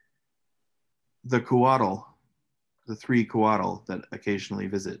 The Kuatl, the three Kuatl that occasionally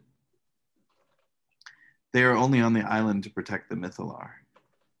visit, they are only on the island to protect the Mythalar.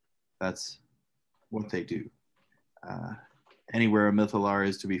 That's what they do. Anywhere a Mythalar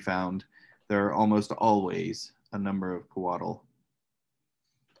is to be found, there are almost always a number of Kuatl.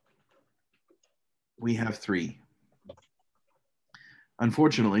 We have three.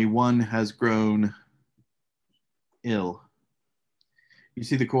 Unfortunately, one has grown ill. You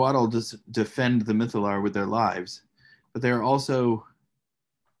see, the Kuatl defend the Mythalar with their lives, but they are also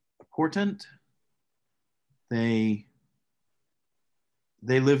a portent. They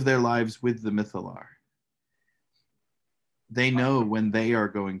live their lives with the Mythalar. they know when they are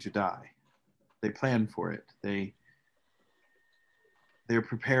going to die. They plan for it. They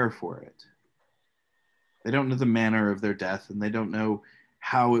prepare for it. They don't know the manner of their death, and they don't know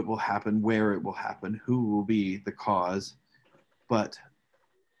how it will happen, where it will happen, who will be the cause, but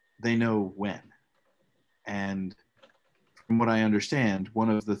they know when. And from what I understand, one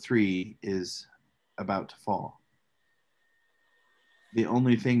of the three is about to fall. The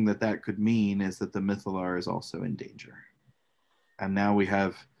only thing that could mean is that the Mythalar is also in danger. And now we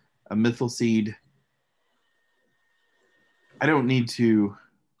have a Mythal seed. I don't need to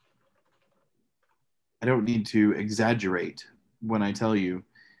exaggerate when I tell you,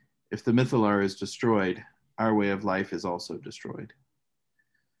 if the Mythalar is destroyed, our way of life is also destroyed.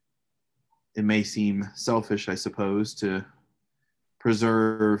 It may seem selfish, I suppose, to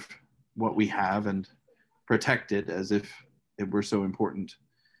preserve what we have and protect it as if it were so important.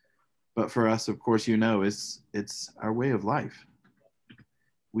 But for us, of course, it's our way of life.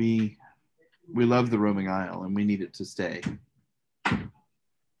 We love the roaming isle, and we need it to stay.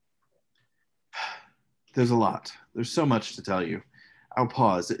 There's a lot. There's so much to tell you. I'll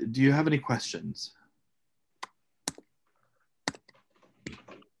pause. Do you have any questions?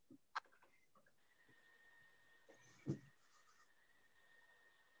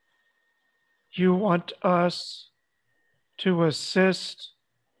 You want us to assist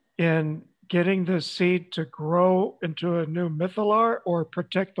in getting the seed to grow into a new Mythalar, or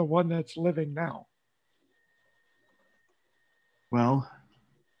protect the one that's living now? Well,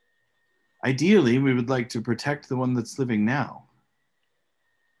 ideally, we would like to protect the one that's living now.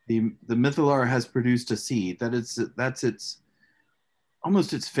 The Mythalar has produced a seed that's its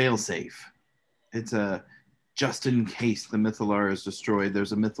almost its failsafe. It's a just in case the Mythalar is destroyed,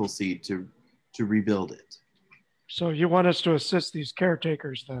 there's a Mythal seed to rebuild it. So you want us to assist these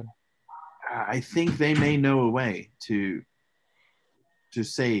caretakers then? I think they may know a way to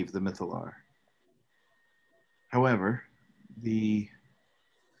save the Mythalar. However, the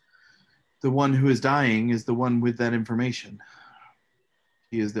one who is dying is the one with that information.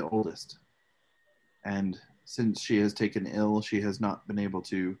 She is the oldest. And since she has taken ill, she has not been able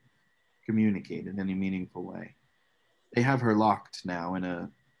to communicate in any meaningful way. They have her locked now in a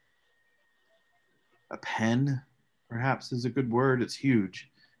pen, perhaps is a good word. It's huge.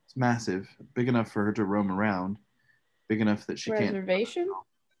 It's massive, big enough for her to roam around, big enough that she can't. Reservation?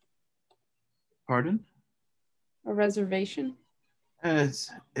 Pardon? A reservation?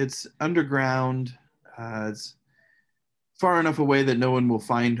 It's underground. It's far enough away that no one will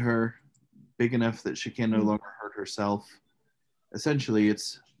find her, big enough that she can no longer hurt herself. Essentially,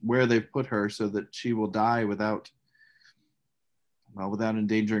 it's where they've put her so that she will die without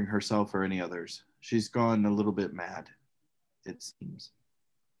endangering herself or any others. She's gone a little bit mad, it seems.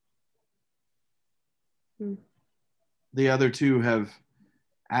 The other two have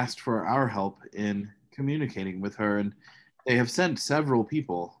asked for our help in communicating with her, and they have sent several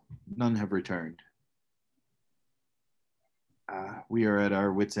people. None have returned. We are at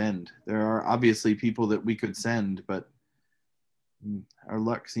our wits' end. There are obviously people that we could send, but our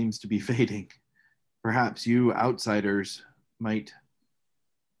luck seems to be fading. Perhaps you outsiders might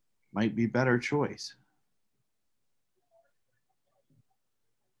be better choice.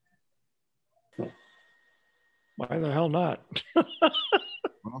 Why the hell not?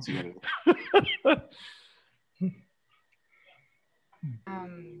 What else you gotta do?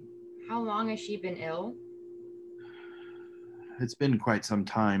 How long has she been ill? It's been quite some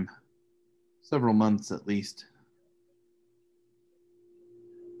time. Several months at least.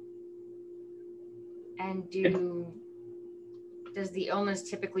 And does the illness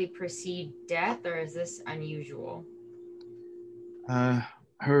typically precede death, or is this unusual?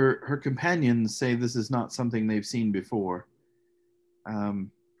 Her companions say this is not something they've seen before.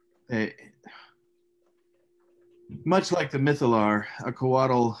 Much like the Mythalar, a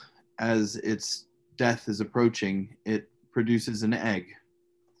Coatl, as its death is approaching, it produces an egg.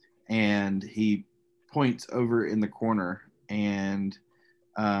 And he points over in the corner, and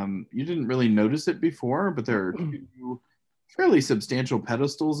you didn't really notice it before, but there are two fairly substantial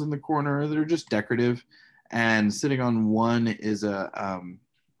pedestals in the corner that are just decorative. And sitting on one is a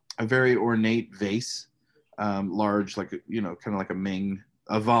very ornate vase, large, like, kind of like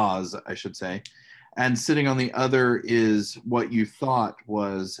a vase, I should say. And sitting on the other is what you thought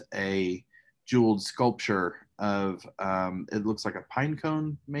was a jeweled sculpture of, it looks like a pine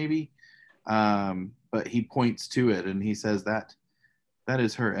cone, maybe. But he points to it and he says that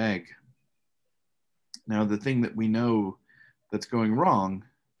is her egg. Now, the thing that we know that's going wrong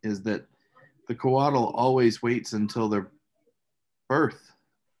is that the Coatl always waits until the birth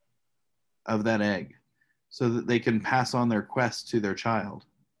of that egg so that they can pass on their quest to their child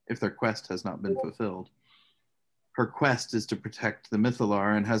if their quest has not been fulfilled. Her quest is to protect the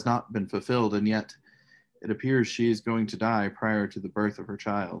Mythalar and has not been fulfilled, and yet it appears she is going to die prior to the birth of her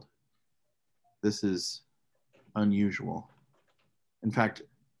child. This is unusual. In fact,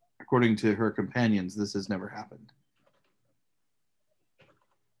 according to her companions, this has never happened.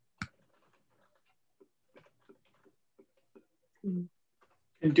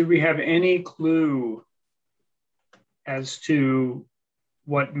 And do we have any clue as to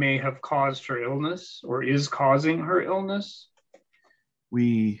what may have caused her illness or is causing her illness?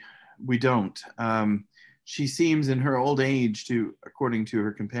 We don't. She seems in her old age to, according to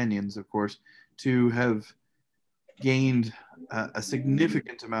her companions, of course, to have gained a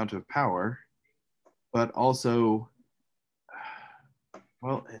significant amount of power, but also,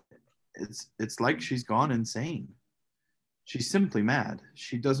 well, it's like she's gone insane. She's simply mad.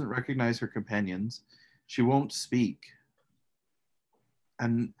 She doesn't recognize her companions. She won't speak.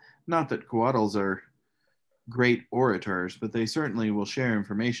 And not that Coatls are great orators, but they certainly will share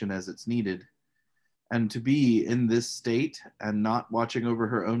information as it's needed. And to be in this state and not watching over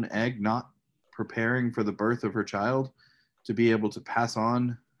her own egg, not preparing for the birth of her child, to be able to pass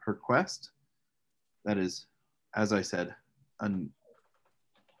on her quest, that is, as I said,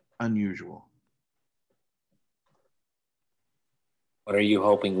 unusual. What are you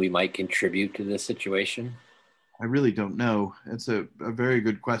hoping we might contribute to this situation? I really don't know. It's a very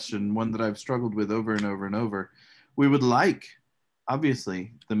good question, one that I've struggled with over and over and over. We would like,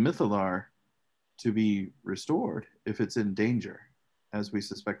 obviously, the Mythalar to be restored if it's in danger, as we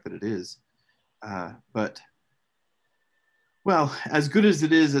suspect that it is. But, well, as good as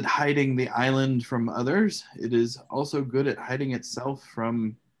it is at hiding the island from others, it is also good at hiding itself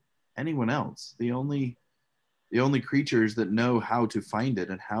from anyone else. The only creatures that know how to find it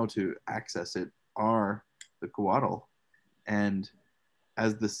and how to access it are the Coatl. And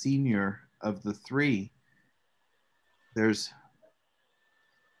as the senior of the three, there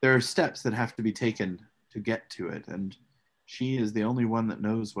are steps that have to be taken to get to it, and she is the only one that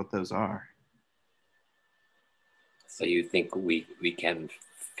knows what those are. So you think we can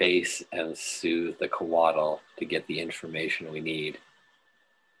face and soothe the Coatl to get the information we need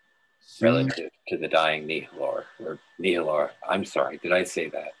relative to the dying Nihilor, or Nihilor. I'm sorry, did I say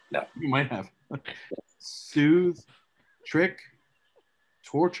that? No. You might have. Soothe, trick,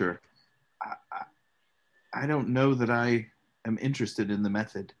 torture. I don't know that I am interested in the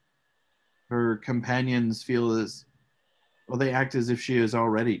method. Her companions feel they act as if she is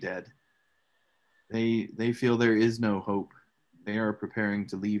already dead. They feel there is no hope. They are preparing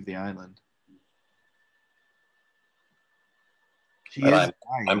to leave the island.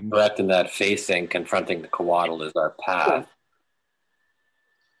 I'm correct in that facing, confronting the Coatl is our path.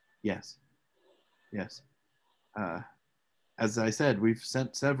 Yes. As I said, we've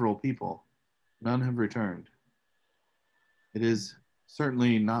sent several people. None have returned. It is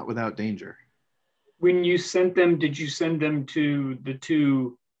certainly not without danger. When you sent them, did you send them to the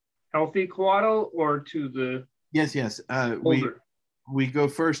two healthy Coatl or to the Yes. older? We go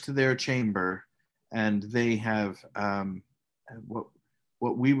first to their chamber, and they have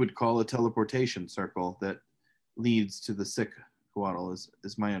what we would call a teleportation circle that leads to the sick Coatl,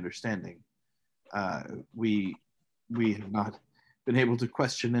 is my understanding. We have not been able to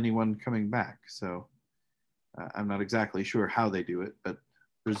question anyone coming back, so I'm not exactly sure how they do it, but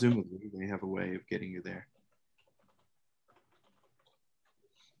presumably they have a way of getting you there.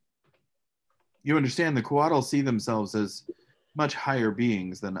 You understand, the Coatl see themselves as much higher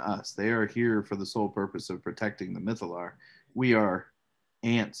beings than us. They are here for the sole purpose of protecting the Mythalar. We are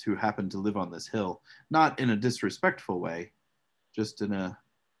ants who happen to live on this hill, not in a disrespectful way, just in a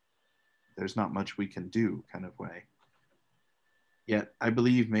there's not much we can do kind of way. Yet I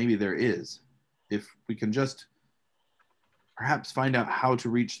believe maybe there is. If we can just perhaps find out how to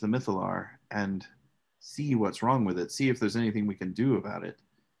reach the Mythalar and see what's wrong with it, see if there's anything we can do about it.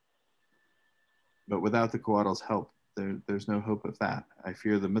 But without the Coatl's help, there's no hope of that. I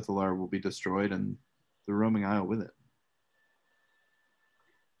fear the Mythalar will be destroyed and the roaming isle with it.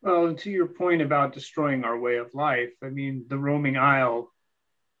 Well, and to your point about destroying our way of life, I mean, the roaming isle,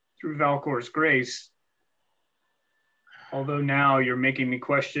 through Valkor's grace, although now you're making me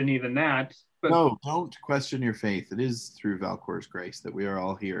question even that. But no, don't question your faith. It is through Valkor's grace that we are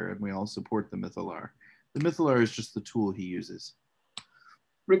all here and we all support the Mythalar. The Mythalar is just the tool he uses.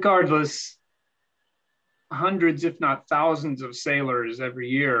 Regardless, hundreds, if not thousands of sailors every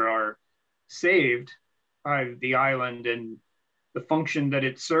year are saved by the island and the function that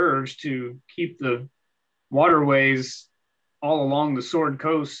it serves to keep the waterways all along the Sword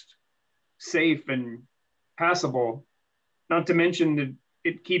Coast safe and passable. Not to mention that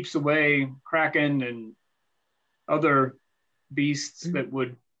it keeps away kraken and other beasts that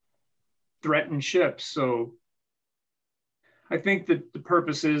would threaten ships. So I think that the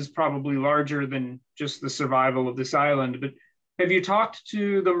purpose is probably larger than just the survival of this island. But have you talked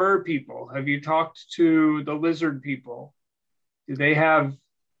to the mer people? Have you talked to the lizard people? Do they have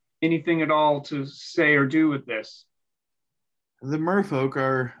anything at all to say or do with this? The merfolk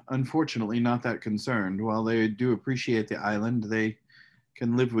are unfortunately not that concerned. While they do appreciate the island, they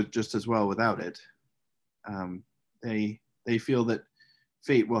can live with just as well without it. They feel that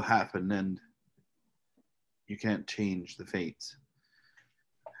fate will happen and you can't change the fates.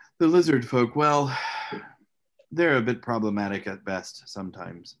 The lizard folk, well, they're a bit problematic at best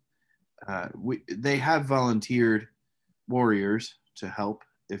sometimes. They have volunteered warriors to help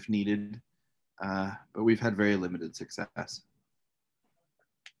if needed, but we've had very limited success.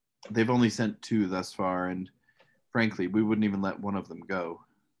 They've only sent 2 thus far, and frankly, we wouldn't even let one of them go.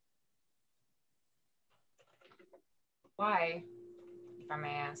 Why, if I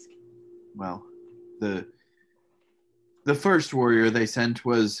may ask? Well, the first warrior they sent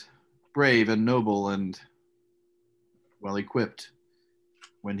was brave and noble and well equipped.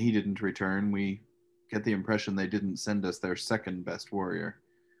 When he didn't return, we get the impression they didn't send us their second best warrior.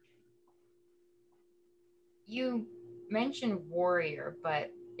 You mentioned warrior,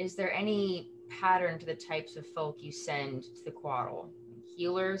 but is there any pattern to the types of folk you send to the Quaddle?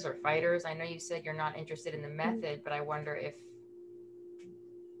 Healers or fighters? I know you said you're not interested in the method, but I wonder if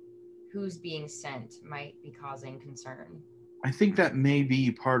who's being sent might be causing concern. I think that may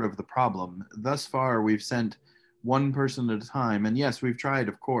be part of the problem. Thus far, we've sent one person at a time. And yes, we've tried,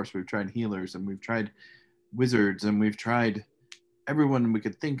 of course, we've tried healers and we've tried wizards and we've tried everyone we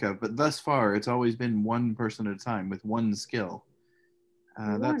could think of. But thus far, it's always been one person at a time with one skill.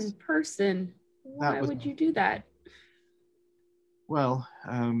 One person? Why would you do that? Well,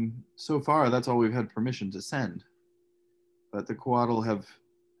 so far, that's all we've had permission to send. But the Quaddle have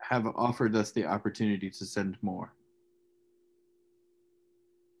offered us the opportunity to send more.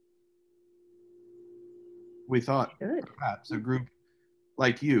 We thought perhaps a group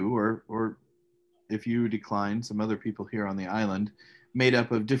like you, or if you decline, some other people here on the island, made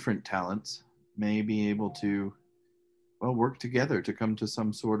up of different talents, may be able to, well, work together to come to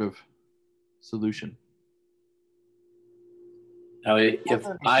some sort of solution. Now, if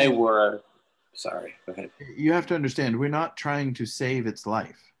I were, sorry, go ahead. You have to understand, we're not trying to save its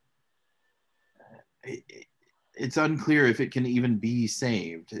life. It's unclear if it can even be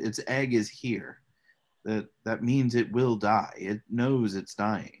saved. Its egg is here. That means it will die. It knows it's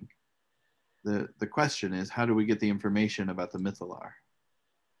dying. The question is, how do we get the information about the Mythalar?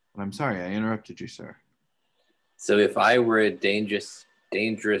 And I'm sorry, I interrupted you, sir. So if I were a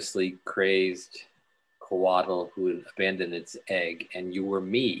dangerously crazed Quaddle who had abandoned its egg, and you were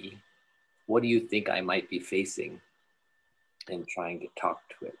me, what do you think I might be facing in trying to talk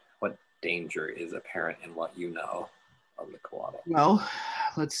to it? What danger is apparent in what you know of the Quaddle? Well,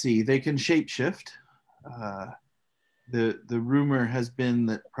 let's see. They can shapeshift. The rumor has been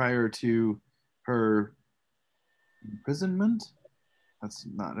that prior to her imprisonment, I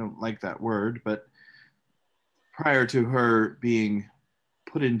don't like that word, but prior to her being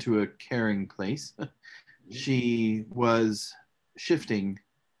put into a caring place, she was shifting,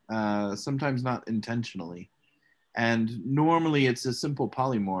 sometimes not intentionally. And normally it's a simple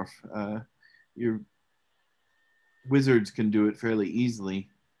polymorph. Your wizards can do it fairly easily,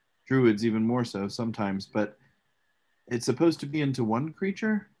 druids even more so sometimes, but it's supposed to be into one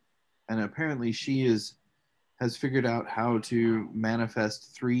creature, and apparently she has figured out how to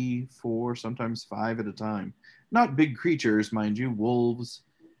manifest 3, 4, sometimes 5 at a time. Not big creatures, mind you, wolves,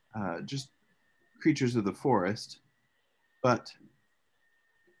 just creatures of the forest, but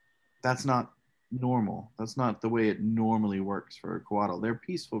that's not normal. That's not the way it normally works for a Quaddle. They're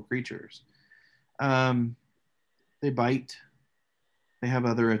peaceful creatures. They bite. They have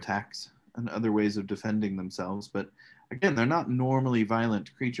other attacks and other ways of defending themselves, but again, they're not normally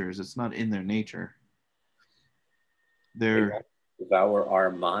violent creatures. It's not in their nature. They won't devour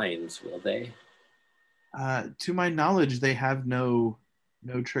our minds, will they? To my knowledge, they have no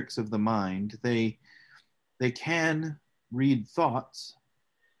tricks of the mind. They can read thoughts,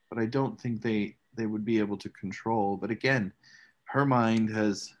 but I don't think they would be able to control. But again, her mind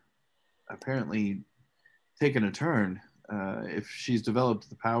has apparently taken a turn. If she's developed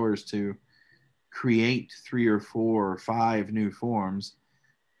the powers to create 3 or 4 or 5 new forms,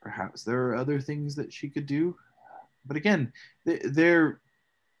 perhaps there are other things that she could do. But again, they're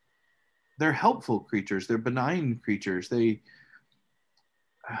helpful creatures. They're benign creatures. They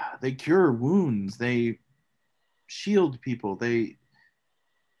cure wounds. They shield people. They're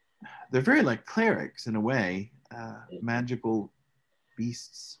very like clerics in a way, magical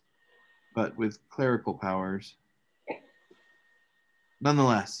beasts, but with clerical powers.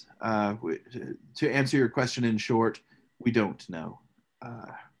 Nonetheless, to answer your question in short, we don't know.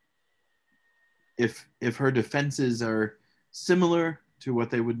 If her defenses are similar to what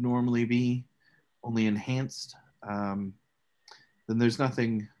they would normally be, only enhanced, then there's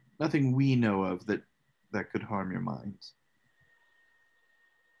nothing we know of that could harm your minds.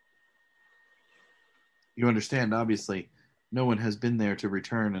 You understand, obviously, no one has been there to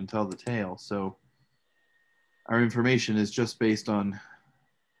return and tell the tale, so our information is just based on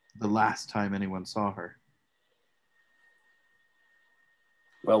the last time anyone saw her.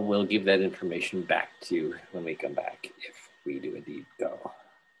 Well, we'll give that information back to you when we come back, if we do indeed go.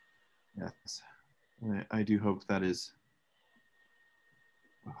 Yes. I do hope that is...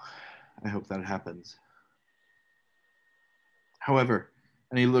 I hope that happens. However,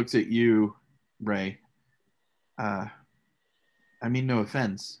 and he looks at you, Ray. I mean no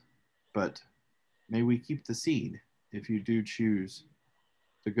offense, but may we keep the seed if you do choose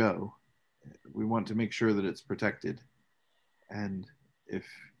to go. We want to make sure that it's protected. And if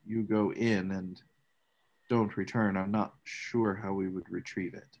you go in and don't return, I'm not sure how we would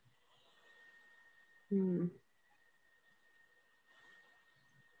retrieve it.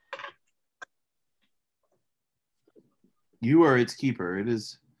 You are its keeper. It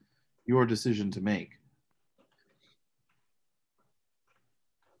is your decision to make.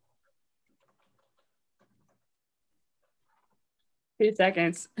 2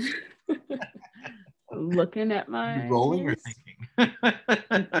 seconds. Looking at my... You rolling or thinking?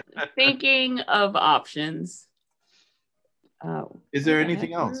 Thinking of options. Is there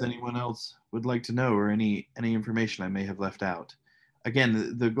anything else anyone else would like to know, or any information I may have left out?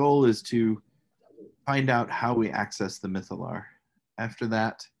 Again, the goal is to find out how we access the Mythalar. After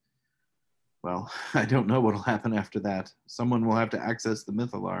that, well, I don't know what will happen after that. Someone will have to access the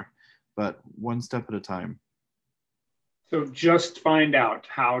Mythalar, but one step at a time. So just find out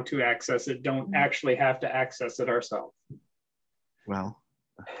how to access it. Don't actually have to access it ourselves. Well,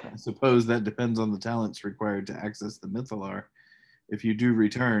 I suppose that depends on the talents required to access the Mythalar. If you do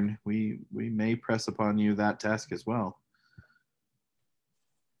return, we may press upon you that task as well.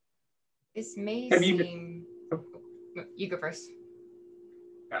 This may seem... You go first.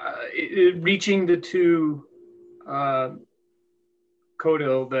 Reaching the two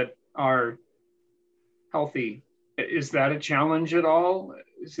Codil that are healthy, is that a challenge at all?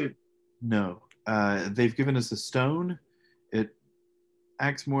 Is it? No. They've given us a stone. It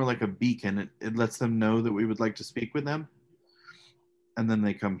acts more like a beacon. It lets them know that we would like to speak with them. And then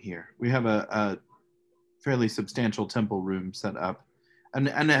they come here. We have a fairly substantial temple room set up. And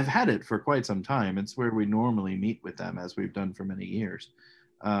have had it for quite some time. It's where we normally meet with them, as we've done for many years.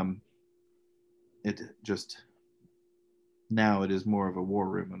 It just... Now it is more of a war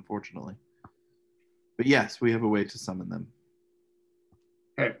room, unfortunately. But yes, we have a way to summon them.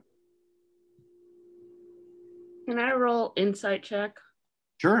 Okay. Can I roll insight check?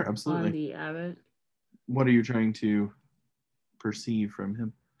 Sure, absolutely. On the abbot. What are you trying to perceive from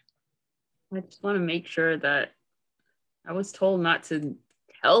him? I just want to make sure that I was told not to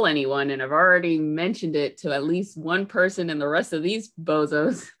tell anyone, and I've already mentioned it to at least one person and the rest of these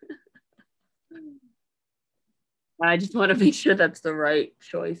bozos. I just want to make sure that's the right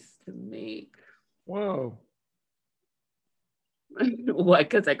choice to make. Whoa. What,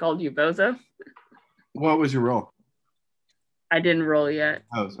 because I called you bozo? What was your roll? I didn't roll yet.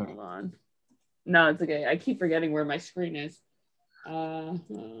 Oh, sorry. Hold on. No, it's okay. I keep forgetting where my screen is.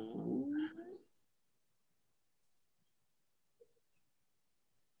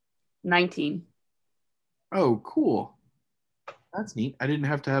 19. Oh, cool. That's neat. I didn't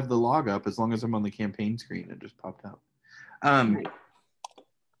have to have the log up as long as I'm on the campaign screen. It just popped out.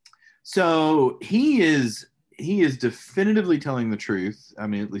 So he is definitively telling the truth. I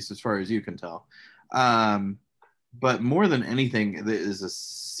mean, at least as far as you can tell. But more than anything, there is a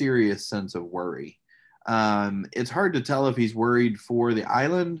serious sense of worry. It's hard to tell if he's worried for the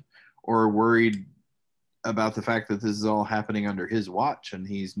island or worried about the fact that this is all happening under his watch and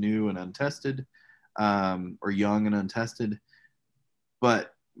he's new and untested, or young and untested.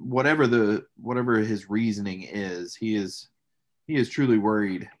 But whatever his reasoning is, he is truly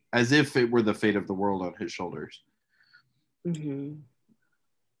worried, as if it were the fate of the world on his shoulders. Mm-hmm.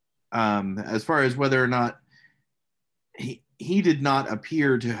 As far as whether or not he did not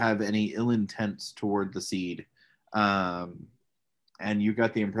appear to have any ill intents toward the seed. And you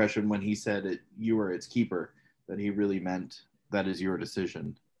got the impression when he said you are its keeper, that he really meant that is your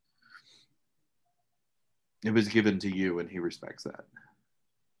decision. It was given to you, and he respects that.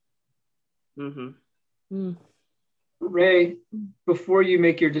 Mm-hmm. Ray, before you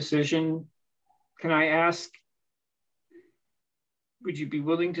make your decision, can I ask, would you be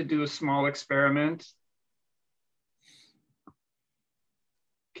willing to do a small experiment?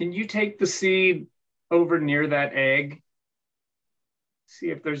 Can you take the seed over near that egg? See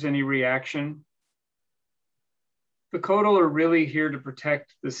if there's any reaction. The Kodal are really here to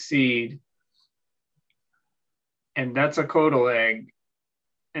protect the seed. And that's a Kodal egg.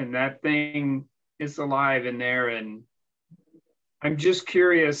 And that thing is alive in there. And I'm just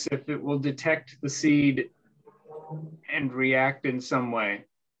curious if it will detect the seed and react in some way.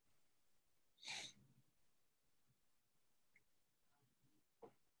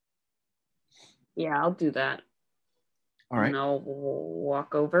 Yeah, I'll do that. All right. And I'll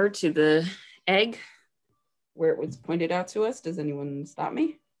walk over to the egg where it was pointed out to us. Does anyone stop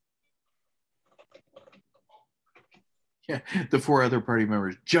me? Yeah, the 4 other party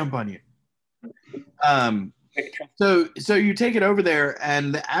members jump on you. So you take it over there,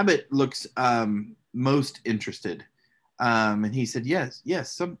 and the abbot looks most interested, and he said, "Yes,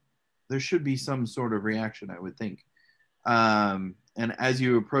 there should be some sort of reaction, I would think." And as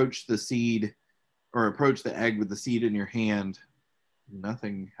you approach the seed, or approach the egg with the seed in your hand,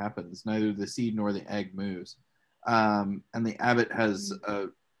 nothing happens. Neither the seed nor the egg moves, and the abbot has a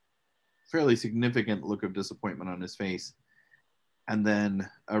fairly significant look of disappointment on his face, and then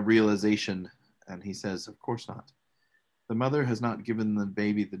a realization. And he says, "Of course not. The mother has not given the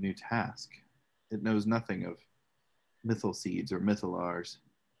baby the new task. It knows nothing of mythal seeds or mythalars.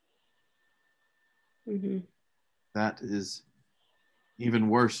 Mm-hmm. That is even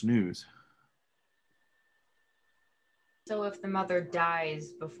worse news." So if the mother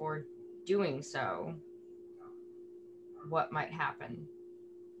dies before doing so, what might happen?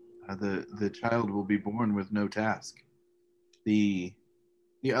 The child will be born with no task. The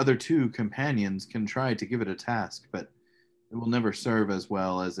other 2 companions can try to give it a task, but it will never serve as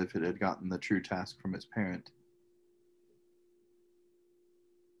well as if it had gotten the true task from its parent.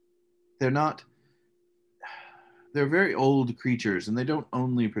 They're very old creatures, and they don't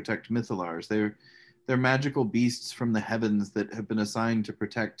only protect mythalars. They're magical beasts from the heavens that have been assigned to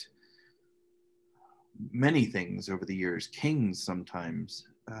protect many things over the years. Kings sometimes.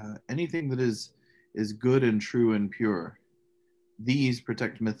 Anything that is good and true and pure. These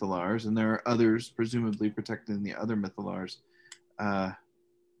protect mythalars, and there are others presumably protecting the other mythalars.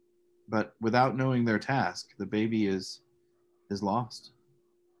 But without knowing their task, the baby is lost.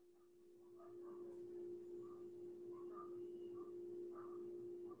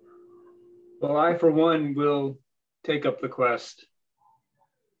 Well, I, for one, will take up the quest.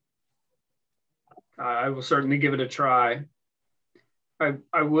 I will certainly give it a try.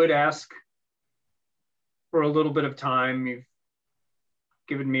 I would ask for a little bit of time. You've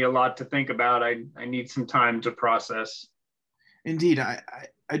given me a lot to think about. I need some time to process. Indeed,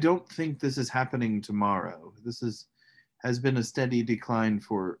 I don't think this is happening tomorrow. This has been a steady decline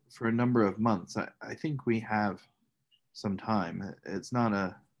for a number of months. I think we have some time. It's not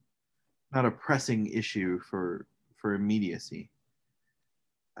a pressing issue for immediacy.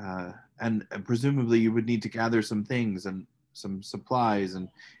 And presumably you would need to gather some things and some supplies. And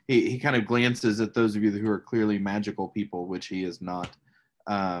he kind of glances at those of you who are clearly magical people, which he is not,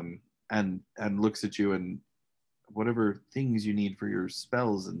 and looks at you and whatever things you need for your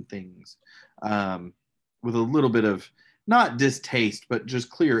spells and things, with a little bit of not distaste, but just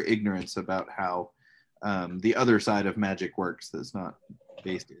clear ignorance about how the other side of magic works that's not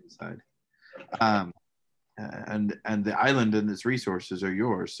based inside. And the island and its resources are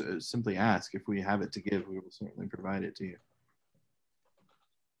yours. So simply ask. If we have it to give, we will certainly provide it to you.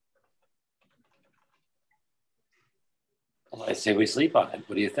 Well, I say we sleep on it.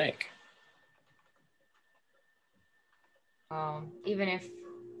 What do you think? Even if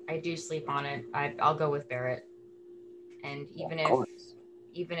I do sleep on it, I'll go with Barrett. And even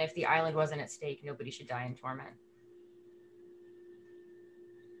if the island wasn't at stake, nobody should die in torment.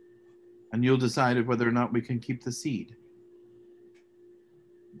 And you'll decide whether or not we can keep the seed.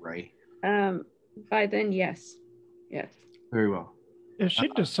 Right. By then, yes. Yes. Very well. If she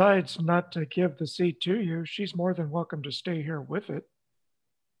decides not to give the seed to you, she's more than welcome to stay here with it.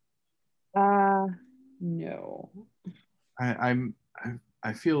 No.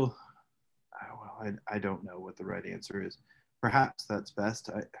 I feel, well, I don't know what the right answer is. Perhaps that's best.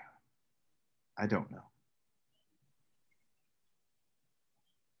 I don't know.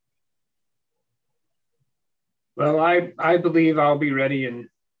 Well, I believe I'll be ready in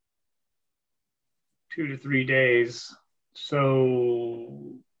 2 to 3 days.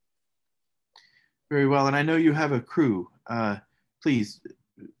 So Very well, and I know you have a crew. Please,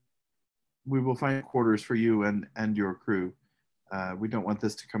 we will find quarters for you and your crew. We don't want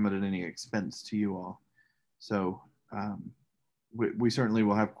this to come at any expense to you all. So we certainly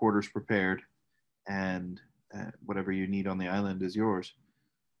will have quarters prepared, and whatever you need on the island is yours.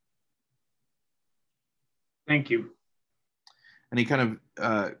 Thank you. And he kind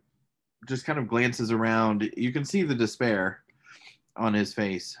of just kind of glances around. You can see the despair on his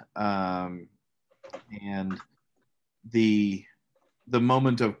face, and the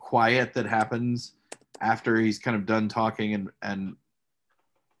moment of quiet that happens after he's kind of done talking and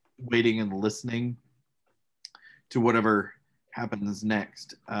waiting and listening to whatever happens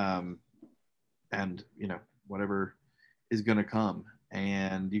next, and whatever is going to come.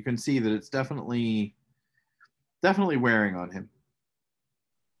 And you can see that it's definitely wearing on him.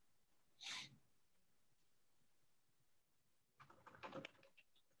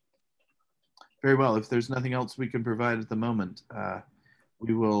 Very well. If there's nothing else we can provide at the moment,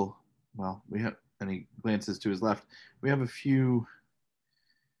 we will. Well, we have. And he glances to his left. We have a few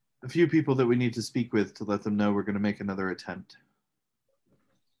people that we need to speak with to let them know we're going to make another attempt.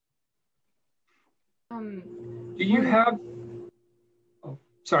 Do you have? Oh,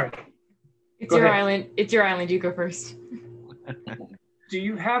 sorry. It's your island. It's your island. You go first. Do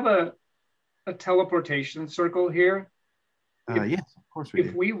you have a teleportation circle here? Yes, of course we do.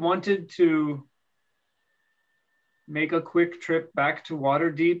 If we wanted to make a quick trip back to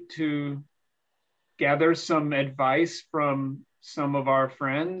Waterdeep to gather some advice from some of our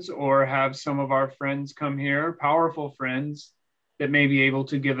friends, or have some of our friends come here, powerful friends that may be able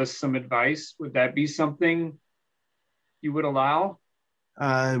to give us some advice, would that be something you would allow?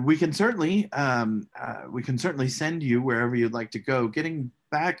 We can certainly send you wherever you'd like to go. Getting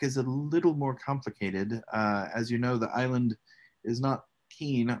back is a little more complicated. As you know, the island is not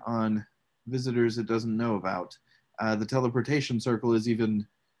keen on visitors it doesn't know about. The teleportation circle is even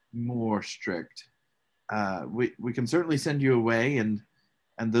more strict. We can certainly send you away, and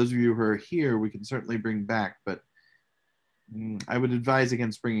those of you who are here, we can certainly bring back, but I would advise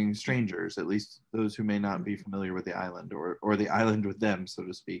against bringing strangers, at least those who may not be familiar with the island, or the island with them, so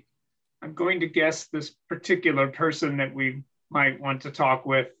to speak. I'm going to guess this particular person that we might want to talk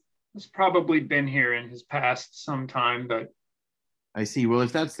with has probably been here in his past sometime, but... I see. Well,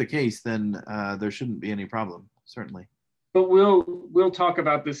 if that's the case, then there shouldn't be any problem, certainly. But we'll talk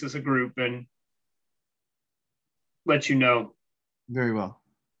about this as a group and let you know. Very well.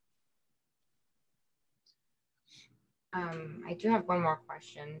 I do have one more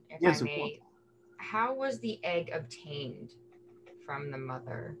question, if yes, I may. How was the egg obtained from the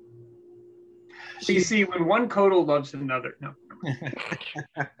mother? You see, when one Kodal loves another, no.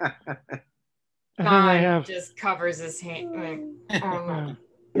 And then they Don have just covers his hand. Oh,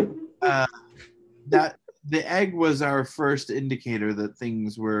 that the egg was our first indicator that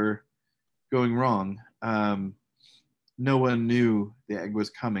things were going wrong. No one knew the egg was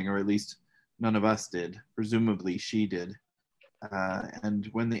coming, or at least none of us did. Presumably she did. And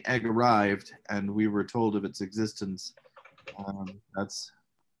when the egg arrived and we were told of its existence, that's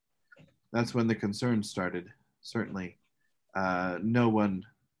when the concern started, certainly. No one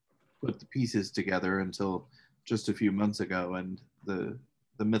put the pieces together until just a few months ago, and the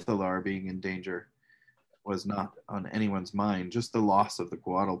Mythalar being in danger was not on anyone's mind, just the loss of the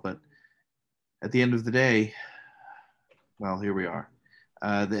Coatl. But at the end of the day, well, here we are.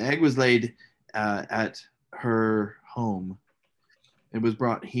 The egg was laid at her home. It was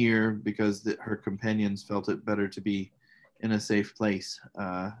brought here because her companions felt it better to be in a safe place,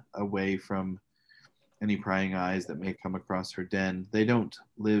 away from any prying eyes that may come across her den. They don't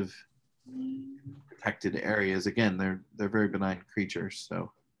live in protected areas. Again, they're very benign creatures,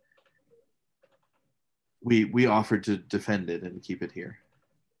 so we offered to defend it and keep it here.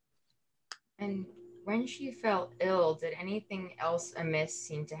 and when she fell ill, did anything else amiss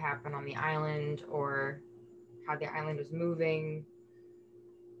seem to happen on the island, or how the island was moving?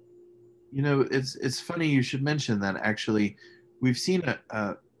 You know, it's funny you should mention that. Actually, we've seen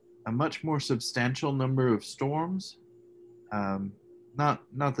a much more substantial number of storms. Not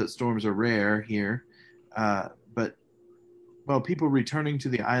that storms are rare here, but well, people returning to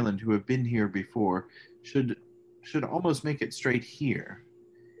the island who have been here before should almost make it straight here.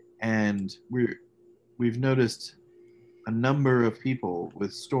 And we've noticed a number of people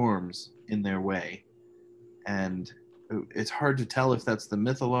with storms in their way, and it's hard to tell if that's the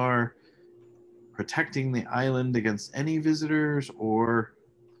Mythalar protecting the island against any visitors, or,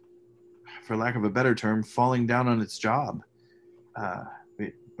 for lack of a better term, falling down on its job.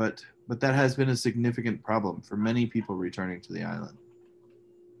 But that has been a significant problem for many people returning to the island,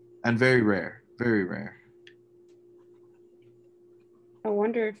 and very rare very rare. I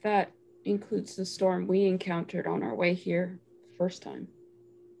wonder if that includes the storm we encountered on our way here first time.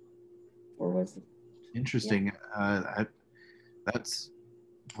 Or was it? Interesting. That's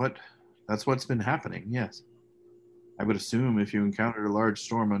what's been happening. Yes, I would assume if you encountered a large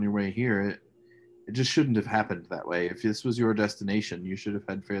storm on your way here, it just shouldn't have happened that way. If this was your destination, you should have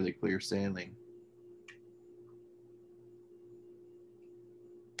had fairly clear sailing.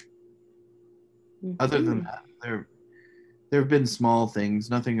 Mm-hmm. Other than that, there have been small things,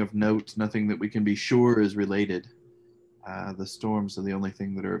 nothing of note, nothing that we can be sure is related. The storms are the only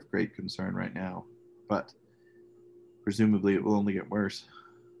thing that are of great concern right now, but presumably it will only get worse.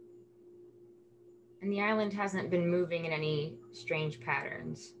 And the island hasn't been moving in any strange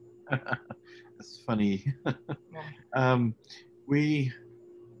patterns. That's funny. Yeah.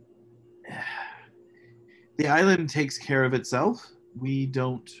 The island takes care of itself. We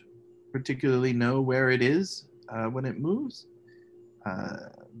don't particularly know where it is when it moves.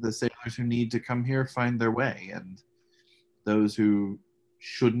 The sailors who need to come here find their way, and those who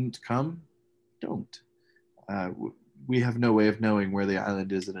shouldn't come don't. We have no way of knowing where the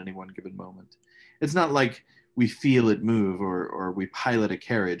island is at any one given moment. It's not like we feel it move or we pilot a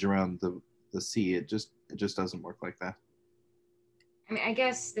carriage around the sea. It just doesn't work like that. I mean, I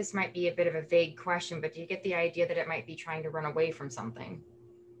guess this might be a bit of a vague question, but do you get the idea that it might be trying to run away from something?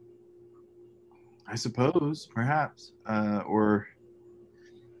 I suppose, perhaps, or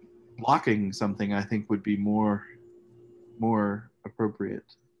blocking something. I think would be more appropriate.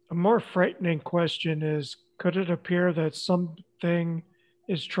 A more frightening question is, could it appear that something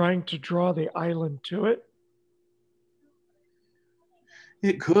is trying to draw the island to it?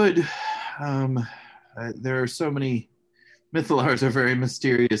 It could. There are so many. Mythalars are very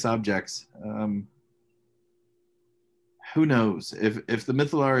mysterious objects. Who knows? If the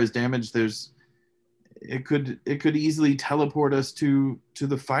Mythalar is damaged, it could easily teleport us to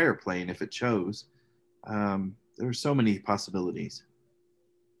the fire plane if it chose. There are so many possibilities.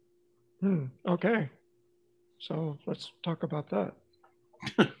 Okay. So let's talk about that.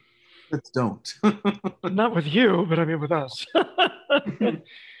 Let's don't. Not with you, but I mean with us.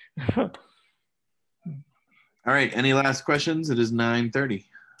 All right. Any last questions? It is 9:30.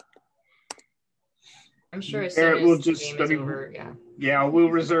 I'm sure as Barrett soon will as the just, game is over, yeah. Yeah, we'll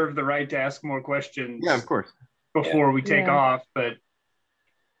reserve the right to ask more questions. Yeah, of course. Before we take Yeah. off, but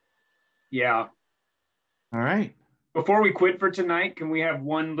yeah. All right. Before we quit for tonight, can we have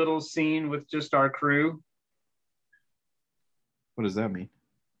one little scene with just our crew? What does that mean?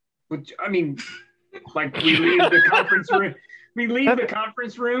 Which, I mean, like we leave the conference room. We leave the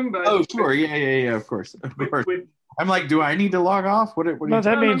conference room, but Oh, sure. Yeah. Of course. I'm like, do I need to log off? What No, are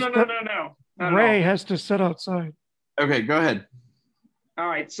that you means no. that Not at Ray all. has to sit outside. Okay, go ahead. All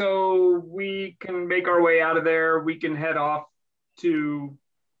right, so we can make our way out of there. We can head off to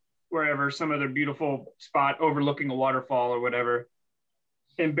wherever, some other beautiful spot overlooking a waterfall or whatever.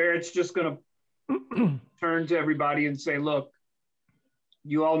 And Barrett's just going to turn to everybody and say, look,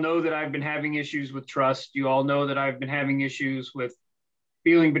 you all know that I've been having issues with trust. You all know that I've been having issues with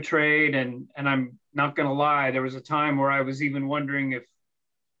feeling betrayed. And I'm not going to lie, there was a time where I was even wondering if,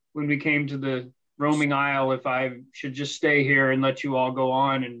 when we came to the roaming isle, if I should just stay here and let you all go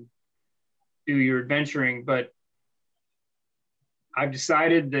on and do your adventuring. But I've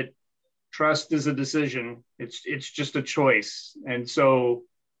decided that trust is a decision. It's just a choice. And so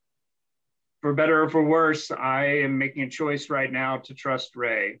for better or for worse, I am making a choice right now to trust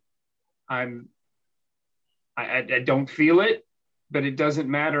Ray. I don't feel it, but it doesn't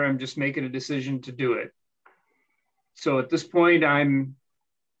matter. I'm just making a decision to do it. So at this point, I'm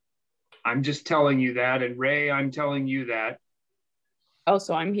just telling you that. And Ray, I'm telling you that. Oh,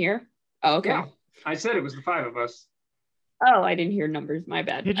 so I'm here? Oh, okay. Yeah, I said it was the five of us. Oh, I didn't hear numbers. My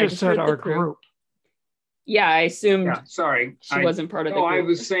bad. He I just said heard the our crew. group. Yeah, I assumed Yeah, sorry. she wasn't part of the No, group. I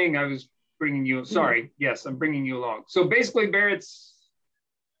was saying I was bringing you, sorry. Yes, I'm bringing you along. So basically, Barrett's,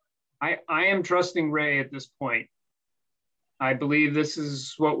 I am trusting Ray at this point. I believe this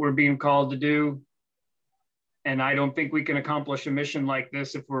is what we're being called to do. And I don't think we can accomplish a mission like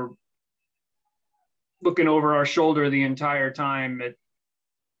this if we're looking over our shoulder the entire time at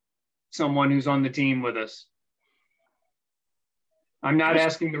someone who's on the team with us. I'm not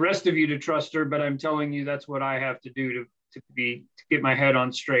asking the rest of you to trust her, but I'm telling you that's what I have to do to get my head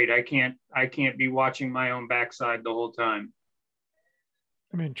on straight. I can't be watching my own backside the whole time.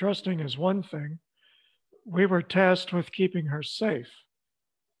 I mean, trusting is one thing. We were tasked with keeping her safe.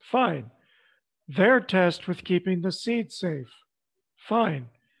 Fine. They're tasked with keeping the seed safe. Fine.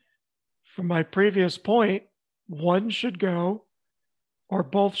 From my previous point, one should go or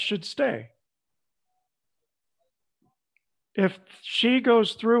both should stay. if she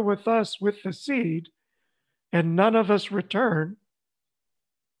goes through with us with the seed and none of us return,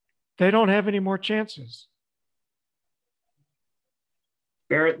 they don't have any more chances.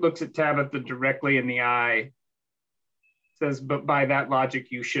 Barrett looks at Tabitha directly in the eye, says, but by that logic,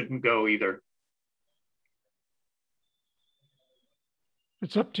 you shouldn't go either.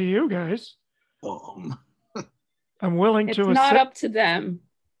 It's up to you guys. Boom. I'm willing It's to not accept. up to them.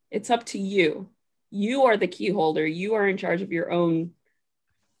 It's up to you. You are the key holder. You are in charge of your own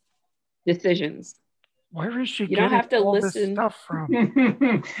decisions. Where is she You don't getting have to all listen. this stuff from?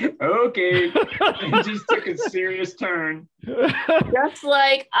 Okay. It just took a serious turn. Just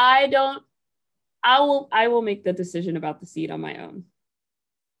like I will make the decision about the seed on my own.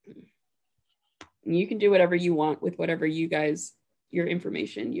 You can do whatever you want with whatever your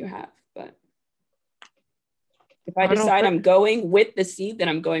information you have. But if I decide I'm going with the seed, then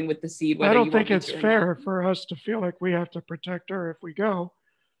I'm going with the seed. I don't think it's fair for us to feel like we have to protect her if we go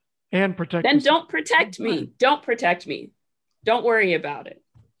and protect. Then don't protect me. Don't protect me. Don't worry about it.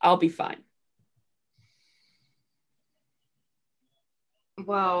 I'll be fine.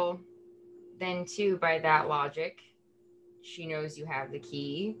 Well, then too, by that logic, she knows you have the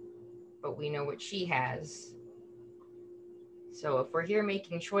key, but we know what she has. So if we're here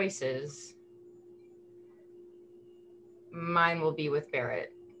making choices, mine will be with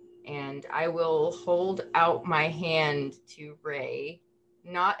Barrett, and I will hold out my hand to Ray,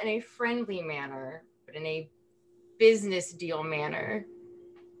 not in a friendly manner, but in a business deal manner,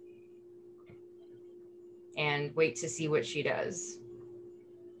 and wait to see what she does.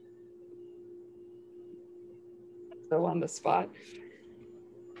 So on the spot.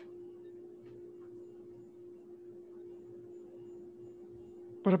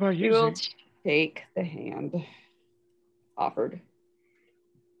 What about you? You will take the hand offered.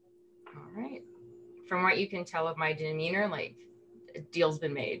 All right. From what you can tell of my demeanor, like, a deal's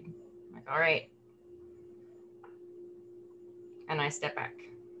been made. I'm like, all right. And I step back.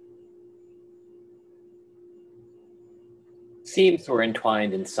 Seems we're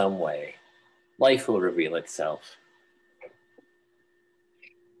entwined in some way. Life will reveal itself.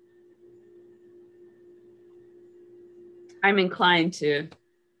 I'm inclined to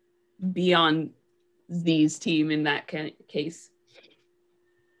be on Z's team in that case.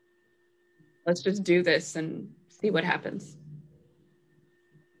 Let's just do this and see what happens.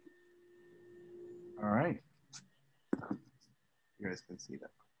 All right. You guys can see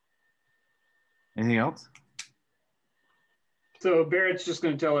that. Anything else? So Barrett's just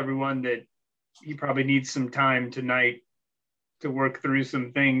going to tell everyone that he probably needs some time tonight to work through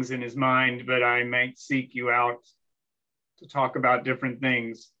some things in his mind, but I might seek you out to talk about different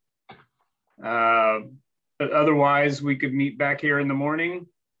things. But otherwise, we could meet back here in the morning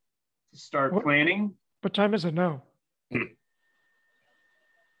to start planning. What time is it now?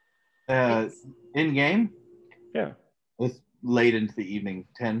 In game? Yeah. It's late into the evening,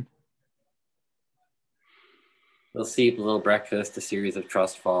 10. We'll see a little breakfast, a series of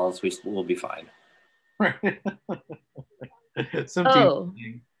trust falls. We'll be fine. Right. Some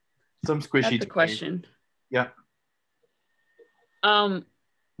squishy. That's the question. Yeah.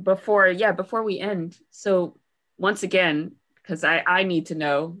 Before we end, so once again, because I need to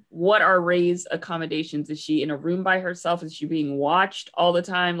know, what are Ray's accommodations? Is she in a room by herself? Is she being watched all the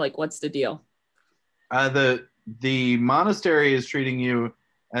time? Like, what's the deal? The monastery is treating you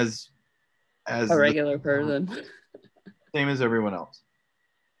as a regular person. Same as everyone else.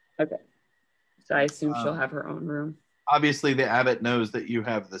 Okay. So I assume she'll have her own room. Obviously, the abbot knows that you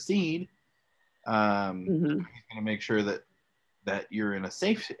have the seed. He's going to make sure that you're in a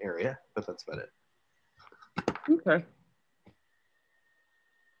safe area, but that's about it. Okay.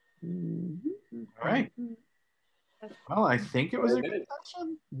 All right. Well, I think it was a good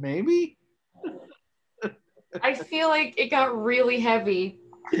session. Maybe. I feel like it got really heavy.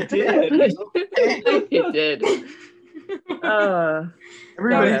 It did. It did.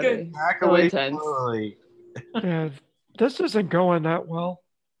 Everybody back so away intense. slowly. Yeah, this isn't going that well.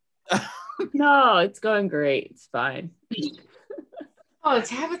 No, it's going great. It's fine. Oh,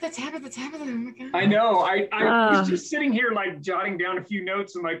 Tabitha. Oh my God. I know. I was just sitting here like jotting down a few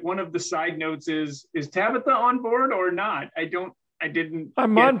notes, and like one of the side notes is Tabitha on board or not?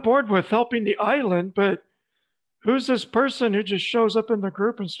 I'm on board with helping the island, but who's this person who just shows up in the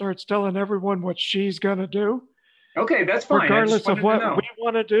group and starts telling everyone what she's gonna do? Okay, that's fine. Regardless of what we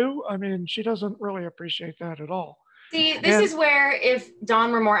want to do. I mean, she doesn't really appreciate that at all. See, this is where if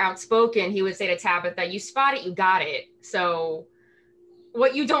Don were more outspoken, he would say to Tabitha, you spot it, you got it. So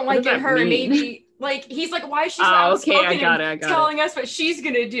what you don't like in her, maybe, like, he's like, why is she so outspoken I got it. telling us what she's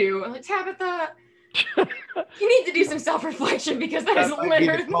going to do? I'm like, Tabitha, You need to do some self-reflection because that is That might be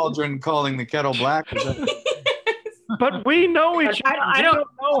the literally. cauldron calling the kettle black. Is that- But we know each other. I We don't- don't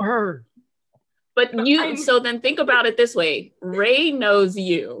know her. But so then think about it this way. Ray knows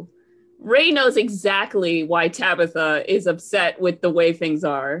you. Ray knows exactly why Tabitha is upset with the way things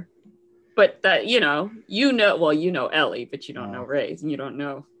are. But that, well, you know Ellie, but you don't know Ray. And you don't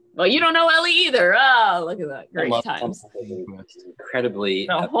know Ellie either. Oh, look at that. I Great love times. something incredibly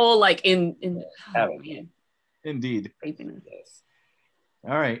The whole like in Having man, Indeed. craziness. yes.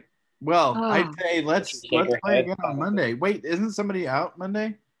 All right. Well, Oh. I'd say let's play again on Monday. Wait, isn't somebody out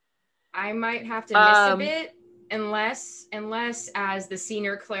Monday? I might have to miss a Um, bit unless as the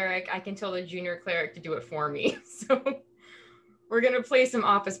senior cleric, I can tell the junior cleric to do it for me. So we're gonna play some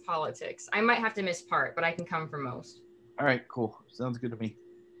office politics. I might have to miss part, but I can come for most. All right, cool. Sounds good to me.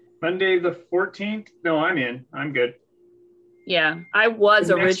 Monday the 14th. No, I'm in. I'm good. Yeah, I was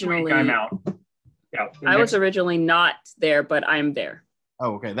The next originally week I'm out. Yeah. I was originally not there, but I'm there.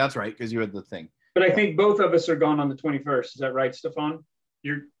 Oh, okay. That's right, because you had the thing. But I think both of us are gone on the 21st. Is that right, Stefan?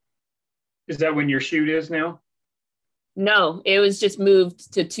 Is that when your shoot is now? No, it was just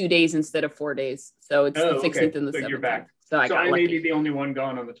moved to 2 days instead of 4 days. So it's Oh, the 16th okay. and the So 17th. you're back. So I So got I may lucky. be the only one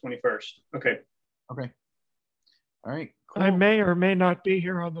gone on the 21st. Okay. Okay. All right. Cool. I may or may not be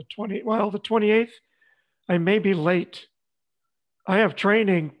here on the 28th. I may be late. I have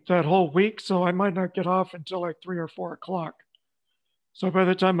training that whole week, so I might not get off until like 3 or 4 o'clock. So by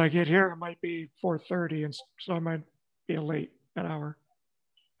the time I get here, it might be 4:30, and so I might be late an hour.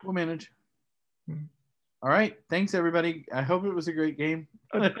 We'll manage. Hmm. All right. Thanks, everybody. I hope it was a great game.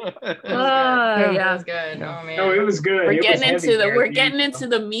 That Yeah. was good. Oh man. No, it was good. We're It was getting heavy into there at the getting end. into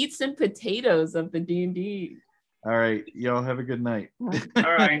the meats and potatoes of the D&D. All right. Y'all have a good night. All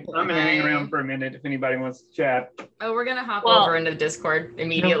right. I'm gonna hang Bye. around for a minute if anybody wants to chat. Oh, we're gonna hop Well- over into Discord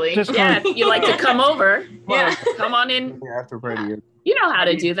immediately. Discord. Yeah, if you like to come over, Yeah. come on in. After party. You know how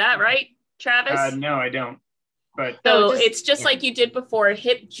to do that, right, Travis? No, I don't. But So just- it's just yeah. like you did before.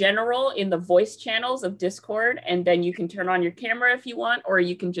 Hit general in the voice channels of Discord, and then you can turn on your camera if you want, or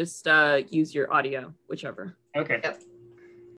you can just use your audio, whichever. okay. Yep.